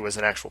Jeanette Lee was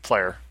an actual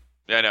player.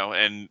 Yeah, I know.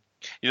 And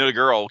you know the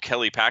girl,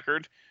 Kelly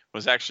Packard,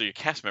 was actually a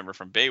cast member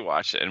from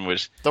Baywatch and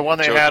was... The one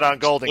they had on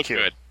Golden Q.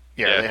 Good.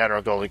 Yeah, they had her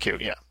on Golden Q,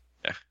 yeah.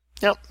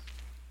 Yep.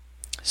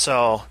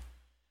 So,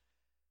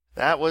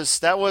 that was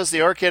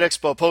the Arcade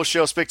Expo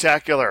post-show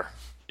spectacular.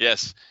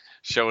 Yes,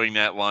 showing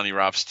that Lonnie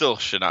Rott still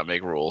should not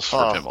make rules for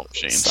pinball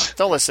machines.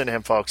 Don't listen to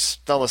him, folks.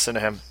 Don't listen to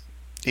him.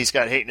 He's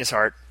got hate in his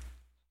heart.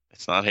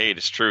 It's not hate,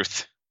 it's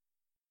truth.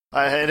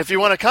 And if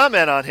you want to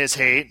comment on his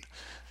hate,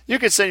 you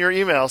can send your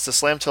emails to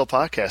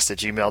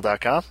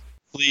slamtillpodcast@gmail.com.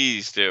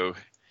 Please do.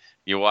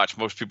 You watch,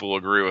 most people will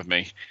agree with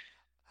me.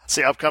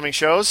 See upcoming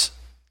shows?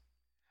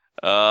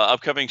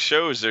 Upcoming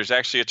shows, there's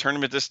actually a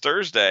tournament this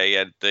Thursday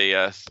at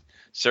the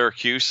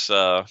Syracuse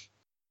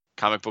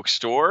comic book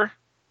store.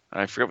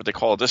 I forget what they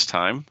call it this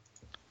time.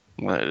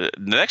 The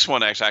next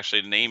one,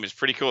 actually, the name is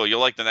pretty cool. You'll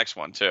like the next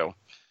one, too.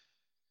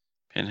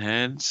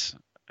 Pinheads?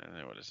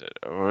 What is it?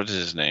 What is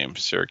his name?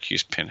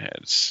 Syracuse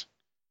Pinheads.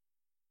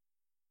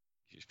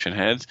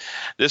 Pinheads.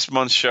 This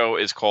month's show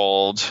is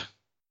called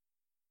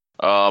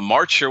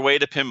March Your Way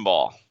to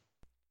Pinball.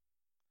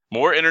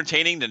 More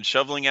entertaining than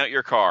shoveling out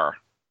your car.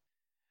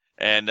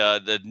 And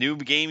the new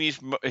game he's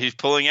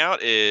pulling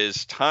out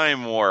is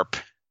Time Warp.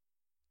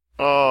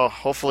 Oh,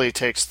 hopefully he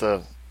takes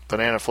the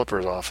banana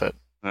flippers off it.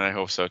 I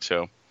hope so,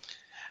 too.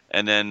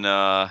 And then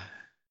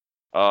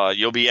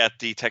you'll be at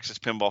the Texas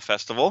Pinball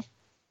Festival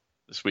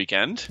this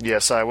weekend.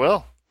 Yes, I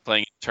will.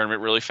 Playing a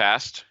tournament really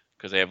fast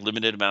because they have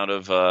limited amount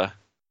of...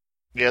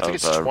 I think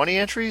it's 20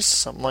 entries,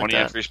 something like that.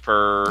 20 entries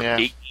per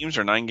 8 games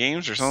or 9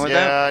 games or something like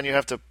that. Yeah, and you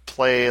have to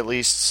play at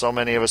least so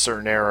many of a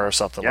certain era or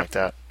something like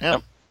that. Yeah.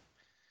 Yep.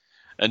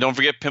 And don't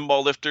forget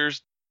Pinball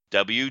Lifters,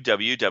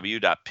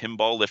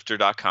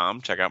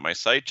 www.pinballlifter.com. Check out my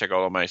site. Check out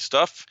all my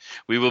stuff.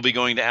 We will be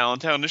going to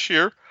Allentown this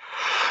year.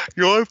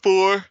 July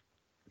 4.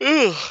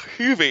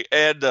 Excuse me.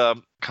 And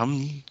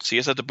come see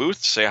us at the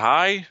booth. Say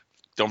hi.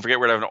 Don't forget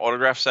we're having an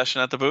autograph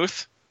session at the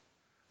booth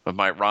with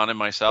Ron and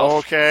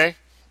myself. Okay.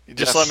 You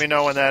just let me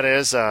know when that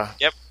is. Yep.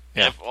 Yeah.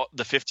 Yep.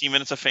 The 15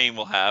 minutes of fame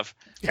we'll have.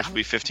 It will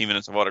be 15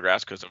 minutes of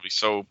autographs because it'll be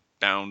so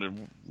bound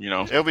and,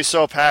 It'll be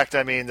so packed.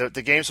 I mean,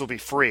 the games will be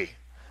free.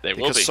 They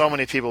will be. Because so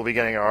many people will be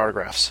getting our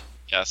autographs.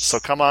 Yes. So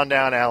come on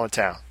down to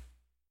Allentown.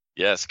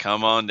 Yes,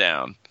 come on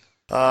down.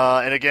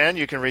 And again,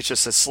 you can reach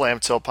us at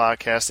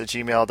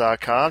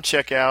slamtillpodcast@gmail.com.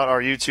 Check out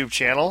our YouTube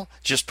channel.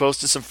 Just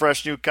posted some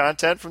fresh new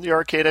content from the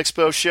Arcade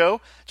Expo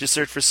show. Just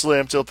search for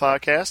Slam Till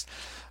Podcast.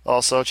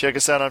 Also, check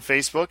us out on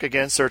Facebook.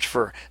 Again, search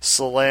for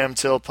Slam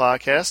Till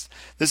Podcast.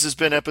 This has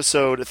been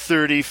episode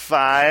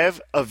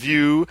 35 of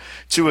View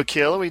to a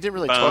Kill. We didn't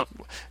really talk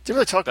much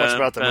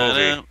about the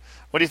movie.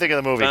 What do you think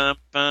of the movie?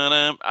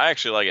 I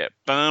actually like it.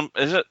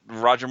 Is it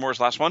Roger Moore's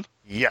last one?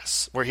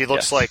 Yes, where he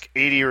looks like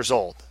 80 years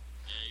old.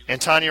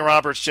 And Tanya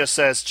Roberts just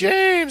says,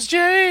 James,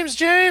 James,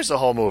 James, the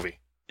whole movie.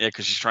 Yeah,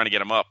 because she's trying to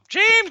get him up.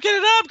 James, get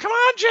it up. Come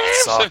on,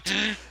 James.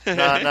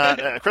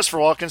 Christopher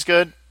Walken's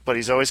good, but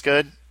he's always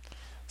good.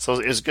 So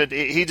it was good.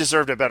 He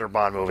deserved a better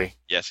Bond movie.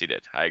 Yes, he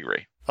did. I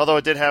agree. Although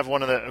it did have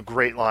one of the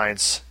great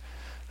lines.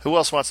 Who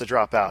else wants to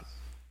drop out?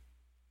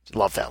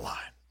 Love that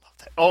line. Love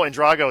that. Oh, and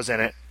Drago's in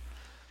it.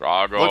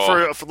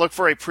 Drago. Look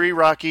for a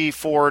pre-Rocky IV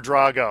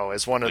Drago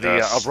as one of the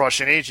a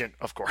Russian agent,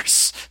 of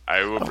course.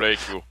 I will break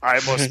you. I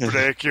must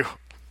break you.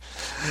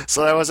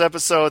 So that was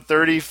episode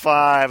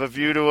 35, A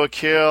View to a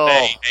Kill.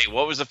 Hey,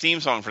 what was the theme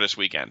song for this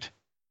weekend?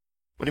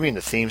 What do you mean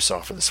the theme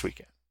song for this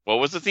weekend? What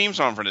was the theme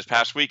song for this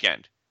past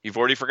weekend? You've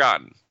already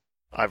forgotten.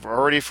 I've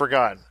already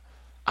forgotten.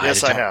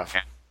 Yes, I have.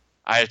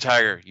 I had a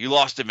tiger. You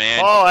lost it, man.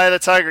 Oh, I had a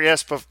tiger,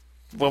 yes, but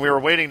when we were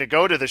waiting to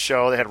go to the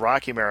show, they had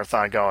Rocky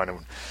Marathon going,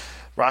 and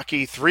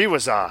Rocky 3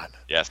 was on.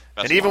 Yes.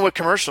 And even with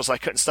commercials, I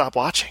couldn't stop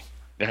watching.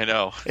 I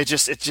know. It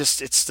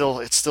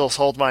still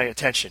holds my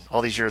attention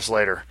all these years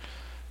later.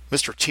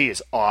 Mr. T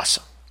is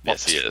awesome.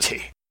 Yes, he is.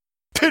 T.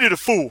 Pity the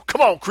fool.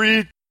 Come on,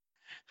 Creed.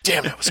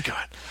 Damn, that was good.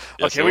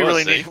 Yes, okay, we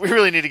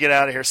really need to get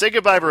out of here. Say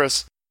goodbye,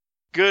 Bruce.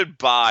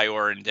 Goodbye,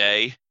 Oren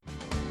Day.